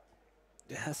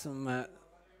has some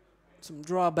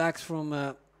drawbacks from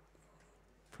a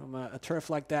turf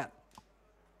like that.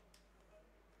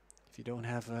 If you don't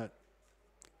have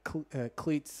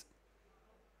cleats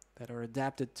that are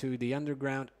adapted to the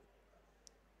underground,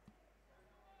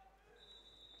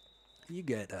 you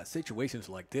get situations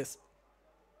like this.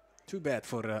 Too bad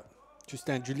for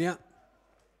Justin Julien.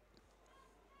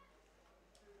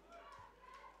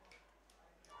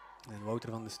 And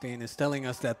Wouter van der Steen is telling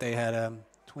us that they had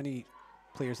 20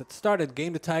 players that started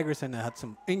game, the Tigers, and had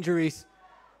some injuries.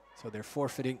 So they're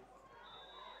forfeiting.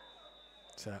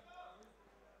 So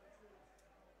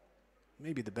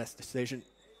maybe the best decision.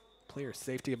 Player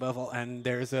safety above all. And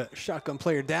there's a shotgun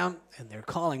player down, and they're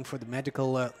calling for the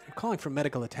medical. They're calling for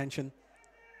medical attention.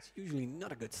 It's usually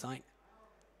not a good sign.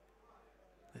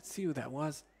 Let's see who that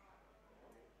was.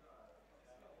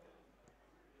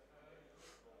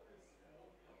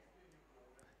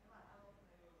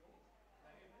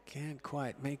 Can't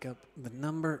quite make up the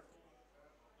number.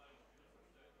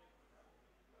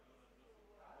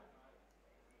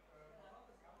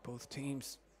 Both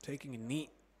teams taking a knee.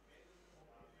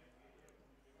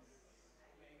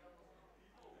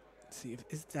 Let's see if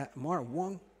is that Mar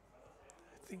Wong.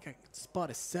 I think I can spot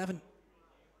a 7.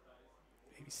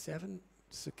 Maybe 7.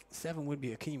 So 7 would be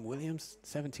Akeem Williams.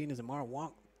 17 is Amar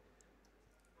Wong.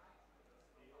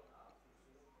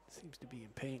 Seems to be in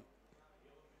pain.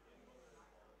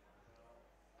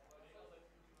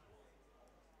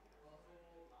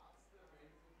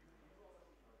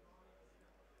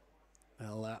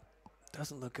 Well,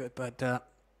 doesn't look good, but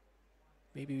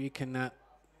maybe we can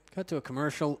cut to a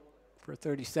commercial for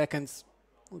 30 seconds.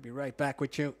 We'll be right back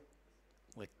with you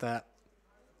with the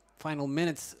final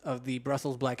minutes of the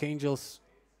Brussels Black Angels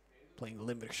playing the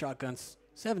Limburg Shotguns,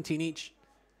 17 each.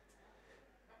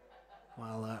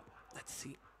 Well, let's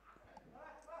see.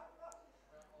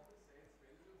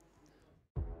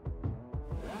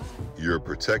 You're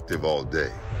protective all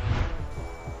day,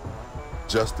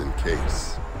 just in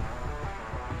case.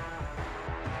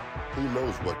 Who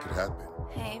knows what could happen?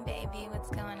 Hey, baby, what's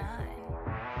going on?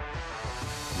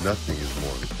 Nothing is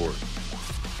more important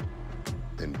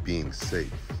than being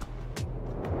safe.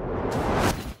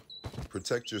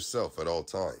 Protect yourself at all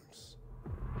times.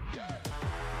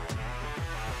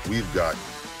 We've got you.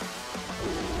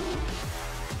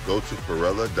 Go to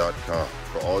Pirella.com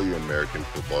for all your American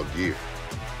football gear.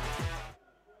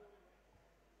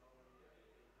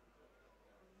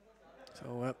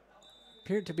 So,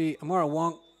 appeared to be Amara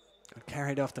Wong. Got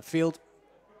carried off the field.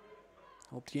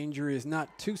 Hope the injury is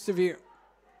not too severe.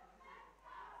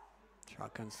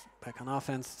 Shotguns back on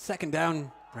offense. Second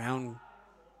down. Brown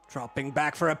dropping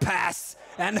back for a pass.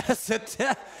 And that's a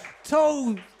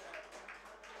toe.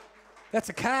 That's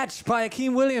a catch by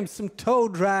Akeem Williams. Some toe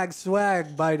drag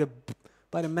swag by the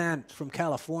man from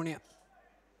California.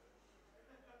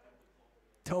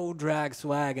 Toe drag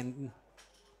swag. And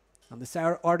on this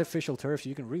artificial turf,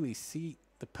 you can really see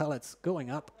the pellets going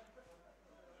up.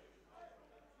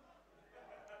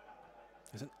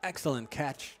 There's an excellent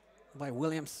catch by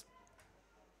Williams.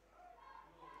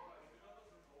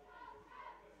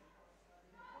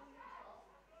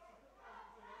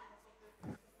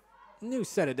 New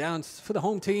set of downs for the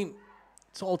home team.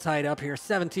 It's all tied up here.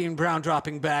 17, Brown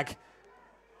dropping back.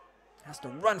 Has to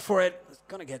run for it. It's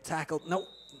going to get tackled. Nope.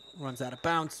 Runs out of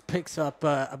bounds. Picks up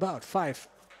about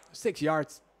 5-6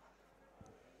 yards.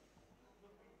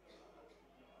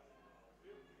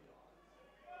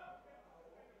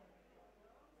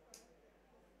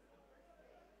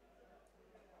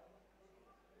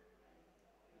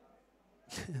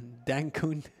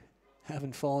 Dankun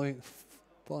haven't following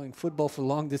football for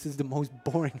long. This is the most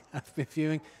boring I've been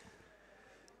viewing.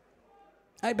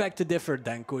 I beg to differ,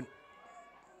 Dankun.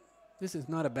 This is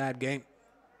not a bad game.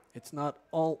 It's not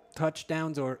all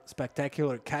touchdowns or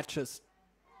spectacular catches,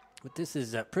 but this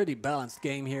is a pretty balanced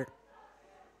game here.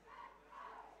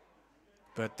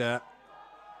 But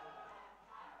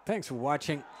thanks for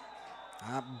watching.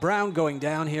 Brown going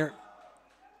down here,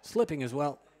 slipping as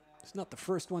well. It's not the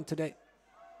first one today.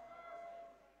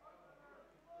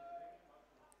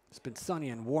 It's been sunny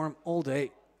and warm all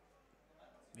day.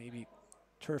 Maybe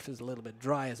turf is a little bit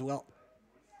dry as well.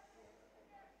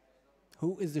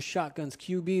 Who is the Shotguns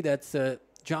QB? That's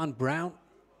John Brown.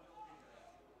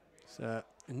 It's a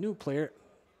new player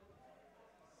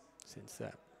since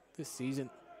this season.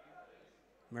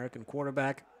 American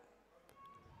quarterback.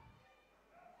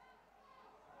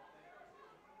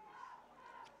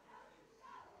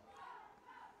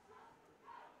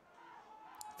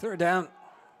 Third down.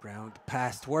 Brown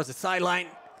pass towards the sideline.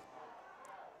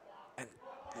 And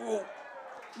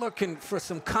looking for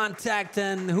some contact.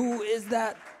 And who is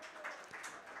that?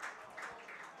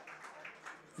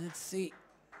 Let's see.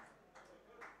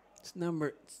 It's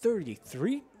number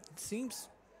 33, it seems.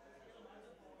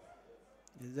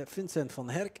 Is that Vincent van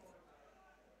Herk?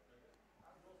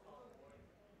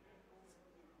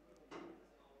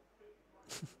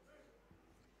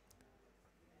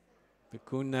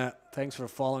 Bakun, thanks for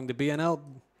following the BNL.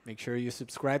 Make sure you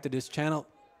subscribe to this channel.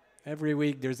 Every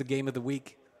week there's a game of the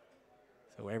week.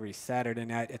 So every Saturday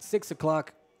night at 6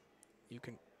 o'clock, you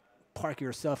can park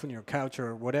yourself on your couch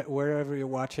or wherever you're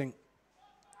watching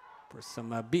for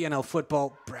some BNL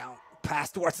football. Brown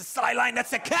pass towards the sideline.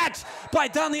 That's a catch by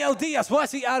Daniel Diaz.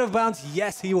 Was he out of bounds?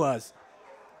 Yes, he was.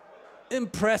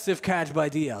 Impressive catch by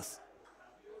Diaz.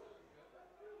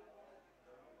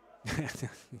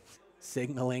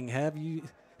 Signaling, have you?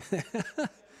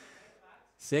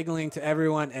 Signaling to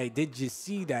everyone, hey, did you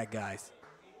see that, guys?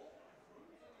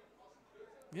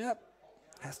 Yep.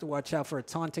 Has to watch out for a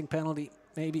taunting penalty,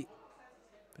 maybe.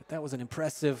 But that was an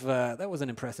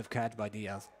impressive catch by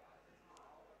Diaz.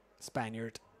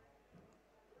 Spaniard.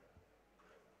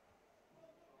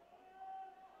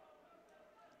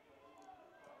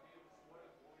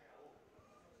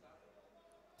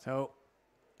 So,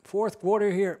 fourth quarter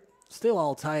here, still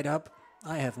all tied up.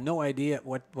 I have no idea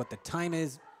what the time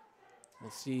is.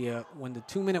 We'll see when the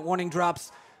 2-minute warning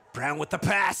drops. Brown with the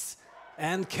pass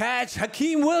and catch.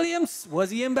 Hakeem Williams, was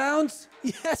he inbounds?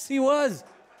 Yes, he was.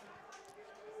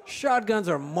 Shotguns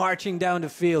are marching down the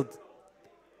field.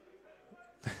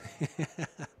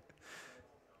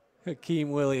 Hakeem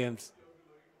Williams.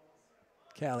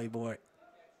 Cali boy.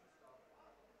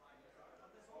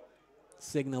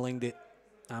 Signaling that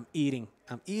I'm eating.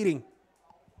 I'm eating.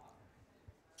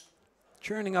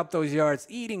 Churning up those yards,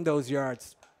 eating those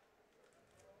yards.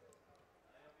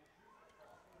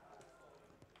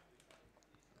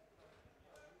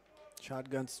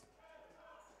 Shotguns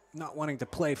not wanting to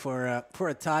play for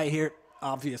a tie here.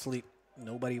 Obviously,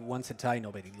 nobody wants a tie.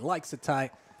 Nobody likes a tie.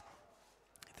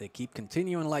 If they keep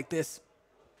continuing like this,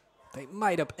 they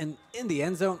might up in the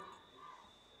end zone.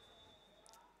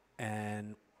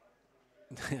 And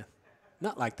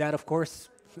not like that, of course.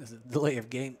 There's a delay of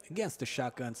game against the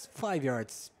Shotguns. 5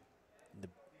 yards in the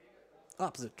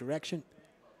opposite direction.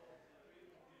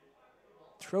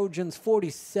 Trojans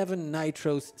 47,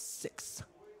 Nitros 6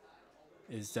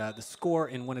 is the score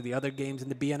in one of the other games in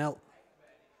the BNL.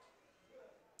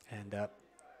 And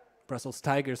Brussels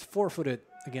Tigers forfeited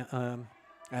again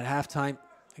at halftime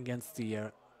against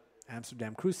the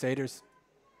Amsterdam Crusaders.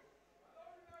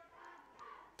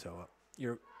 So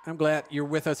I'm glad you're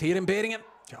with us here in Beringen.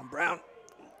 John Brown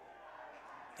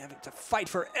having to fight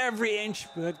for every inch,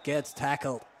 but gets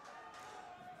tackled.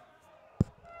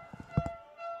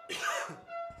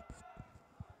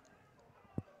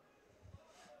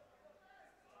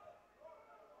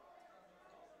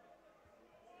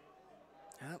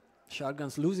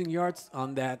 Shotguns losing yards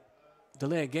on that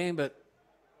delay of game, but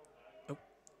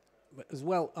as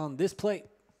well on this play.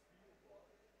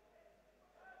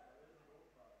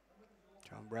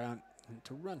 John Brown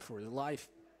to run for his life.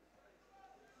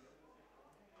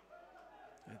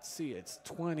 Let's see, it's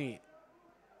 20.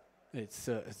 It's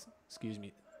excuse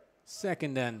me,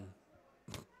 second and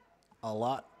a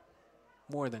lot,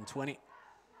 more than 20.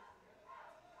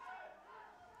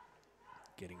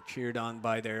 Getting cheered on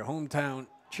by their hometown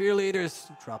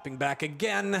cheerleaders, dropping back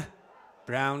again.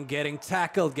 Brown getting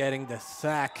tackled, getting the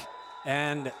sack,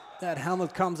 and that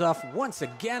helmet comes off once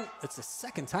again. It's the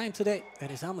second time today that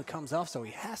his helmet comes off, so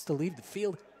he has to leave the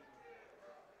field.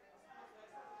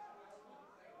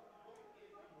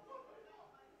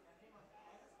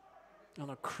 On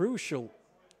a crucial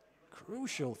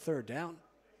third down.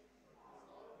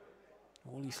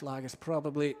 Olieslag is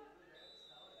probably,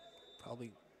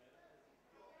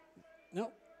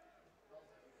 no.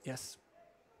 Yes.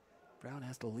 Brown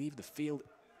has to leave the field.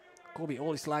 Kobe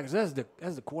Olieslag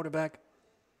as the quarterback.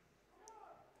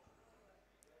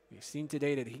 We've seen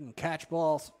today that he can catch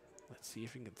balls. Let's see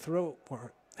if he can throw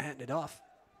or hand it off.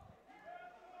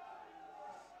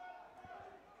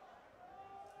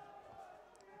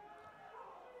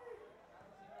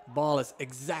 Ball is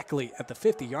exactly at the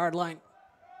 50-yard line.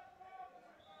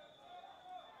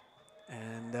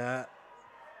 And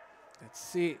let's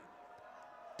see.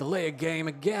 Delay a game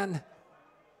again.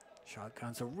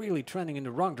 Shotguns are really trending in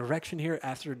the wrong direction here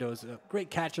after those great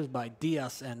catches by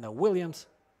Diaz and Williams.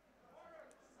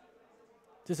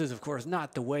 This is, of course,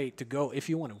 not the way to go if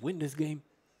you want to win this game.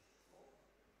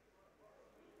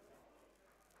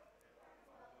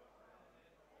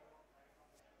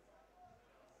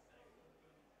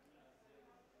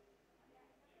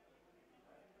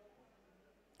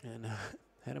 And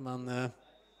had him on the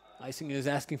icing is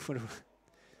asking for the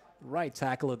right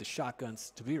tackle of the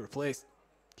Shotguns to be replaced.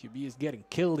 QB is getting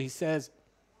killed, he says.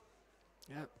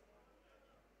 Yeah.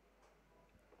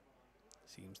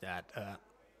 Seems that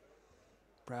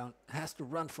Brown has to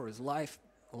run for his life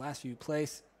the last few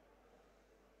plays.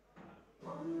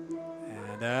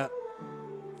 And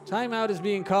timeout is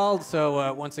being called,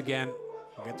 so once again,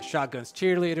 we'll get the Shotguns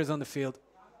cheerleaders on the field.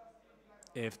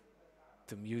 If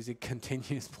the music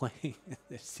continues playing,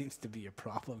 there seems to be a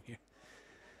problem here.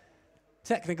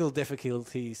 Technical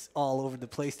difficulties all over the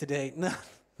place today,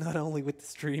 not only with the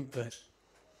stream, but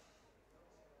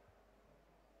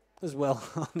as well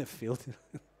on the field.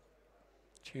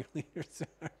 Cheerleaders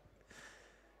are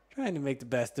trying to make the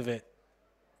best of it.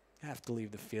 Have to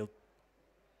leave the field.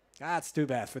 That's too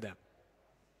bad for them.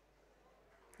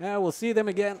 Yeah, we'll see them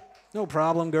again. No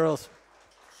problem, girls.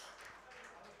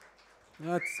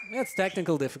 That's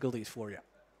technical difficulties for you.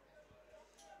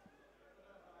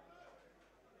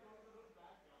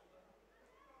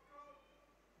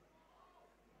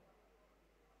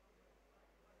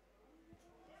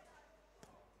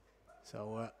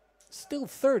 So still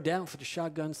third down for the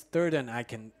Shotguns. Third, and I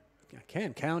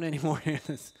can't count anymore here.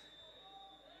 It's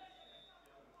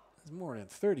more than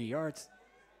 30 yards.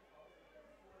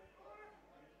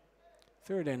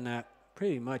 Third and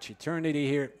pretty much eternity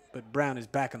here, but Brown is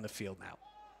back on the field now.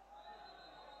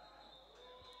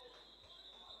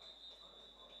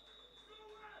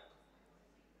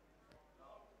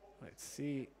 Let's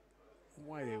see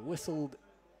why they whistled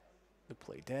the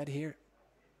play dead here.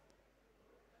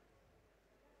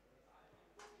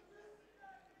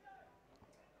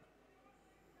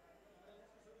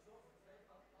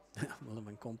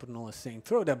 Willem Kompernoll is saying,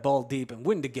 throw that ball deep and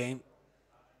win the game.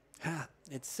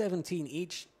 It's 17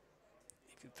 each.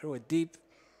 If you throw it deep,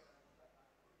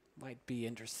 might be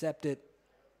intercepted.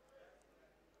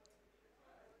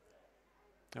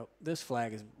 Oh, this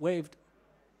flag is waved.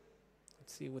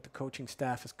 Let's see what the coaching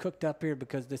staff has cooked up here,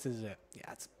 because this is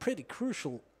it's pretty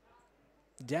crucial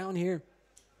down here.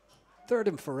 Third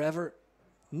and forever,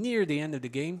 near the end of the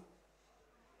game.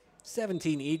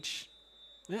 17 each.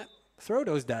 Yeah, throw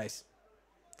those dice.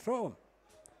 Throw them.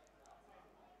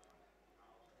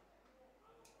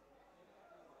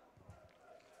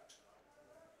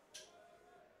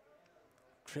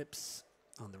 Trips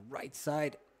on the right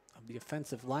side of the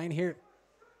offensive line here.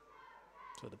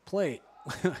 So the play,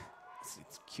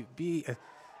 it's QB.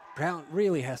 Brown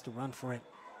really has to run for it.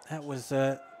 That was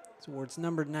towards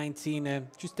number 19,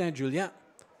 Justin Julien.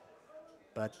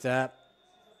 But to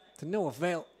no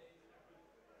avail.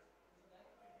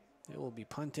 It will be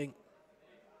punting.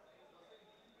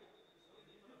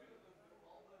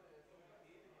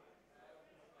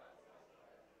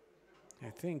 I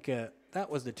think that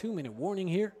was the 2-minute warning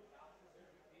here.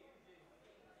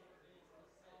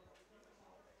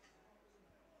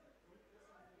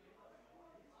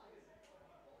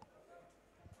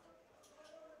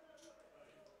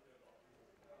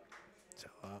 So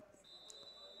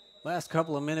last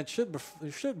couple of minutes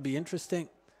should be interesting.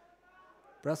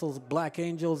 Brussels Black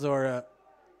Angels are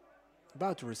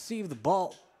about to receive the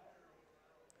ball.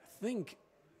 I think,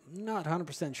 not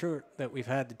 100% sure that we've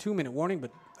had the 2-minute warning,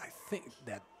 but I think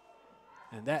that,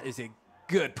 and that is a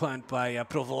good punt by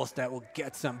Provost that will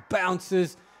get some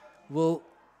bounces,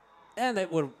 and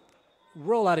it will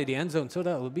roll out of the end zone, so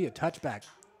that will be a touchback.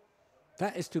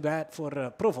 That is too bad for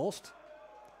Provost.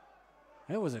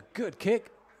 It was a good kick,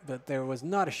 but there was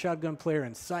not a shotgun player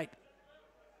in sight.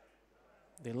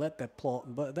 They let that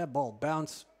ball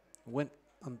bounce, went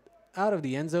out of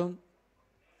the end zone.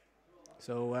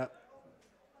 So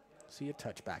see a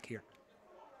touchback here.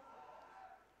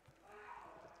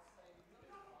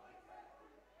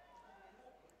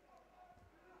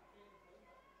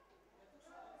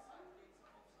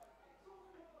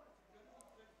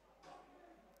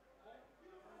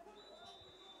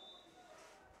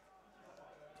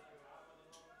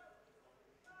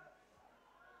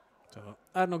 So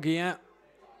Arnaud Guillen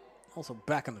also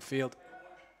back on the field.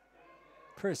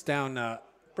 First down,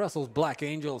 Brussels Black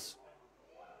Angels.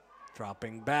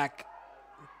 Dropping back.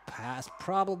 Pass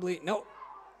probably. No.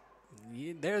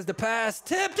 There's the pass.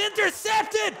 Tipped,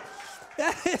 intercepted.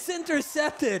 That is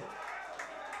intercepted.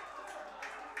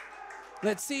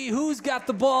 Let's see who's got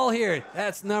the ball here.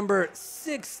 That's number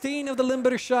 16 of the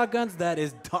Limburg Shotguns. That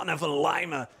is Donovan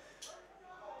Lima.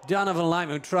 Donovan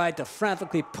Lima, who tried to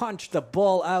frantically punch the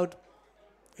ball out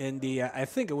in the, I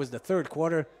think it was the third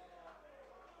quarter.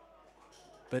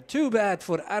 But too bad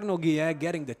for Arno Guillet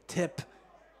getting the tip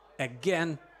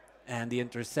again and the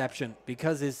interception.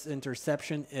 Because his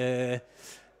interception,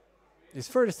 his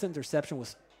first interception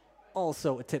was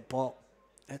also a tip ball.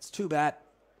 That's too bad.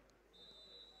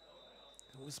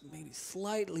 It was maybe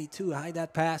slightly too high,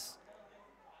 that pass.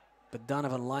 But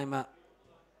Donovan Lima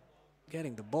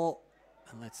getting the ball.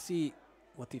 And let's see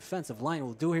what the offensive line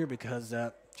will do here, because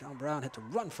John Brown had to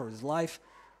run for his life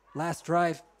last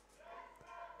drive.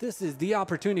 This is the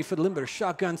opportunity for the Limburg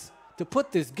Shotguns to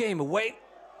put this game away.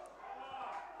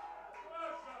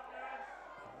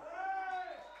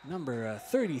 Number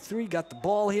 33 got the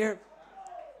ball here.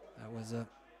 That was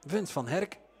Vince van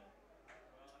Herk.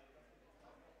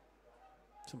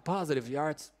 Some positive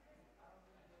yards,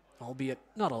 albeit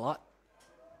not a lot.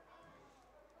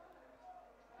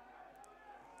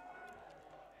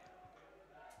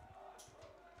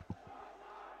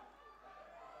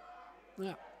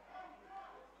 Yeah,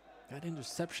 that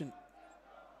interception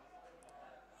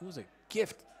was a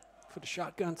gift for the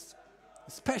Shotguns,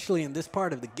 especially in this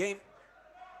part of the game,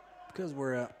 because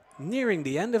we're nearing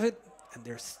the end of it, and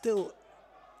there's still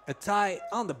a tie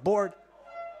on the board.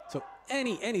 So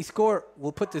any score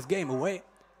will put this game away.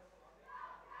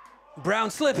 Brown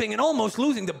slipping and almost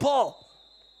losing the ball.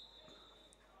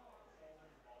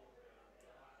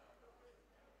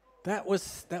 That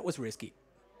was risky.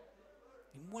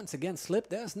 And once again, slipped.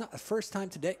 That's not the first time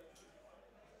today.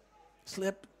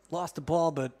 Slipped, lost the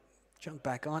ball, but jumped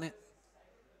back on it.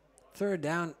 Third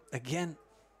down again.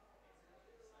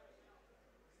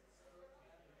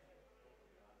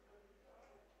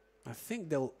 I think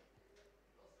they'll...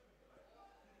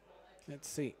 Let's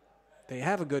see. They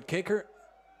have a good kicker,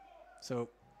 so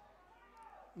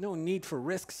no need for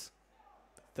risks.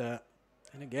 But,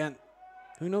 and again,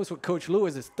 who knows what Coach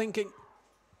Lewis is thinking.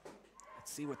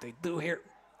 Let's see what they do here.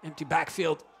 Empty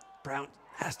backfield. Brown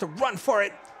has to run for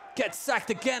it. Gets sacked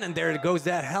again, and there goes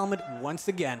that helmet once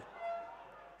again.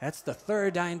 That's the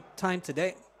third time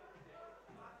today.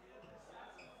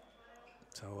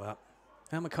 So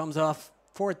helmet comes off.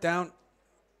 Fourth down.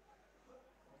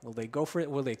 Will they go for it?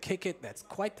 Will they kick it? That's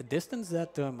quite the distance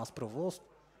that Masprovost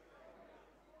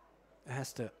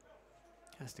has to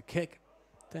kick.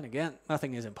 Then again,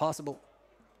 nothing is impossible.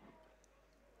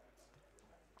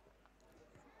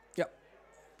 Yep,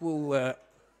 we'll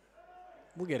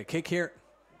get a kick here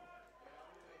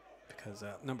because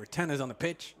number 10 is on the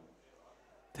pitch.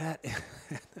 That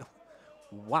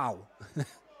wow,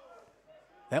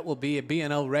 that will be a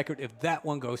BNL record if that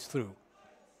one goes through.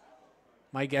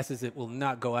 My guess is it will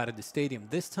not go out of the stadium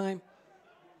this time.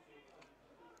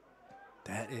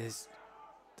 That's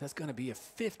going to be a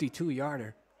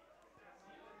 52-yarder.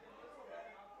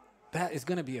 That is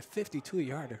going to be a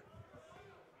 52-yarder.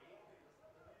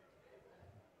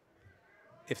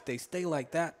 If they stay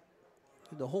like that,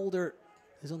 the holder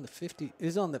is on the 50,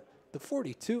 is on the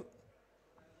 42.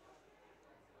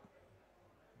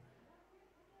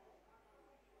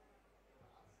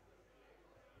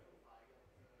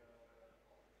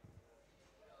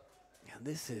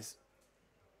 This is,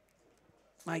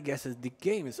 my guess is the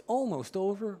game is almost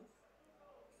over.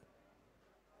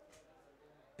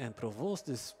 And Provost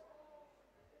is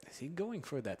he going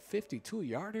for that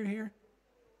 52-yarder here?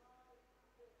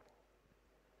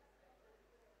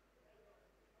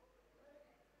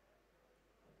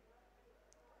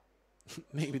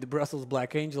 Maybe the Brussels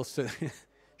Black Angels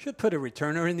should put a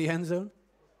returner in the end zone.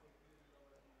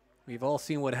 We've all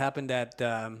seen what happened at...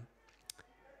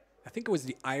 I think it was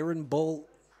the Iron Bowl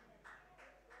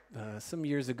some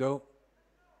years ago,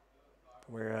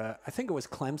 where I think it was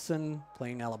Clemson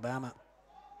playing Alabama,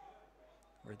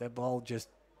 where that ball just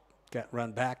got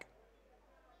run back.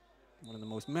 One of the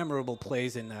most memorable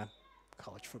plays in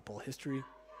college football history.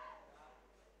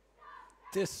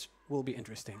 This will be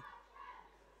interesting.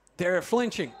 They're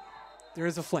flinching. There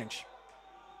is a flinch.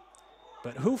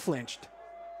 But who flinched?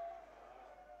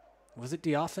 Was it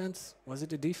the offense? Was it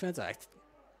the defense?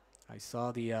 I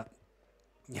saw the,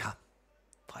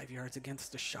 5 yards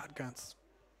against the Shotguns.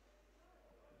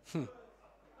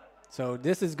 So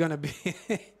this is going to be,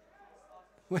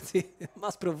 what's he,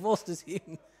 Masprovost is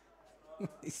even,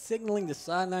 he's signaling the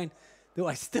sideline. Do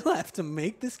I still have to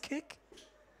make this kick?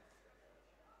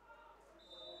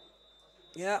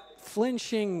 Yeah,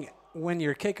 flinching when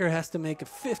your kicker has to make a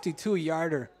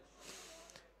 52-yarder.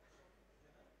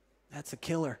 That's a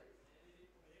killer.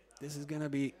 This is going to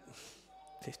be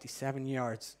 57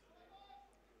 yards.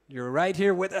 You're right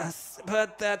here with us,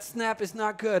 but that snap is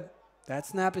not good. That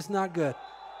snap is not good.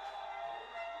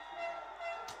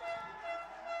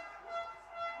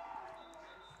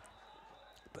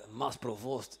 But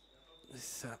Masprovost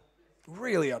is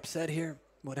really upset here.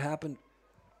 What happened?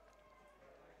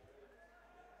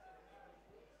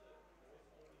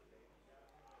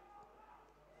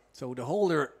 So the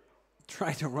holder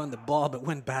tried to run the ball but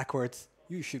went backwards.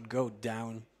 You should go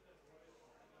down.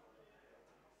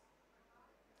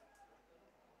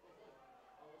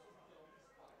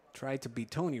 Tried to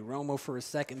beat Tony Romo for a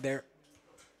second there.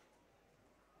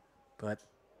 But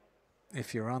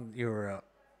if you're on your,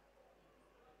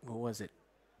 what was it,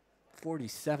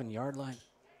 47-yard line,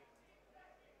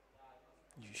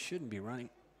 you shouldn't be running.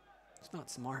 It's not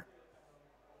smart.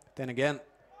 But then again,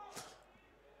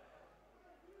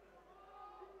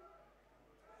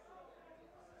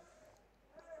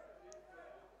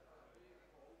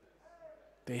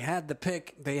 they had the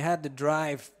pick, they had the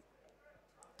drive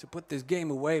to put this game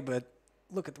away, but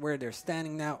look at where they're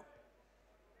standing now.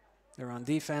 They're on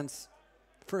defense.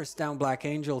 First down, Black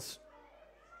Angels.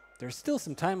 There's still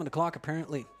some time on the clock,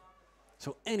 apparently.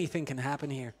 So anything can happen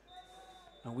here.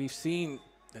 And we've seen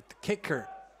that the kicker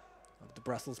of the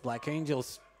Brussels Black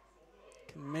Angels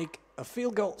can make a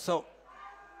field goal. So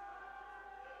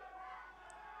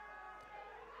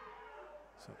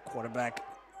quarterback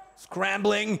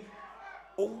scrambling.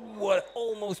 Oh, what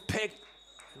almost picked.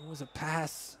 It was a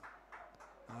pass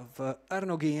of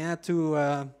Arno Guillen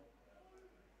to,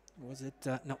 was it?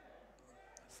 No,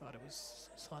 I thought it was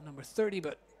slot number 30,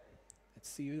 but let's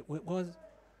see what it was.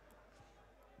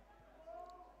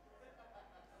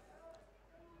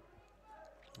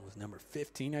 It was number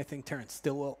 15, I think, Terrence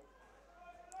Stillwell.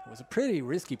 It was a pretty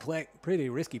risky play, pretty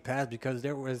risky pass because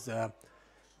there was a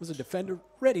defender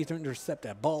ready to intercept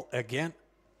that ball again.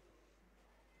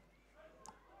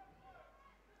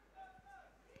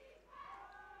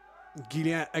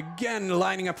 Guillen again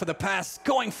lining up for the pass,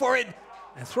 going for it,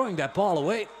 and throwing that ball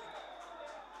away.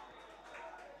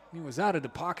 He was out of the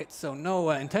pocket, so no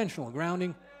intentional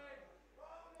grounding.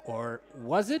 Or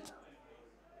was it?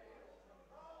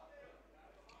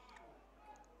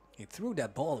 He threw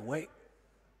that ball away.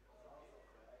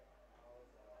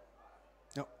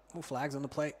 No, no flags on the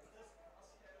play.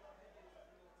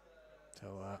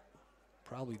 So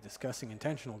probably discussing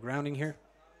intentional grounding here.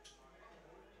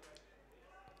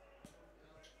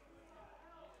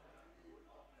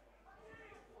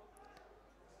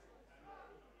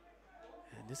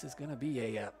 This is going to be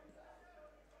a,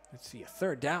 let's see, a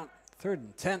third down, 3rd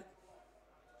and 10.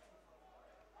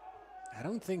 I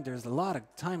don't think there's a lot of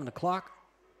time on the clock.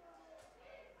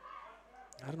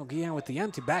 I don't know, Guillen with the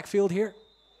empty backfield here.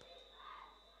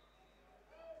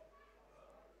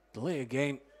 Delay a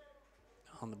game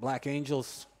on the Black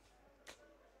Angels.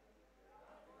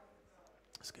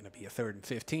 It's going to be a 3rd and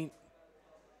 15.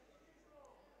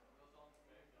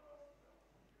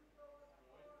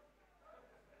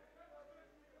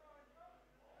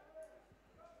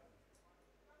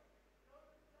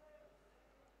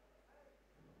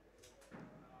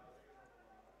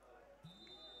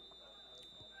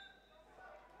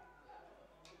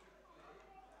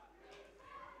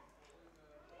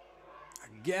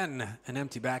 Again, an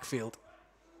empty backfield.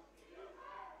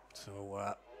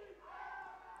 So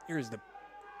here's the,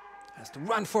 has to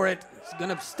run for it. He's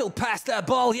gonna still pass that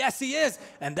ball. Yes, he is.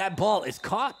 And that ball is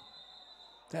caught.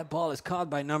 That ball is caught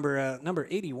by number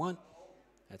 81.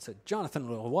 That's a Jonathan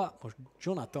Leroy. Or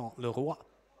Jonathan Leroy.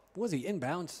 Was he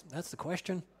inbounds? That's the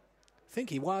question. I think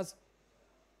he was.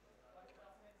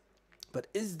 But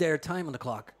is there time on the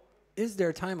clock? Is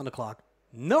there time on the clock?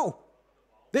 No.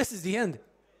 This is the end.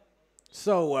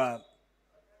 So,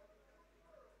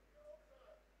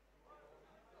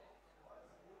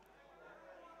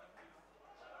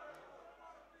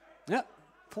 yeah,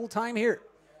 full time here.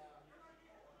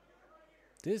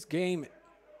 This game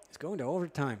is going to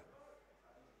overtime.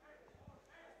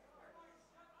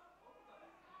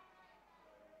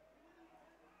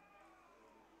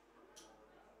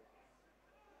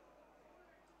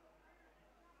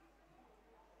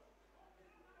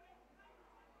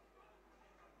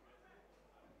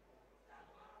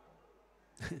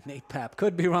 Nate Papp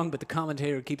could be wrong, but the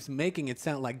commentator keeps making it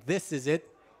sound like this is it.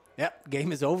 Yep,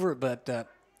 game is over, but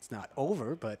it's not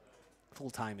over, but full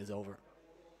time is over.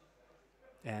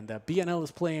 And BNL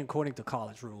is playing according to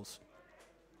college rules.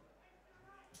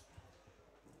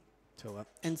 So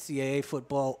NCAA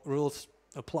football rules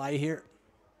apply here.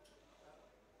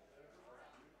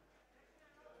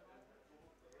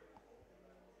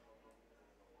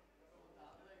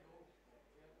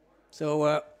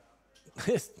 So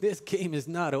this game is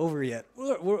not over yet.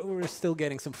 We're still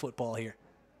getting some football here.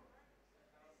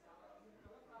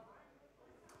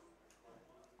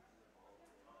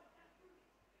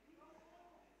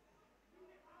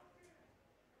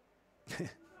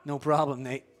 No problem,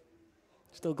 Nate.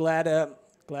 Still glad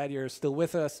you're still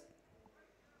with us.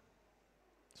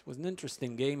 This was an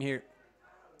interesting game here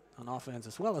on offense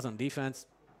as well as on defense.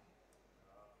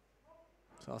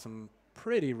 Saw some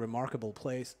pretty remarkable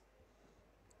plays,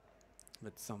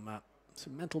 but some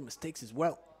mental mistakes as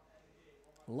well.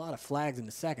 A lot of flags in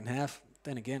the second half.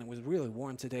 Then again, it was really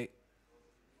warm today.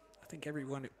 I think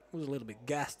everyone was a little bit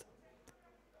gassed.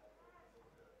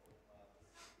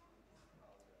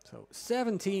 So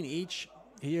 17 each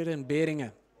here in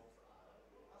Beringen.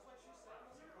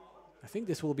 I think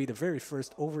this will be the very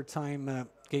first overtime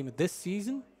game of this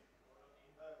season.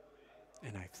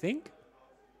 And I think,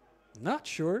 not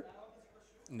sure,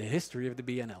 in the history of the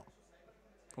BNL.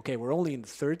 Okay, we're only in the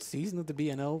third season of the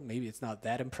BNL. Maybe it's not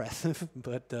that impressive,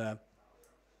 but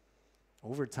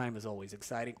overtime is always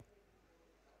exciting.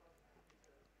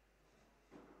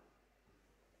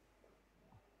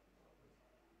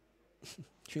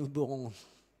 Jules Bon,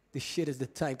 this shit is the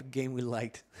type of game we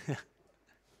liked.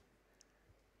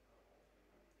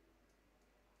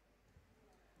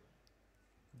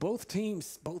 Both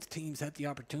teams had the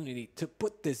opportunity to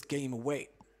put this game away,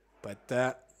 but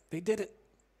they didn't.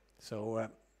 So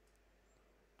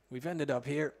we've ended up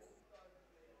here.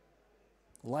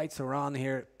 Lights are on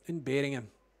here in Beringen.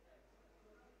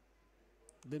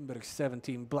 Limburg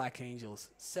 17, Black Angels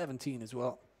 17 as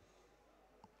well.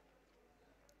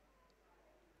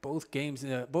 Both games,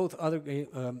 both other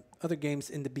games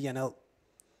in the BNL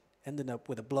ended up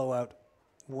with a blowout.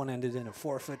 One ended in a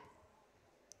forfeit.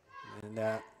 And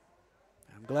I'm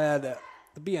glad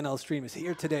the BNL stream is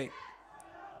here today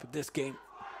for this game.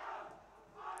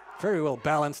 Very well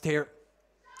balanced here.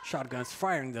 Shotguns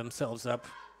firing themselves up.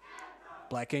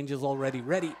 Black Angels already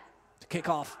ready to kick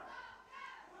off.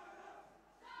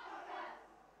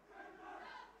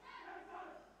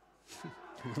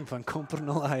 Van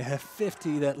Kompernal, I have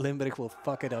 50 that Limburg will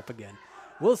fuck it up again.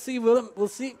 We'll see, Willem. We'll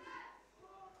see.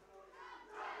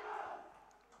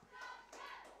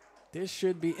 This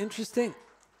should be interesting.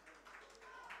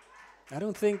 I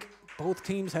don't think both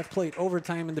teams have played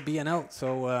overtime in the BNL,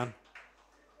 so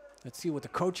let's see what the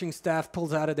coaching staff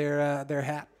pulls out of their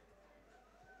hat.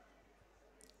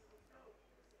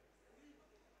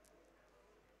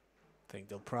 I think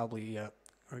they'll probably are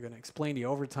going to explain the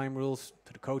overtime rules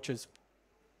to the coaches.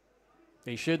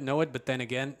 They should know it, but then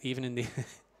again, even in the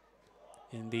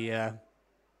in the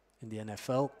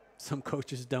NFL, some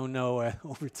coaches don't know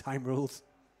overtime rules.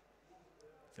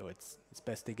 So it's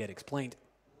best they get explained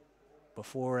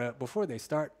before they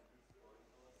start.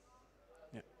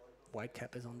 Yeah,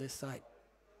 Whitecap is on this side.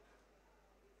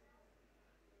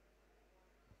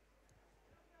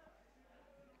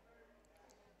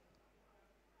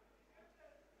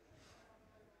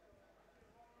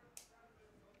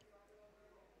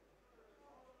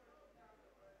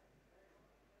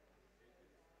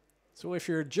 So if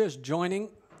you're just joining,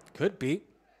 could be.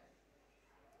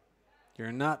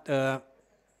 You're not, the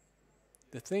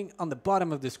thing on the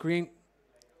bottom of the screen,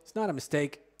 it's not a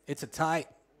mistake. It's a tie,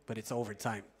 but it's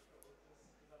overtime.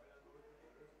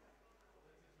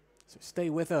 So stay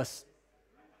with us.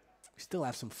 We still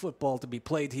have some football to be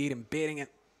played here in Beringen.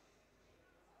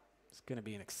 It's going to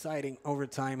be an exciting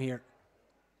overtime here.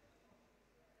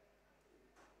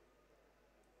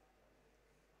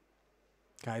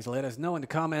 Guys, let us know in the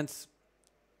comments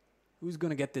who's going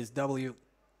to get this W.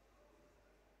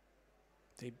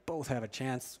 They both have a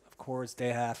chance. Of course,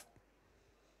 they have.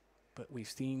 But we've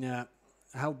seen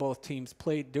how both teams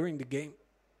played during the game,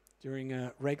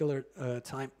 during regular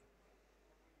time.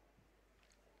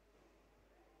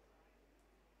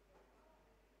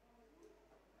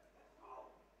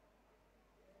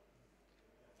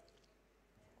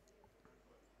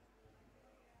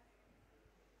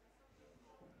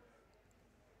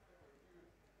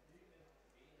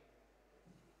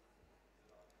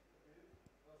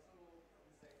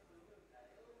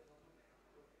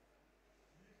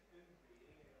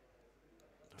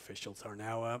 Officials are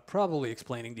now probably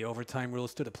explaining the overtime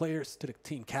rules to the players, to the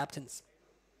team captains.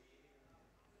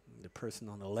 The person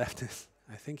on the left is,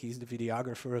 I think he's the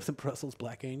videographer of the Brussels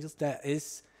Black Angels.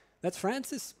 That's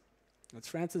Francis. That's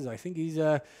Francis. I think he's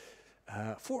a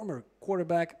former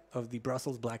quarterback of the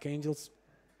Brussels Black Angels.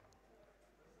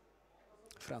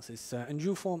 Francis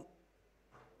Njufon. You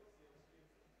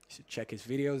should check his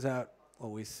videos out.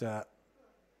 Always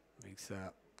makes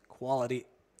quality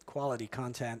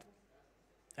content.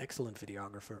 Excellent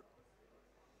videographer.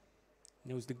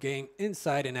 Knows the game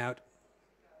inside and out.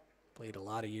 Played a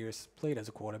lot of years. Played as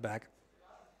a quarterback.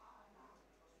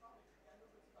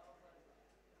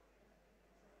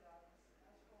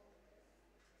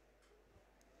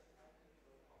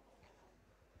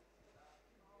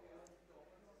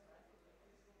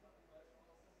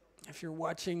 If you're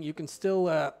watching, you can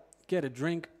still get a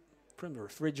drink from the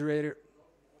refrigerator.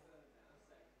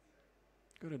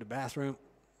 Go to the bathroom,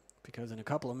 because in a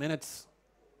couple of minutes,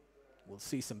 we'll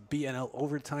see some BNL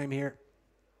overtime here.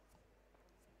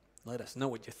 Let us know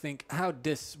what you think, how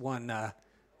this one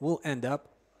will end up.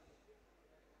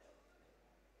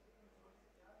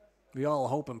 We all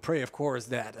hope and pray, of course,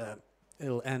 that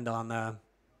it'll end on a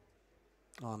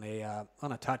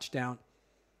touchdown.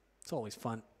 It's always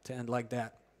fun to end like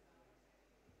that.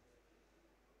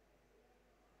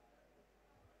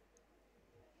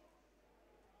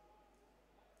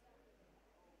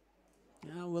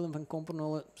 Ja, Willem van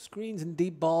Kompenollen. Screens and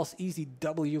deep balls. Easy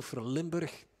W for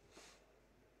Limburg.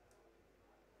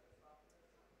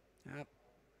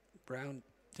 Brown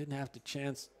didn't have the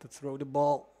chance to throw the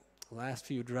ball the last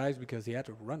few drives because he had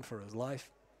to run for his life.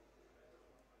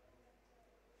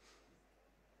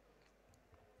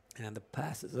 And the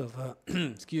passes of,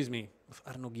 excuse me, of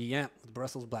Arnaud Guillen, the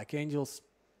Brussels Black Angels.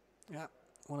 Yeah,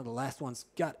 one of the last ones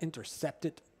got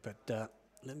intercepted, but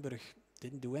Limburg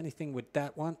didn't do anything with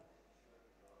that one.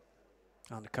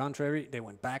 On the contrary, they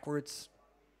went backwards.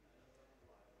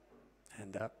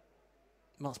 And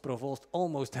Mas Provost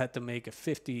almost had to make a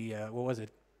 50, what was it?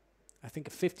 I think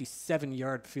a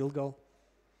 57-yard field goal.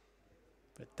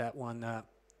 But that one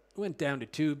went down the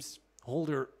tubes.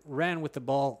 Holder ran with the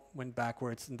ball, went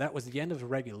backwards, and that was the end of the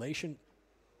regulation.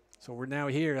 So we're now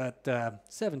here at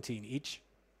 17 each.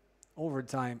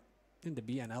 Overtime in the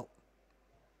BNL.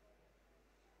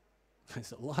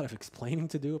 There's a lot of explaining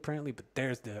to do apparently, but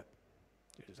there's a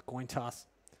coin toss.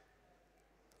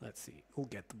 Let's see who'll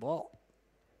get the ball.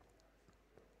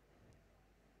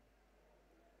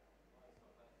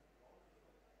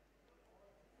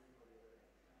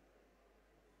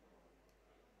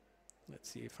 Let's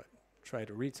see if I try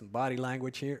to read some body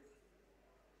language here.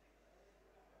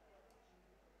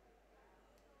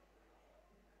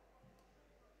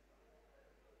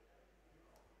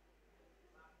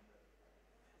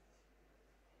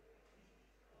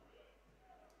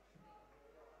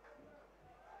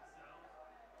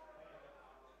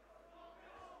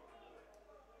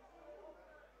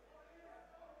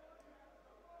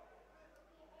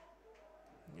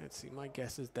 Let's see, my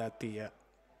guess is that the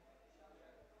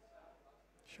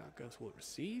shotguns will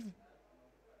receive.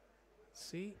 Let's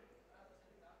see.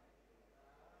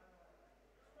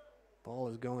 Ball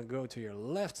is going to go to your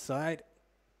left side.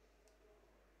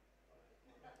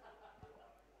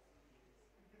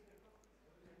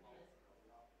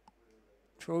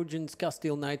 Trojans,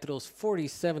 Castile Nitros,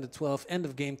 47-12. End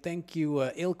of game. Thank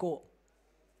you, Ilko,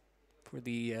 for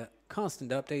the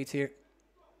constant updates here.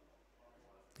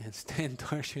 And Stan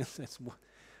Darshan says,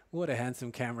 what a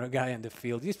handsome camera guy in the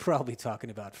field. He's probably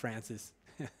talking about Francis.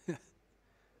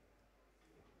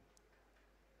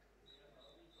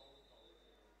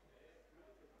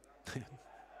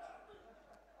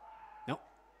 No.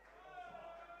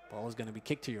 Ball is going to be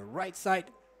kicked to your right side.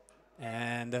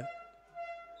 And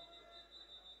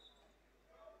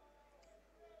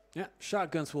yeah,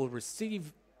 shotguns will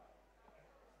receive.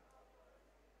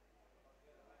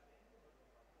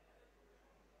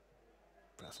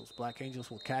 Brussels Black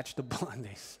Angels will catch the ball. And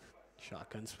these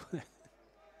shotguns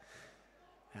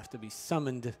have to be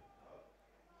summoned.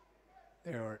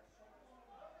 There are...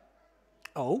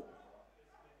 Oh.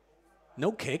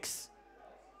 No kicks.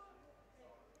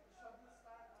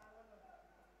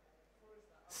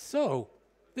 So,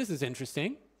 this is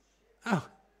interesting. Oh,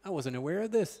 I wasn't aware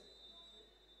of this.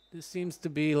 This seems to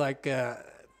be like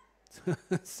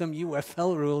some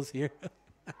UFL rules here.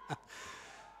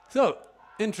 So,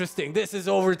 interesting. This is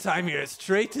overtime here.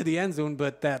 Straight to the end zone,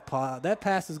 but that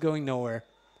pass is going nowhere.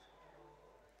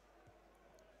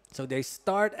 So they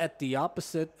start at the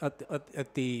opposite,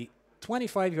 at the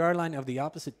 25-yard line of the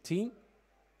opposite team,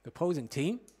 the opposing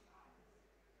team.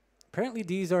 Apparently,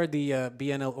 these are the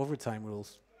BNL overtime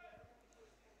rules.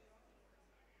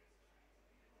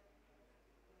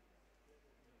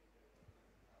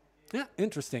 Yeah,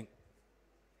 interesting.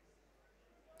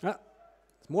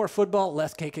 It's more football,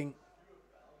 less kicking.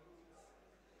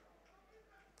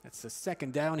 That's the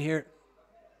second down here.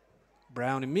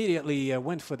 Brown immediately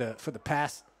went for the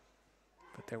pass,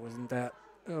 but there wasn't that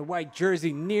white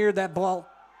jersey near that ball.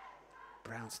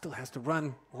 Brown still has to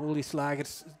run. Holy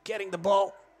Slagers getting the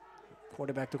ball.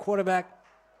 Quarterback to quarterback.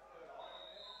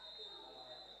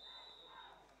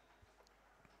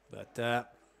 But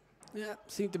Yeah,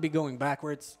 seemed to be going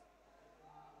backwards.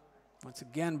 Once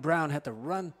again, Brown had to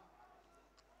run.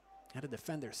 Had a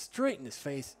defender straight in his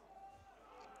face.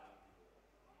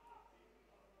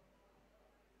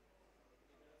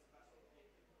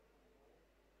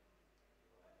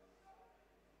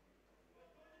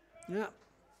 Yeah.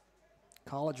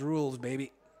 College rules,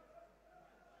 baby.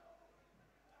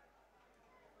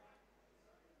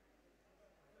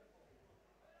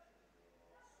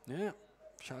 Yeah.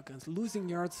 Shotguns losing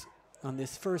yards on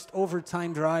this first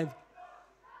overtime drive.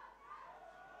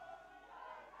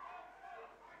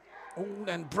 Oh,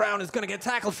 and Brown is going to get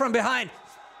tackled from behind.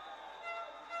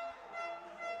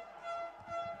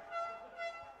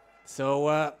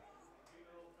 So,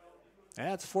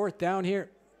 that's fourth down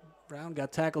here. Brown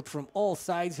got tackled from all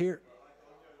sides here.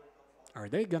 Are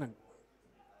they going to?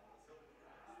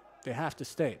 They have to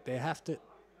stay. They have to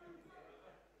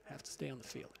stay on the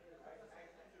field.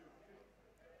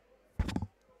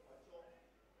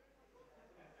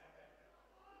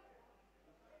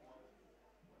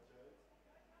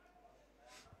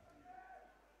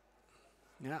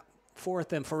 Yeah,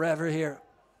 fourth and forever here.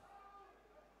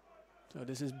 So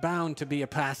this is bound to be a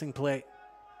passing play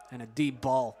and a deep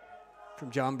ball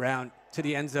from John Brown to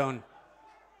the end zone.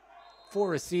 4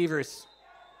 receivers.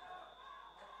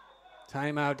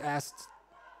 Timeout asked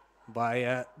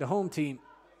by the home team.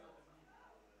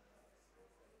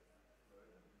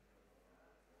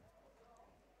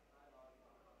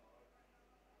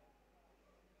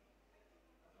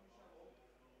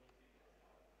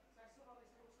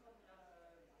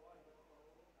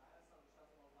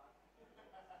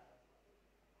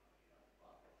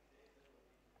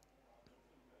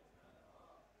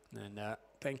 And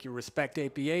thank you, Respect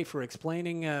APA, for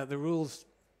explaining the rules,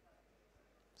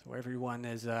 so everyone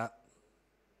is on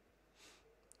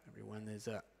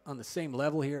the same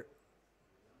level here.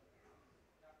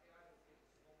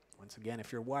 Once again,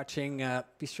 if you're watching,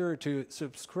 be sure to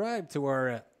subscribe to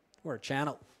our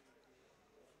channel.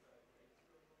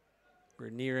 We're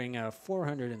nearing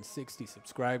 460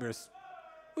 subscribers.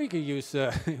 We could use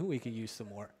some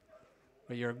more.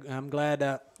 But I'm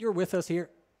glad you're with us here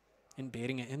in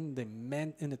Beringen,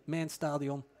 in het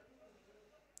Maanstadion.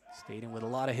 Stadium with a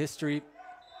lot of history,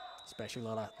 especially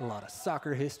a lot of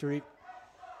soccer history.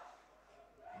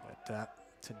 But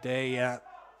today,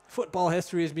 football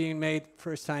history is being made.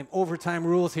 First time overtime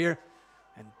rules here.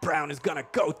 And Brown is going to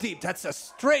go deep. That's a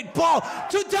straight ball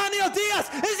to Daniel Diaz.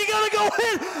 Is he going to go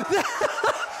in?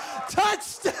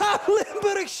 Touchdown,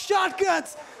 Limburg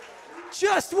Shotguns.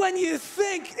 Just when you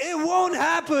think it won't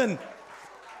happen.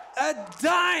 A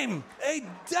dime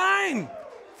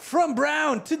from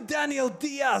Brown to Daniel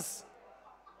Diaz.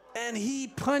 And he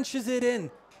punches it in.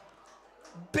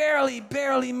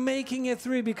 Barely making it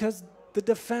through because the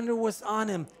defender was on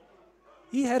him.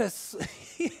 He had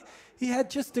he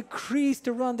had just the crease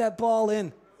to run that ball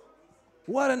in.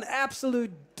 What an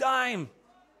absolute dime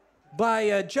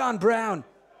by John Brown.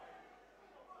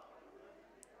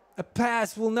 A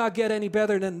pass will not get any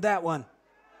better than that one.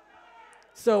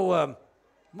 So,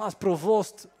 Mas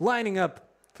Provost lining up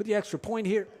for the extra point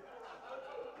here.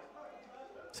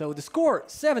 So the score,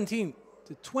 17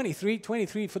 to 23,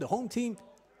 23 for the home team.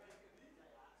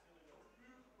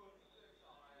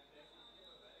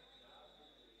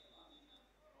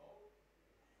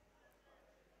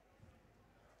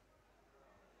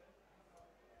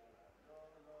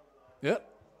 Yep.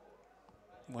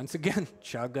 Once again,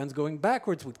 Shotguns going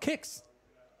backwards with kicks.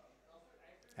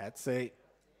 That's it's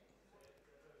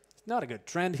not a good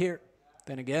trend here.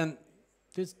 Then again,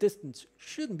 this distance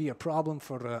shouldn't be a problem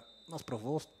for Mas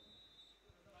Provost.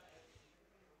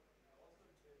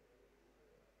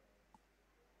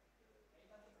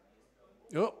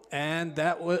 Oh, and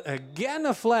that was again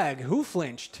a flag. Who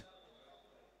flinched?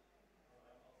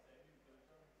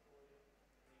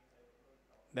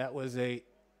 That was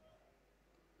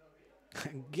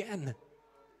again.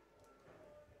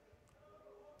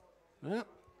 Well,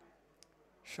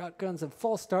 Shotguns and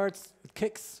false starts with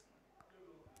kicks.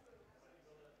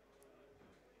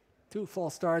 2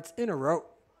 false starts in a row.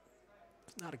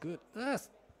 It's not a good. That's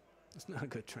not a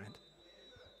good trend.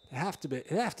 They have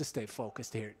to stay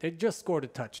focused here. They just scored a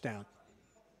touchdown.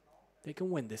 They can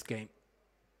win this game,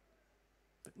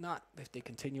 but not if they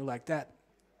continue like that.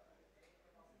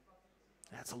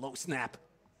 That's a low snap,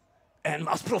 and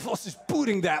Mas Provost is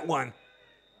booting that one.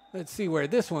 Let's see where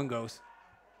this one goes.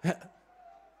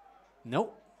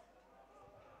 Nope.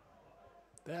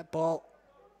 That ball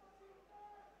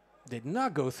did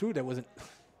not go through. That wasn't.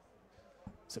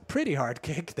 It's a pretty hard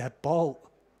kick. That ball,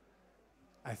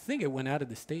 I think it went out of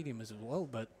the stadium as well,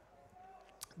 but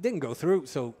didn't go through.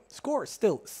 So score is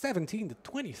still 17 to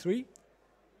 23.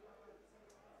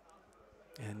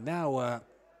 And now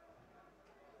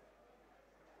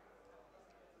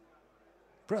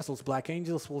Brussels Black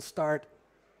Angels will start.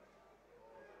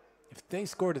 If they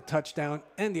score the touchdown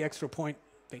and the extra point,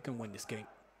 they can win this game.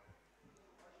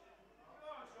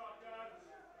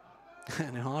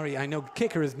 And Hari, I know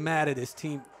kicker is mad at his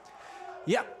team.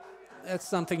 Yep, that's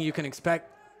something you can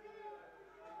expect.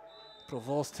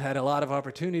 Provost had a lot of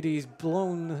opportunities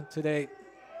blown today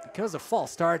because of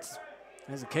false starts.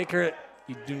 As a kicker,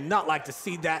 you do not like to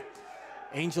see that.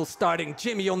 Angel starting,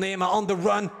 Jimmy Onema on the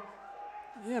run.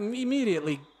 Yeah,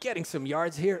 immediately getting some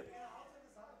yards here.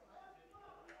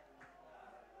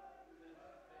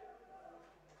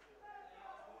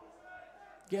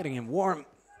 Getting him warm.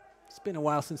 It's been a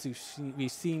while since we've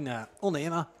seen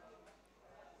Onema.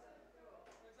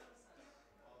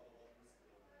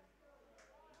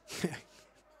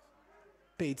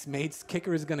 Bates mates,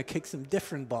 kicker is going to kick some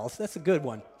different balls. That's a good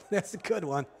one. That's a good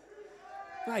one.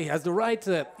 He has the right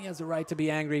to. He has the right to be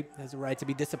angry. He has the right to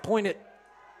be disappointed.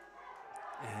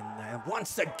 And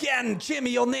once again,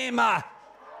 Jimmy Onema.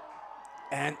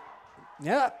 And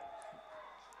yeah,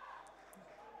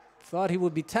 thought he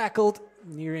would be tackled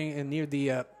near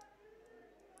the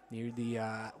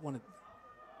one of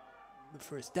the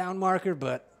first down marker,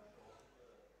 but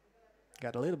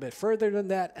got a little bit further than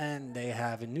that, and they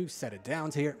have a new set of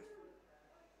downs here.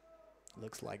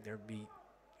 Looks like they're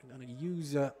going to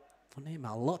use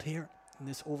Onema a lot here in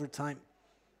this overtime.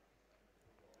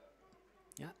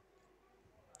 Yeah,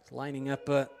 it's lining up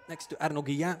next to Arnaud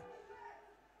Guillan.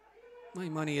 My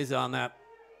money is on that.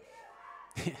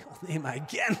 Onema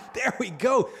again. There we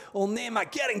go.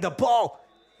 Onema getting the ball.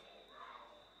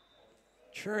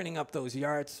 Churning up those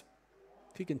yards.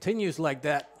 If he continues like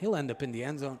that, he'll end up in the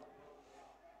end zone.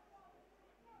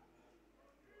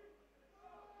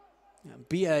 Yeah,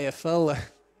 BIFL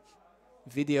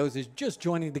videos is just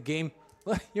joining the game.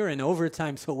 Well, you're in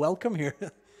overtime, so welcome here.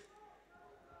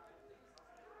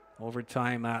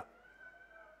 Overtime. I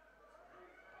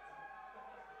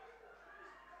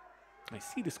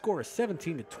see the score is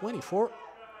 17-24.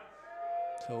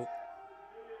 So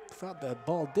thought that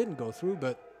ball didn't go through,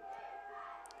 but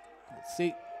let's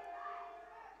see.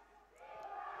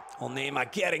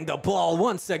 Onema getting the ball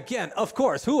once again. Of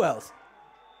course, who else?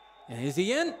 And is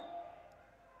he in?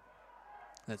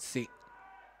 Let's see.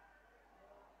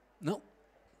 Nope,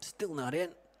 still not in.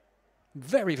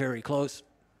 Very, very close.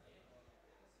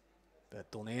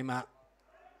 But Onema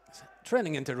is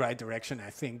trending in the right direction. I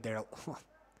think they're...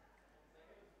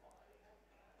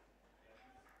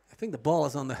 I think the ball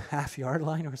is on the half-yard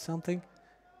line or something.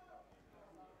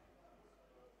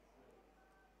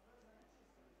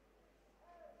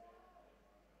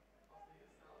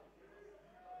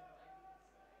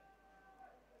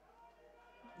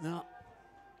 No,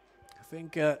 I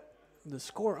think the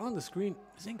score on the screen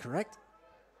is incorrect.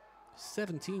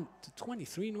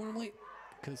 17-23 normally,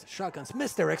 because the Shotguns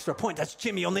missed their extra point. That's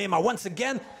Jimmy Onema once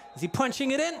again. Is he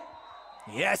punching it in?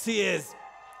 Yes, he is.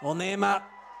 Onema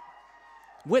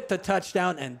with the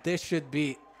touchdown, and this should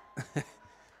be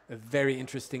a very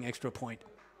interesting extra point.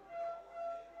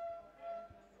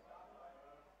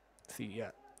 The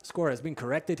score has been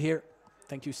corrected here.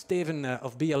 Thank you, Steven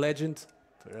of Be a Legend,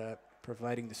 for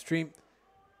providing the stream.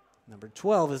 Number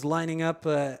 12 is lining up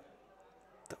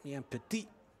Damien Petit.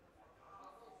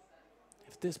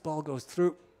 If this ball goes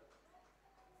through,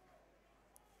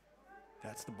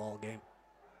 that's the ball game.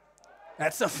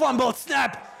 That's a fumbled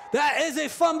snap. That is a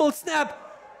fumbled snap.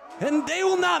 And they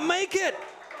will not make it.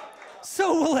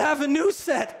 So we'll have a new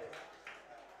set.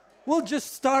 We'll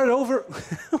just start over.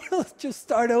 We'll just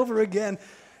start over again.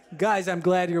 Guys, I'm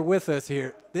glad you're with us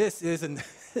here. This is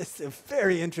a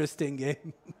very interesting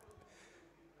game.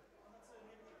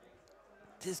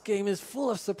 This game is full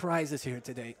of surprises here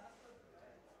today.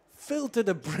 Filled to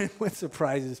the brim with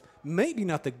surprises. Maybe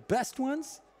not the best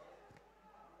ones,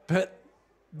 but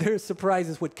they're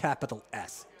surprises with capital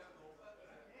S.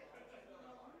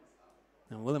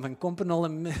 Now, Willem van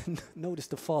Kompenollen noticed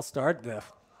the false start.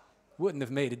 Wouldn't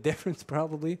have made a difference,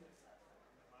 probably.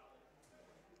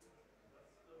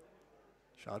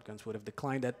 Shotguns would have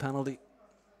declined that penalty.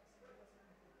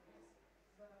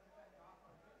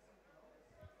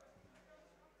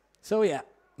 So, yeah.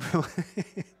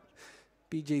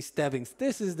 BJ Stebbings.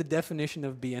 This is the definition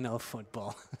of BNL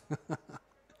football.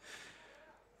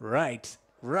 Right,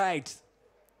 right.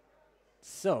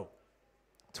 So,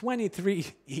 23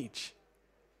 each.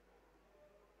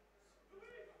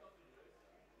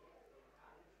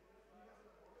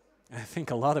 I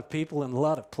think a lot of people and a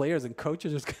lot of players and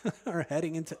coaches are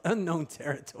heading into unknown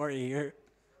territory here.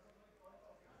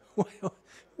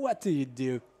 What do you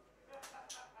do?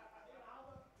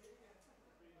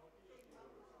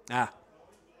 Ah,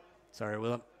 sorry,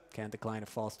 Willem. Can't decline a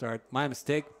false start. My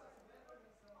mistake.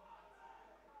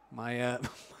 My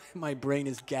my brain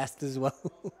is gassed as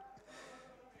well.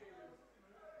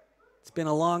 It's been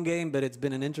a long game, but it's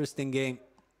been an interesting game.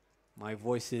 My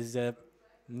voice is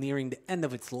nearing the end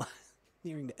of its life,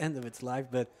 nearing the end of its life,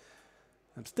 but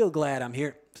I'm still glad I'm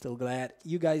here. Still glad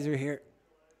you guys are here.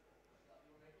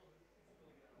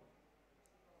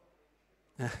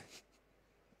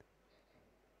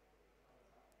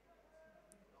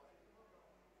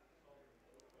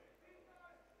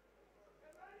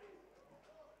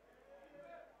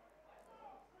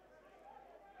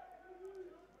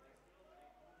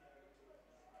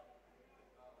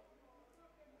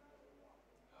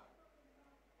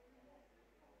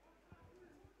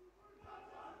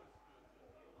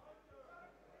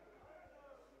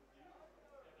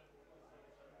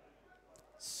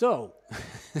 So,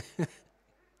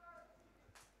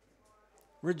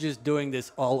 we're just doing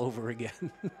this all over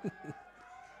again.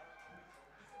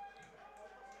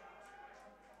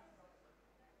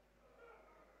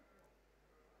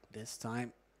 This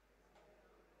time,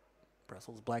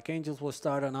 Brussels Black Angels will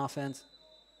start on offense.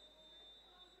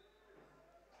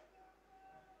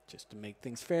 Just to make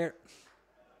things fair.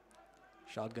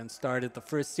 Shotgun started the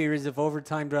first series of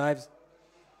overtime drives.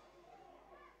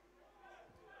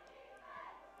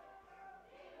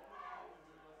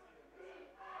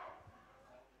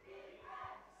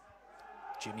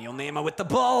 Jimmy Onema with the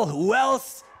ball. Who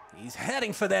else? He's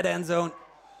heading for that end zone.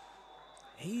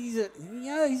 He's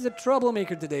a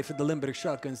troublemaker today for the Limburg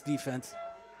Shotguns defense.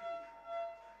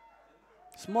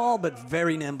 Small but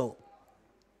very nimble.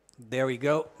 There we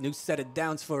go. New set of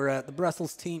downs for the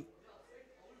Brussels team.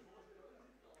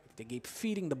 If they keep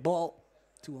feeding the ball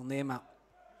to Onema,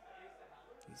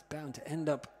 he's bound to end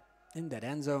up in that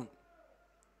end zone.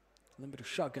 Limburg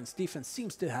Shotguns defense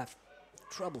seems to have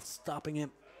trouble stopping him.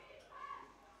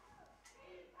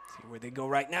 See where they go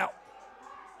right now.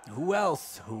 Who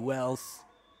else? Who else?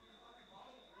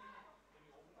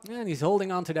 And he's holding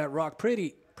on to that rock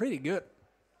pretty good.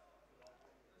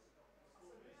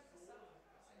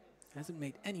 Hasn't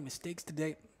made any mistakes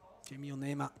today, Jimmy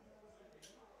Onema.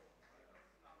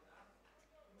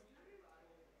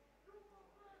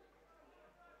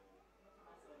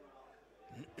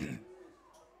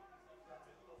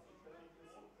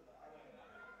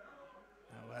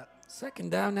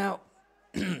 Second down now.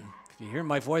 If you hear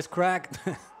my voice crack,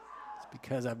 it's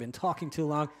because I've been talking too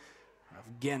long.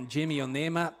 Again, Jimmy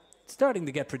Onema, starting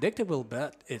to get predictable,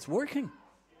 but it's working.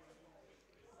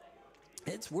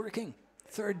 It's working.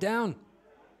 Third down.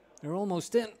 They're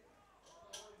almost in.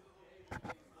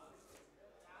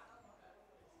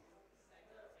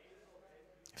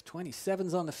 If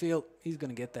 27's on the field, he's going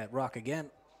to get that rock again.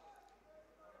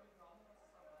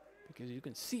 Because you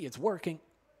can see it's working.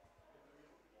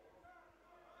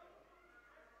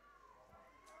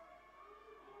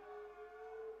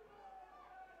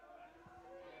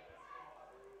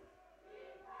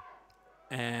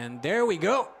 And there we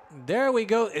go. There we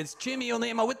go. It's Jimmy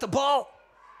Onema with the ball.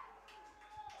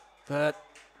 But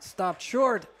stopped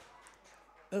short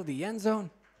of the end zone.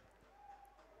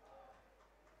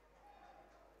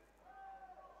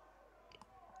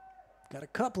 Got a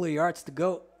couple of yards to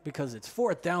go because it's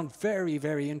fourth down. Very,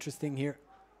 very interesting here.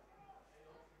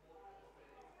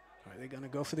 Are they going to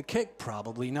go for the kick?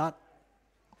 Probably not.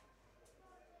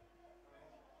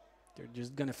 They're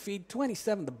just going to feed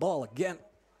 27 the ball again.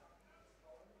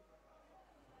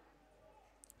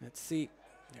 Let's see.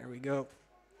 There we go.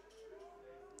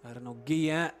 I don't know,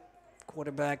 Guillen,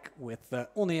 quarterback with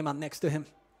Onema next to him.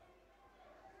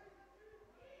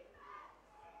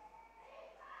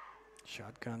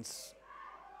 Shotguns.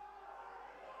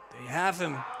 They have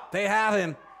him. They have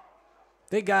him.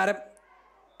 They got him.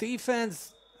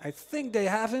 Defense, I think they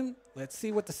have him. Let's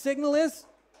see what the signal is.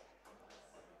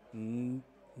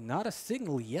 Not a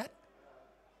signal yet.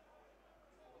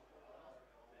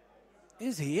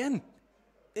 Is he in?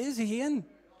 Is he in?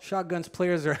 Shotguns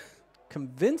players are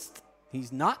convinced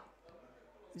he's not.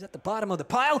 He's at the bottom of the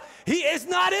pile. He is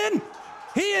not in.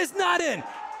 He is not in.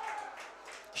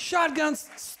 Shotguns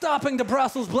stopping the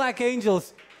Brussels Black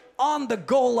Angels on the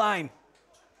goal line.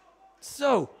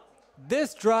 So,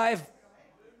 this drive,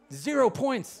 0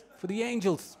 points for the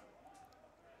Angels.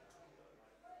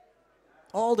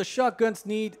 All the Shotguns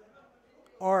need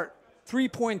are 3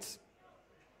 points.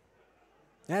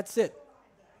 That's it.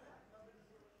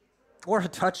 Or a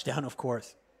touchdown, of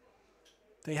course.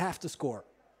 They have to score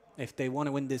if they want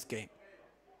to win this game.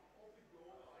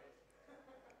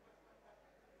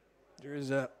 There's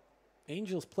a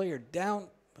Angels player down,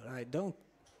 but I don't.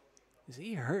 Is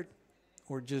he hurt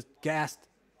or just gassed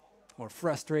or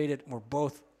frustrated or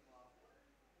both?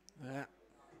 Yeah,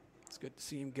 it's good to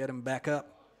see him get him back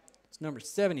up. It's number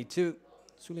 72,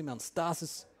 Suleiman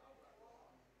Stasis.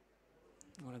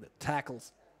 One of the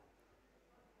tackles.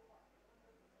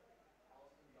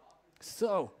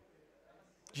 So,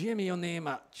 Jimmy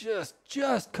Onema just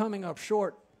coming up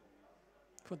short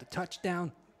for the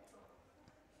touchdown.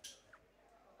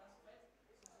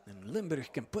 And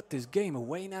Limburg can put this game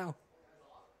away now.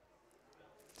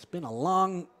 It's been a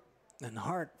long and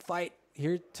hard fight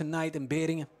here tonight in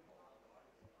Beringen.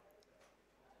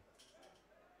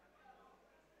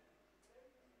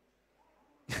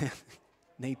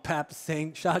 Nate Papp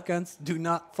saying shotguns do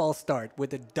not false start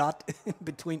with a dot in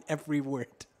between every word.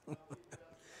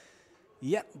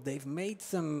 Yep, they've made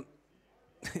some,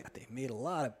 they've made a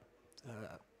lot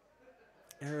of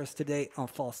errors today on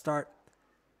false start.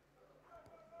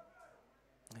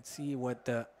 Let's see what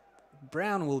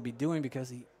Brown will be doing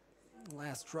because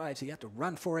last drive, so he had to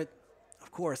run for it.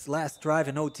 Of course, last drive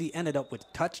in OT ended up with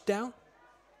a touchdown.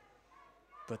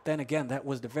 But then again, that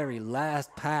was the very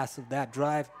last pass of that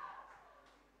drive.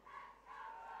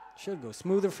 Should go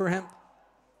smoother for him.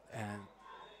 And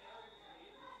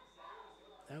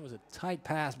that was a tight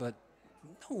pass, but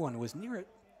no one was near it.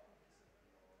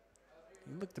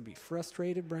 He looked to be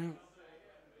frustrated, Brown.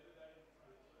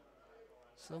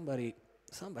 Somebody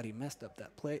messed up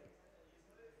that play.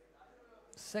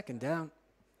 Second down.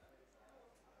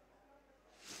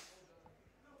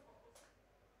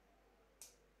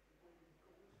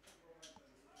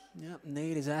 Yep,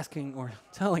 Nate is asking or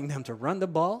telling them to run the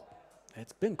ball.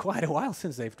 It's been quite a while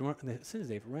since they've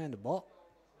ran the ball.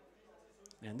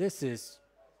 And these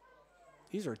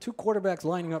are two quarterbacks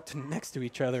lining up next to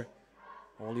each other.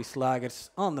 Oli Slagers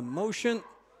on the motion.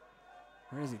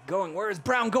 Where is he going? Where is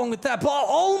Brown going with that ball?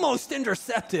 Almost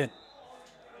intercepted.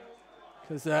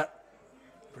 Because that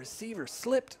receiver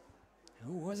slipped.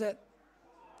 Who was that?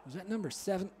 Was that number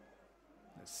 7?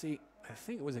 Let's see. I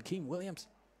think it was Akeem Williams.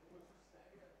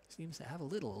 Seems to have a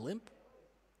little limp.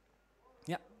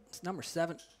 Yeah, it's number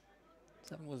 7.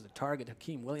 7 was the target,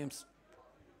 Akeem Williams.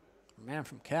 A man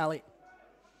from Cali.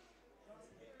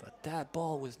 But that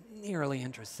ball was nearly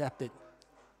intercepted.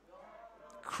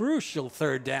 Crucial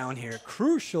third down here.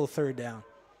 Crucial third down.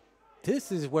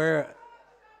 This is where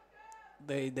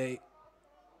they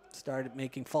started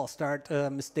making false start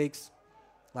mistakes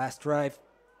last drive.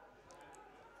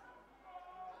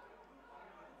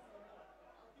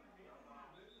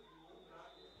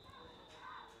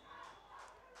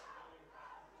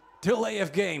 Delay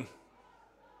of game.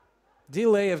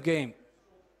 Delay of game.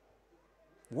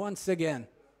 Once again.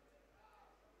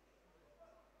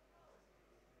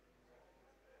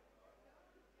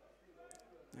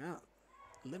 Now,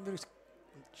 Limburg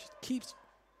just keeps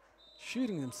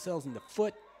shooting themselves in the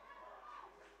foot.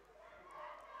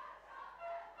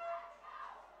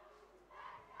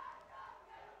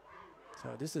 So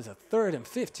this is a 3rd and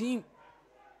 15.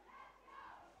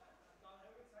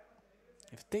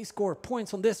 If they score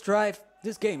points on this drive,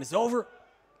 this game is over.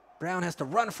 Brown has to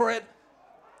run for it,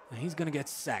 and he's going to get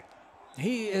sacked.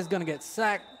 He is going to get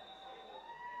sacked.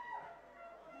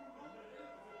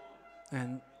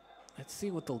 And let's see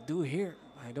what they'll do here.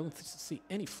 I don't see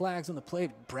any flags on the play.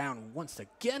 Brown once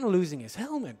again losing his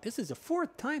helmet. This is the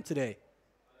 4th time today.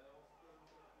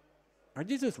 Are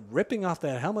you just ripping off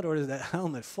that helmet, or is that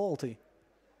helmet faulty?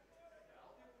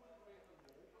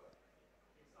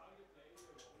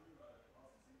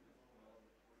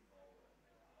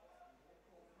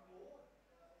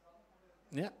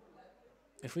 Yeah,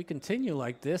 if we continue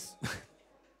like this,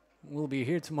 we'll be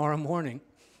here tomorrow morning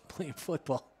playing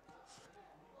football.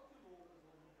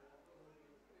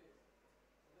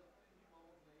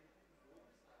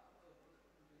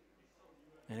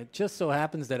 And it just so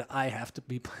happens that I have to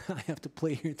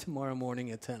play here tomorrow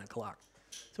morning at 10 o'clock.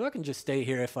 So I can just stay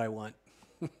here if I want.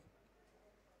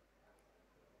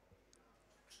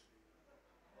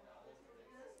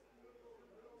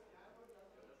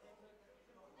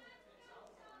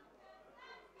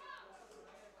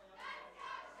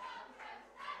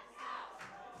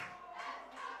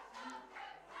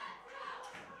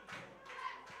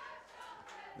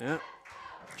 Yeah,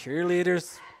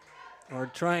 cheerleaders are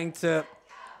trying to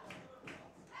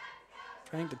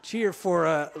cheer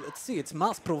for, let's see, it's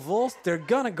Mas Provost. They're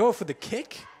going to go for the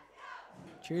kick.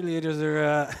 Cheerleaders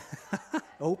are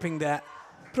hoping that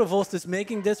Provost is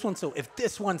making this one. So if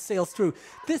this one sails through,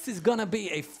 this is going to be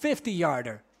a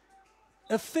 50-yarder.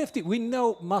 A 50. We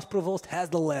know Mas Provost has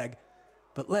the leg,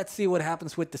 but let's see what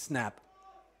happens with the snap.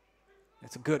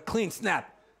 It's a good, clean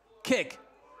snap. Kick,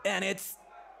 and it's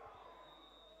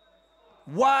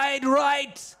wide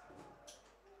right.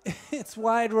 It's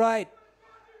wide right.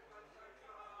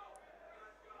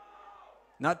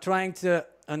 Not trying to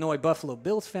annoy Buffalo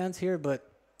Bills fans here,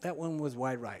 but that one was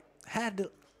wide right.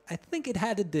 I think it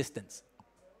had a distance.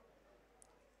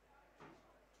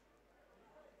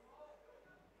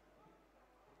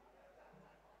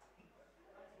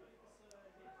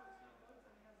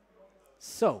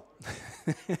 So,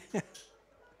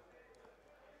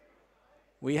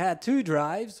 we had 2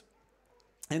 drives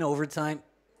in overtime.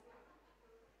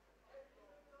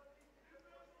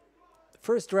 The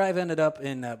first drive ended up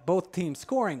in both teams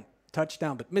scoring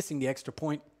touchdown but missing the extra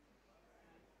point.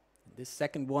 This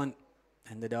second one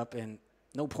ended up in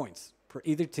no points for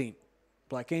either team.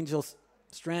 Black Angels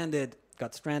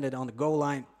got stranded on the goal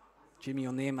line. Jimmy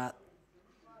Onyeama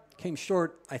came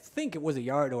short. I think it was a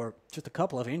yard or just a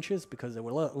couple of inches because there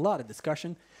were a lot of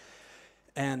discussion.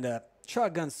 And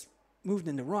Shotguns moved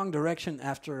in the wrong direction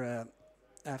after a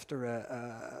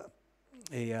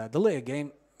delay of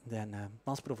game. Then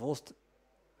Mansbro Volst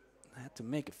had to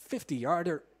make a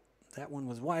 50-yarder. That one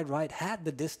was wide right, had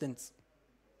the distance.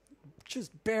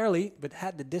 Just barely, but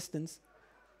had the distance.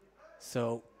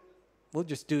 So we'll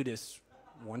just do this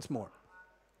once more.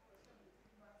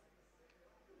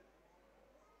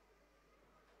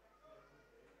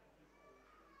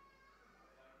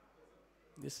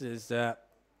 This is the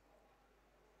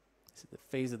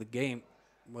phase of the game.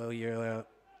 Well, you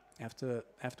have to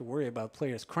worry about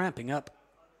players cramping up.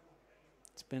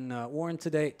 It's been warm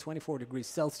today, 24 degrees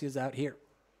Celsius out here.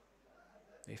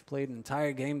 They've played an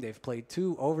entire game. They've played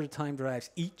 2 overtime drives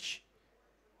each.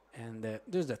 And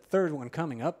there's a third one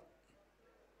coming up.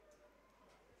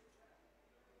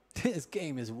 This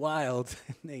game is wild,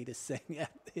 Nate is saying. Yeah,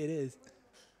 it is.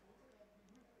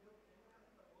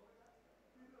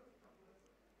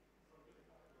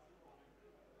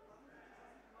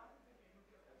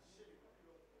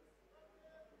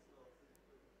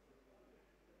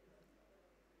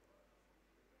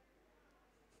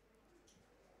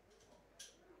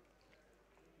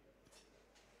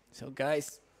 So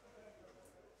guys,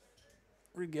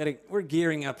 we're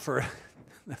gearing up for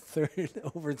the third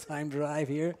overtime drive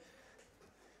here.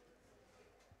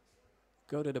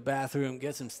 Go to the bathroom,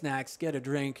 get some snacks, get a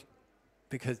drink,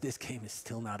 because this game is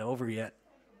still not over yet.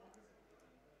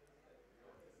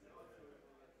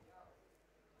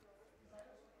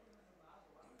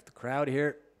 The crowd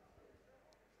here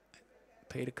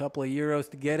paid a couple of euros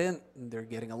to get in, and they're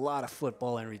getting a lot of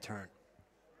football in return.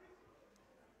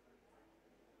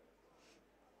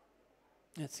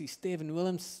 Let's see, Steven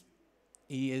Willems.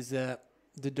 He is the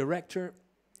director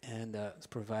and is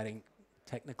providing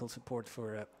technical support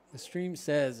for the stream.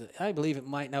 Says, I believe it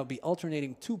might now be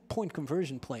alternating 2-point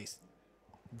conversion plays.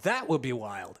 That would be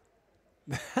wild.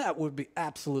 That would be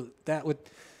absolute. That would.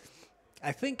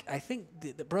 I think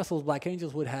the Brussels Black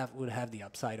Angels would have the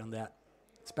upside on that,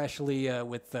 especially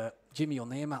with Jimmy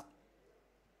Onyeama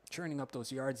churning up those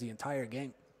yards the entire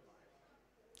game,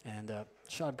 and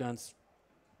Shotguns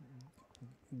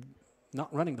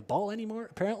not running the ball anymore,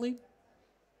 apparently.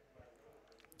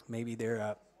 Maybe they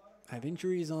have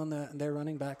injuries on their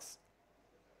running backs.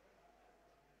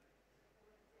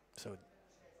 So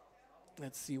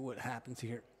let's see what happens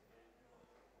here.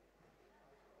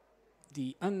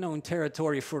 The unknown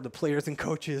territory for the players and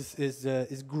coaches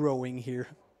is growing here.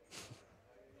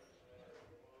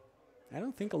 I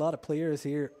don't think a lot of players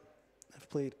here have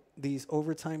played these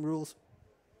overtime rules,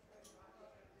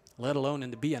 let alone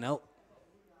in the BNL.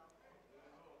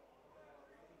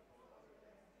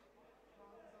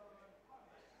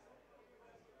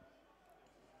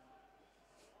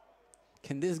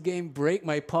 Can this game break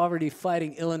my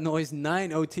poverty-fighting Illinois'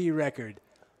 9 OT record?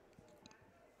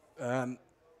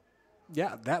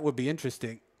 Yeah, that would be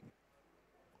interesting.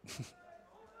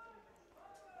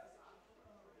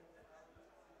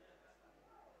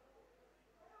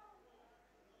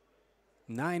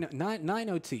 Nine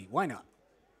OT, why not?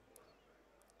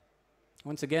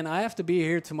 Once again, I have to be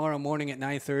here tomorrow morning at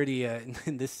 9:30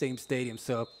 in this same stadium,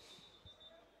 so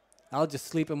I'll just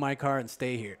sleep in my car and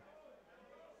stay here.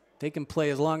 They can play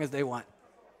as long as they want.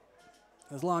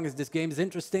 As long as this game is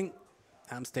interesting,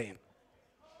 I'm staying.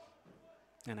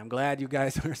 And I'm glad you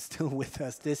guys are still with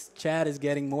us. This chat is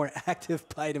getting more active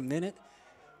by the minute.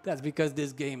 That's because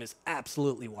this game is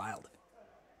absolutely wild.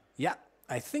 Yeah,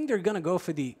 I think they're going to go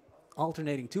for the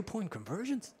alternating 2-point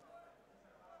conversions.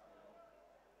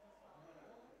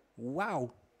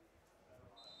 Wow.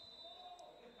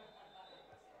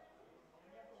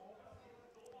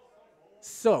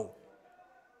 So,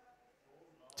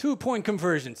 2-point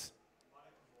conversions.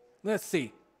 Let's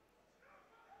see.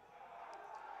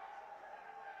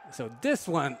 So this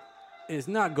one is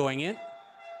not going in.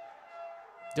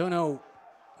 Don't know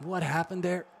what happened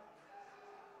there.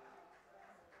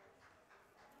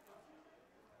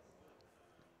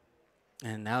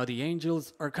 And now the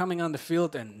Angels are coming on the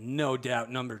field, and no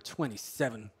doubt number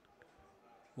 27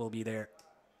 will be there.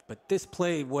 But this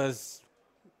play was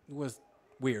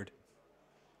weird.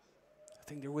 I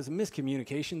think there was a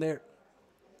miscommunication there.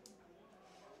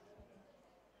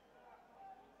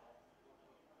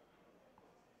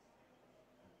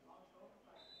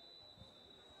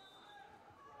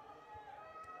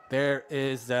 There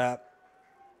is, I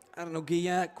don't know,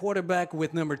 Guillen, quarterback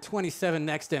with number 27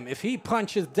 next to him. If he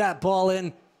punches that ball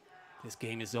in, this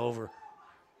game is over.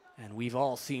 And we've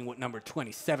all seen what number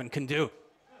 27 can do.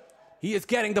 He is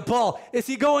getting the ball. Is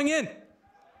he going in?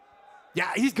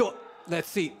 Yeah, he's going. Let's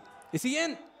see. Is he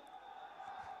in?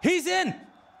 He's in.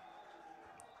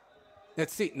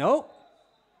 Let's see. No.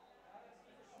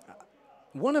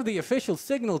 One of the officials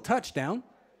signaled touchdown.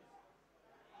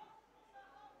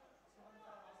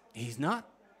 He's not.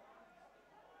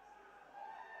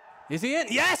 Is he in?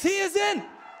 Yes, he is in.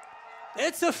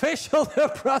 It's official.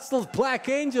 The Brussels Black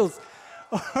Angels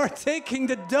are taking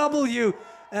the W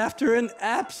after an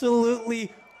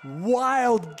absolutely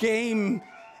wild game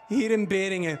here in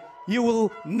Beringen. You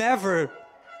will never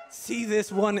see this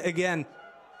one again.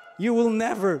 You will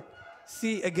never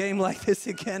see a game like this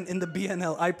again in the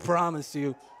BNL, I promise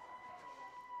you.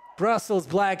 Brussels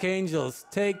Black Angels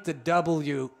take the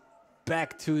W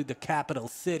back to the capital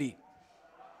city.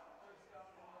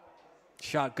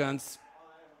 Shotguns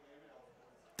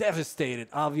devastated,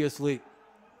 obviously.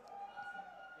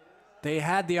 They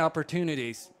had the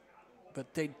opportunities,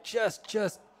 but they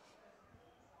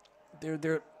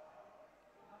they're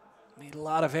made a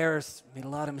lot of errors, made a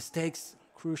lot of mistakes,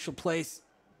 crucial plays.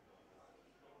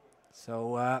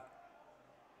 So,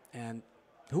 and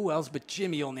who else but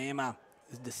Jimmy Onema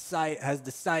has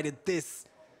decided this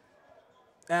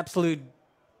absolute...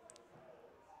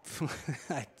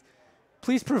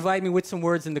 Please provide me with some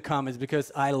words in the comments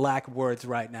because I lack words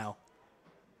right now.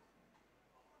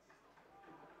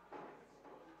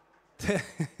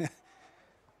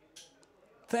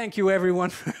 Thank you, everyone,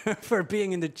 for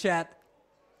being in the chat,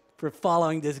 for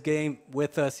following this game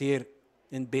with us here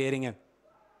in Beringen.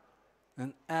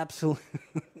 An absolute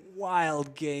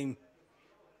wild game.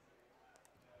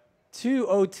 2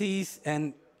 OTs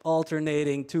and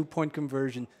alternating 2-point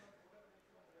conversion.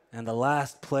 And the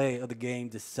last play of the game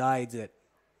decides it.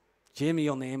 Jimmy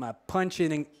Onema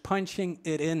punching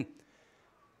it in,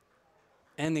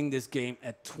 ending this game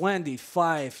at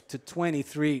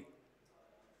 25-23.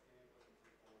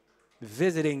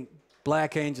 Visiting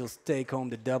Black Angels take home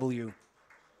the W.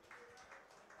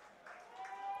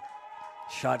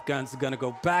 Shotguns are going to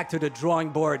go back to the drawing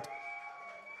board.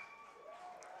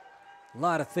 A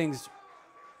lot of things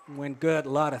went good, a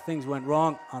lot of things went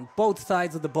wrong on both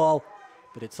sides of the ball,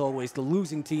 but it's always the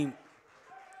losing team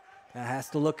that has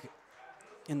to look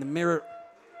in the mirror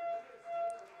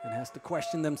and has to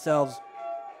question themselves.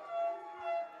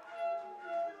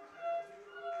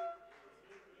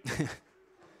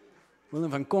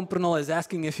 Willem van Kompernol is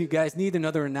asking if you guys need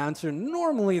another announcer.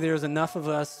 Normally there's enough of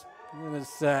us.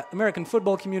 There's American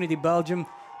Football Community Belgium.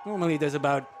 Normally there's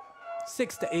about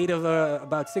 6 to 8 of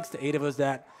us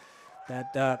that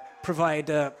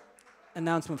provide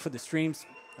announcement for the streams.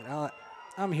 But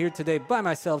I'm here today by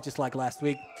myself, just like last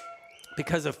week,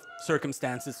 because of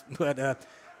circumstances. But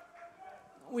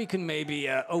we can maybe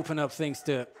open up things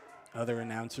to other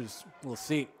announcers. We'll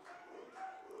see.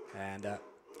 And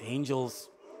Angels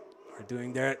are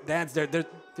doing their dance.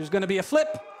 There's going to be a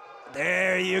flip.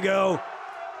 There you go.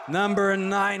 Number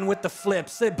 9 with the flip,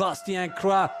 Sébastien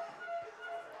Croix.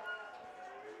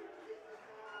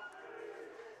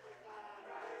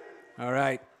 All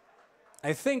right.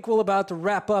 I think we're about to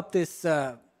wrap up this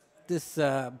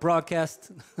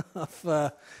broadcast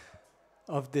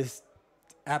of this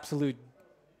absolute...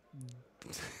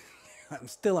 I'm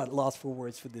still at loss for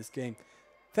words for this game.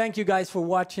 Thank you guys for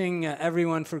watching,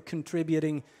 everyone for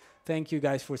contributing. Thank you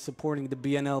guys for supporting the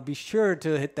BNL. Be sure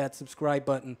to hit that subscribe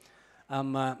button.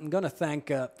 I'm going to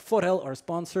thank Forel, our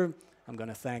sponsor. I'm going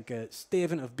to thank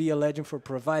Steven of Be a Legend for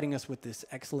providing us with this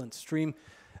excellent stream.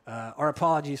 Our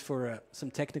apologies for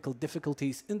some technical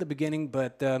difficulties in the beginning,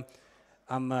 but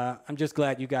I'm just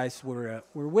glad you guys were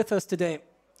with us today,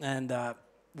 and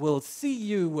we'll see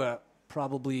you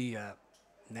probably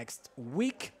next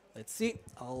week. Let's see.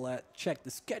 I'll check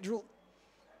the schedule.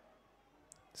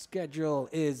 Schedule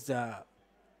is the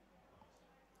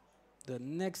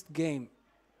next game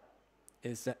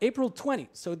is April 20.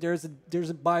 So there's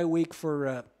a bye week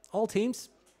for all teams.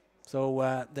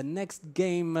 So the next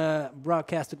game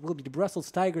broadcasted will be the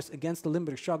Brussels Tigers against the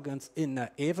Limburg Shotguns in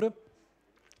Evere.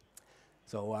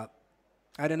 So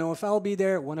I don't know if I'll be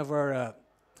there. One of our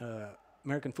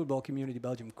American Football Community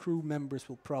Belgium crew members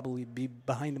will probably be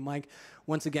behind the mic.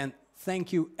 Once again,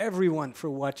 thank you everyone for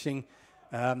watching.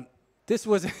 This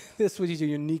was a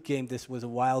unique game. This was a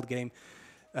wild game.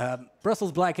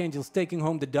 Brussels Black Angels taking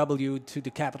home the W to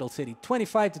the capital city,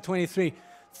 25-23.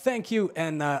 Thank you,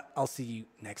 and I'll see you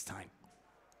next time.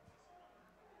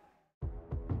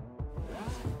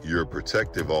 You're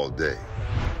protective all day,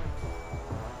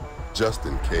 just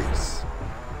in case.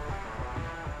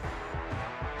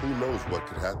 Who knows what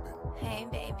could happen? Hey,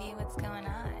 baby, what's going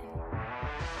on?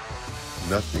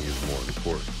 Nothing is more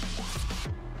important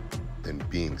than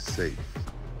being safe.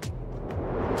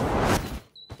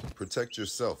 Protect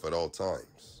yourself at all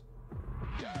times.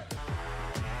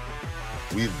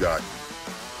 We've got you.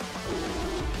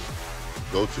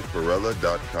 Go to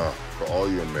Pirella.com for all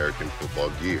your American football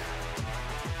gear.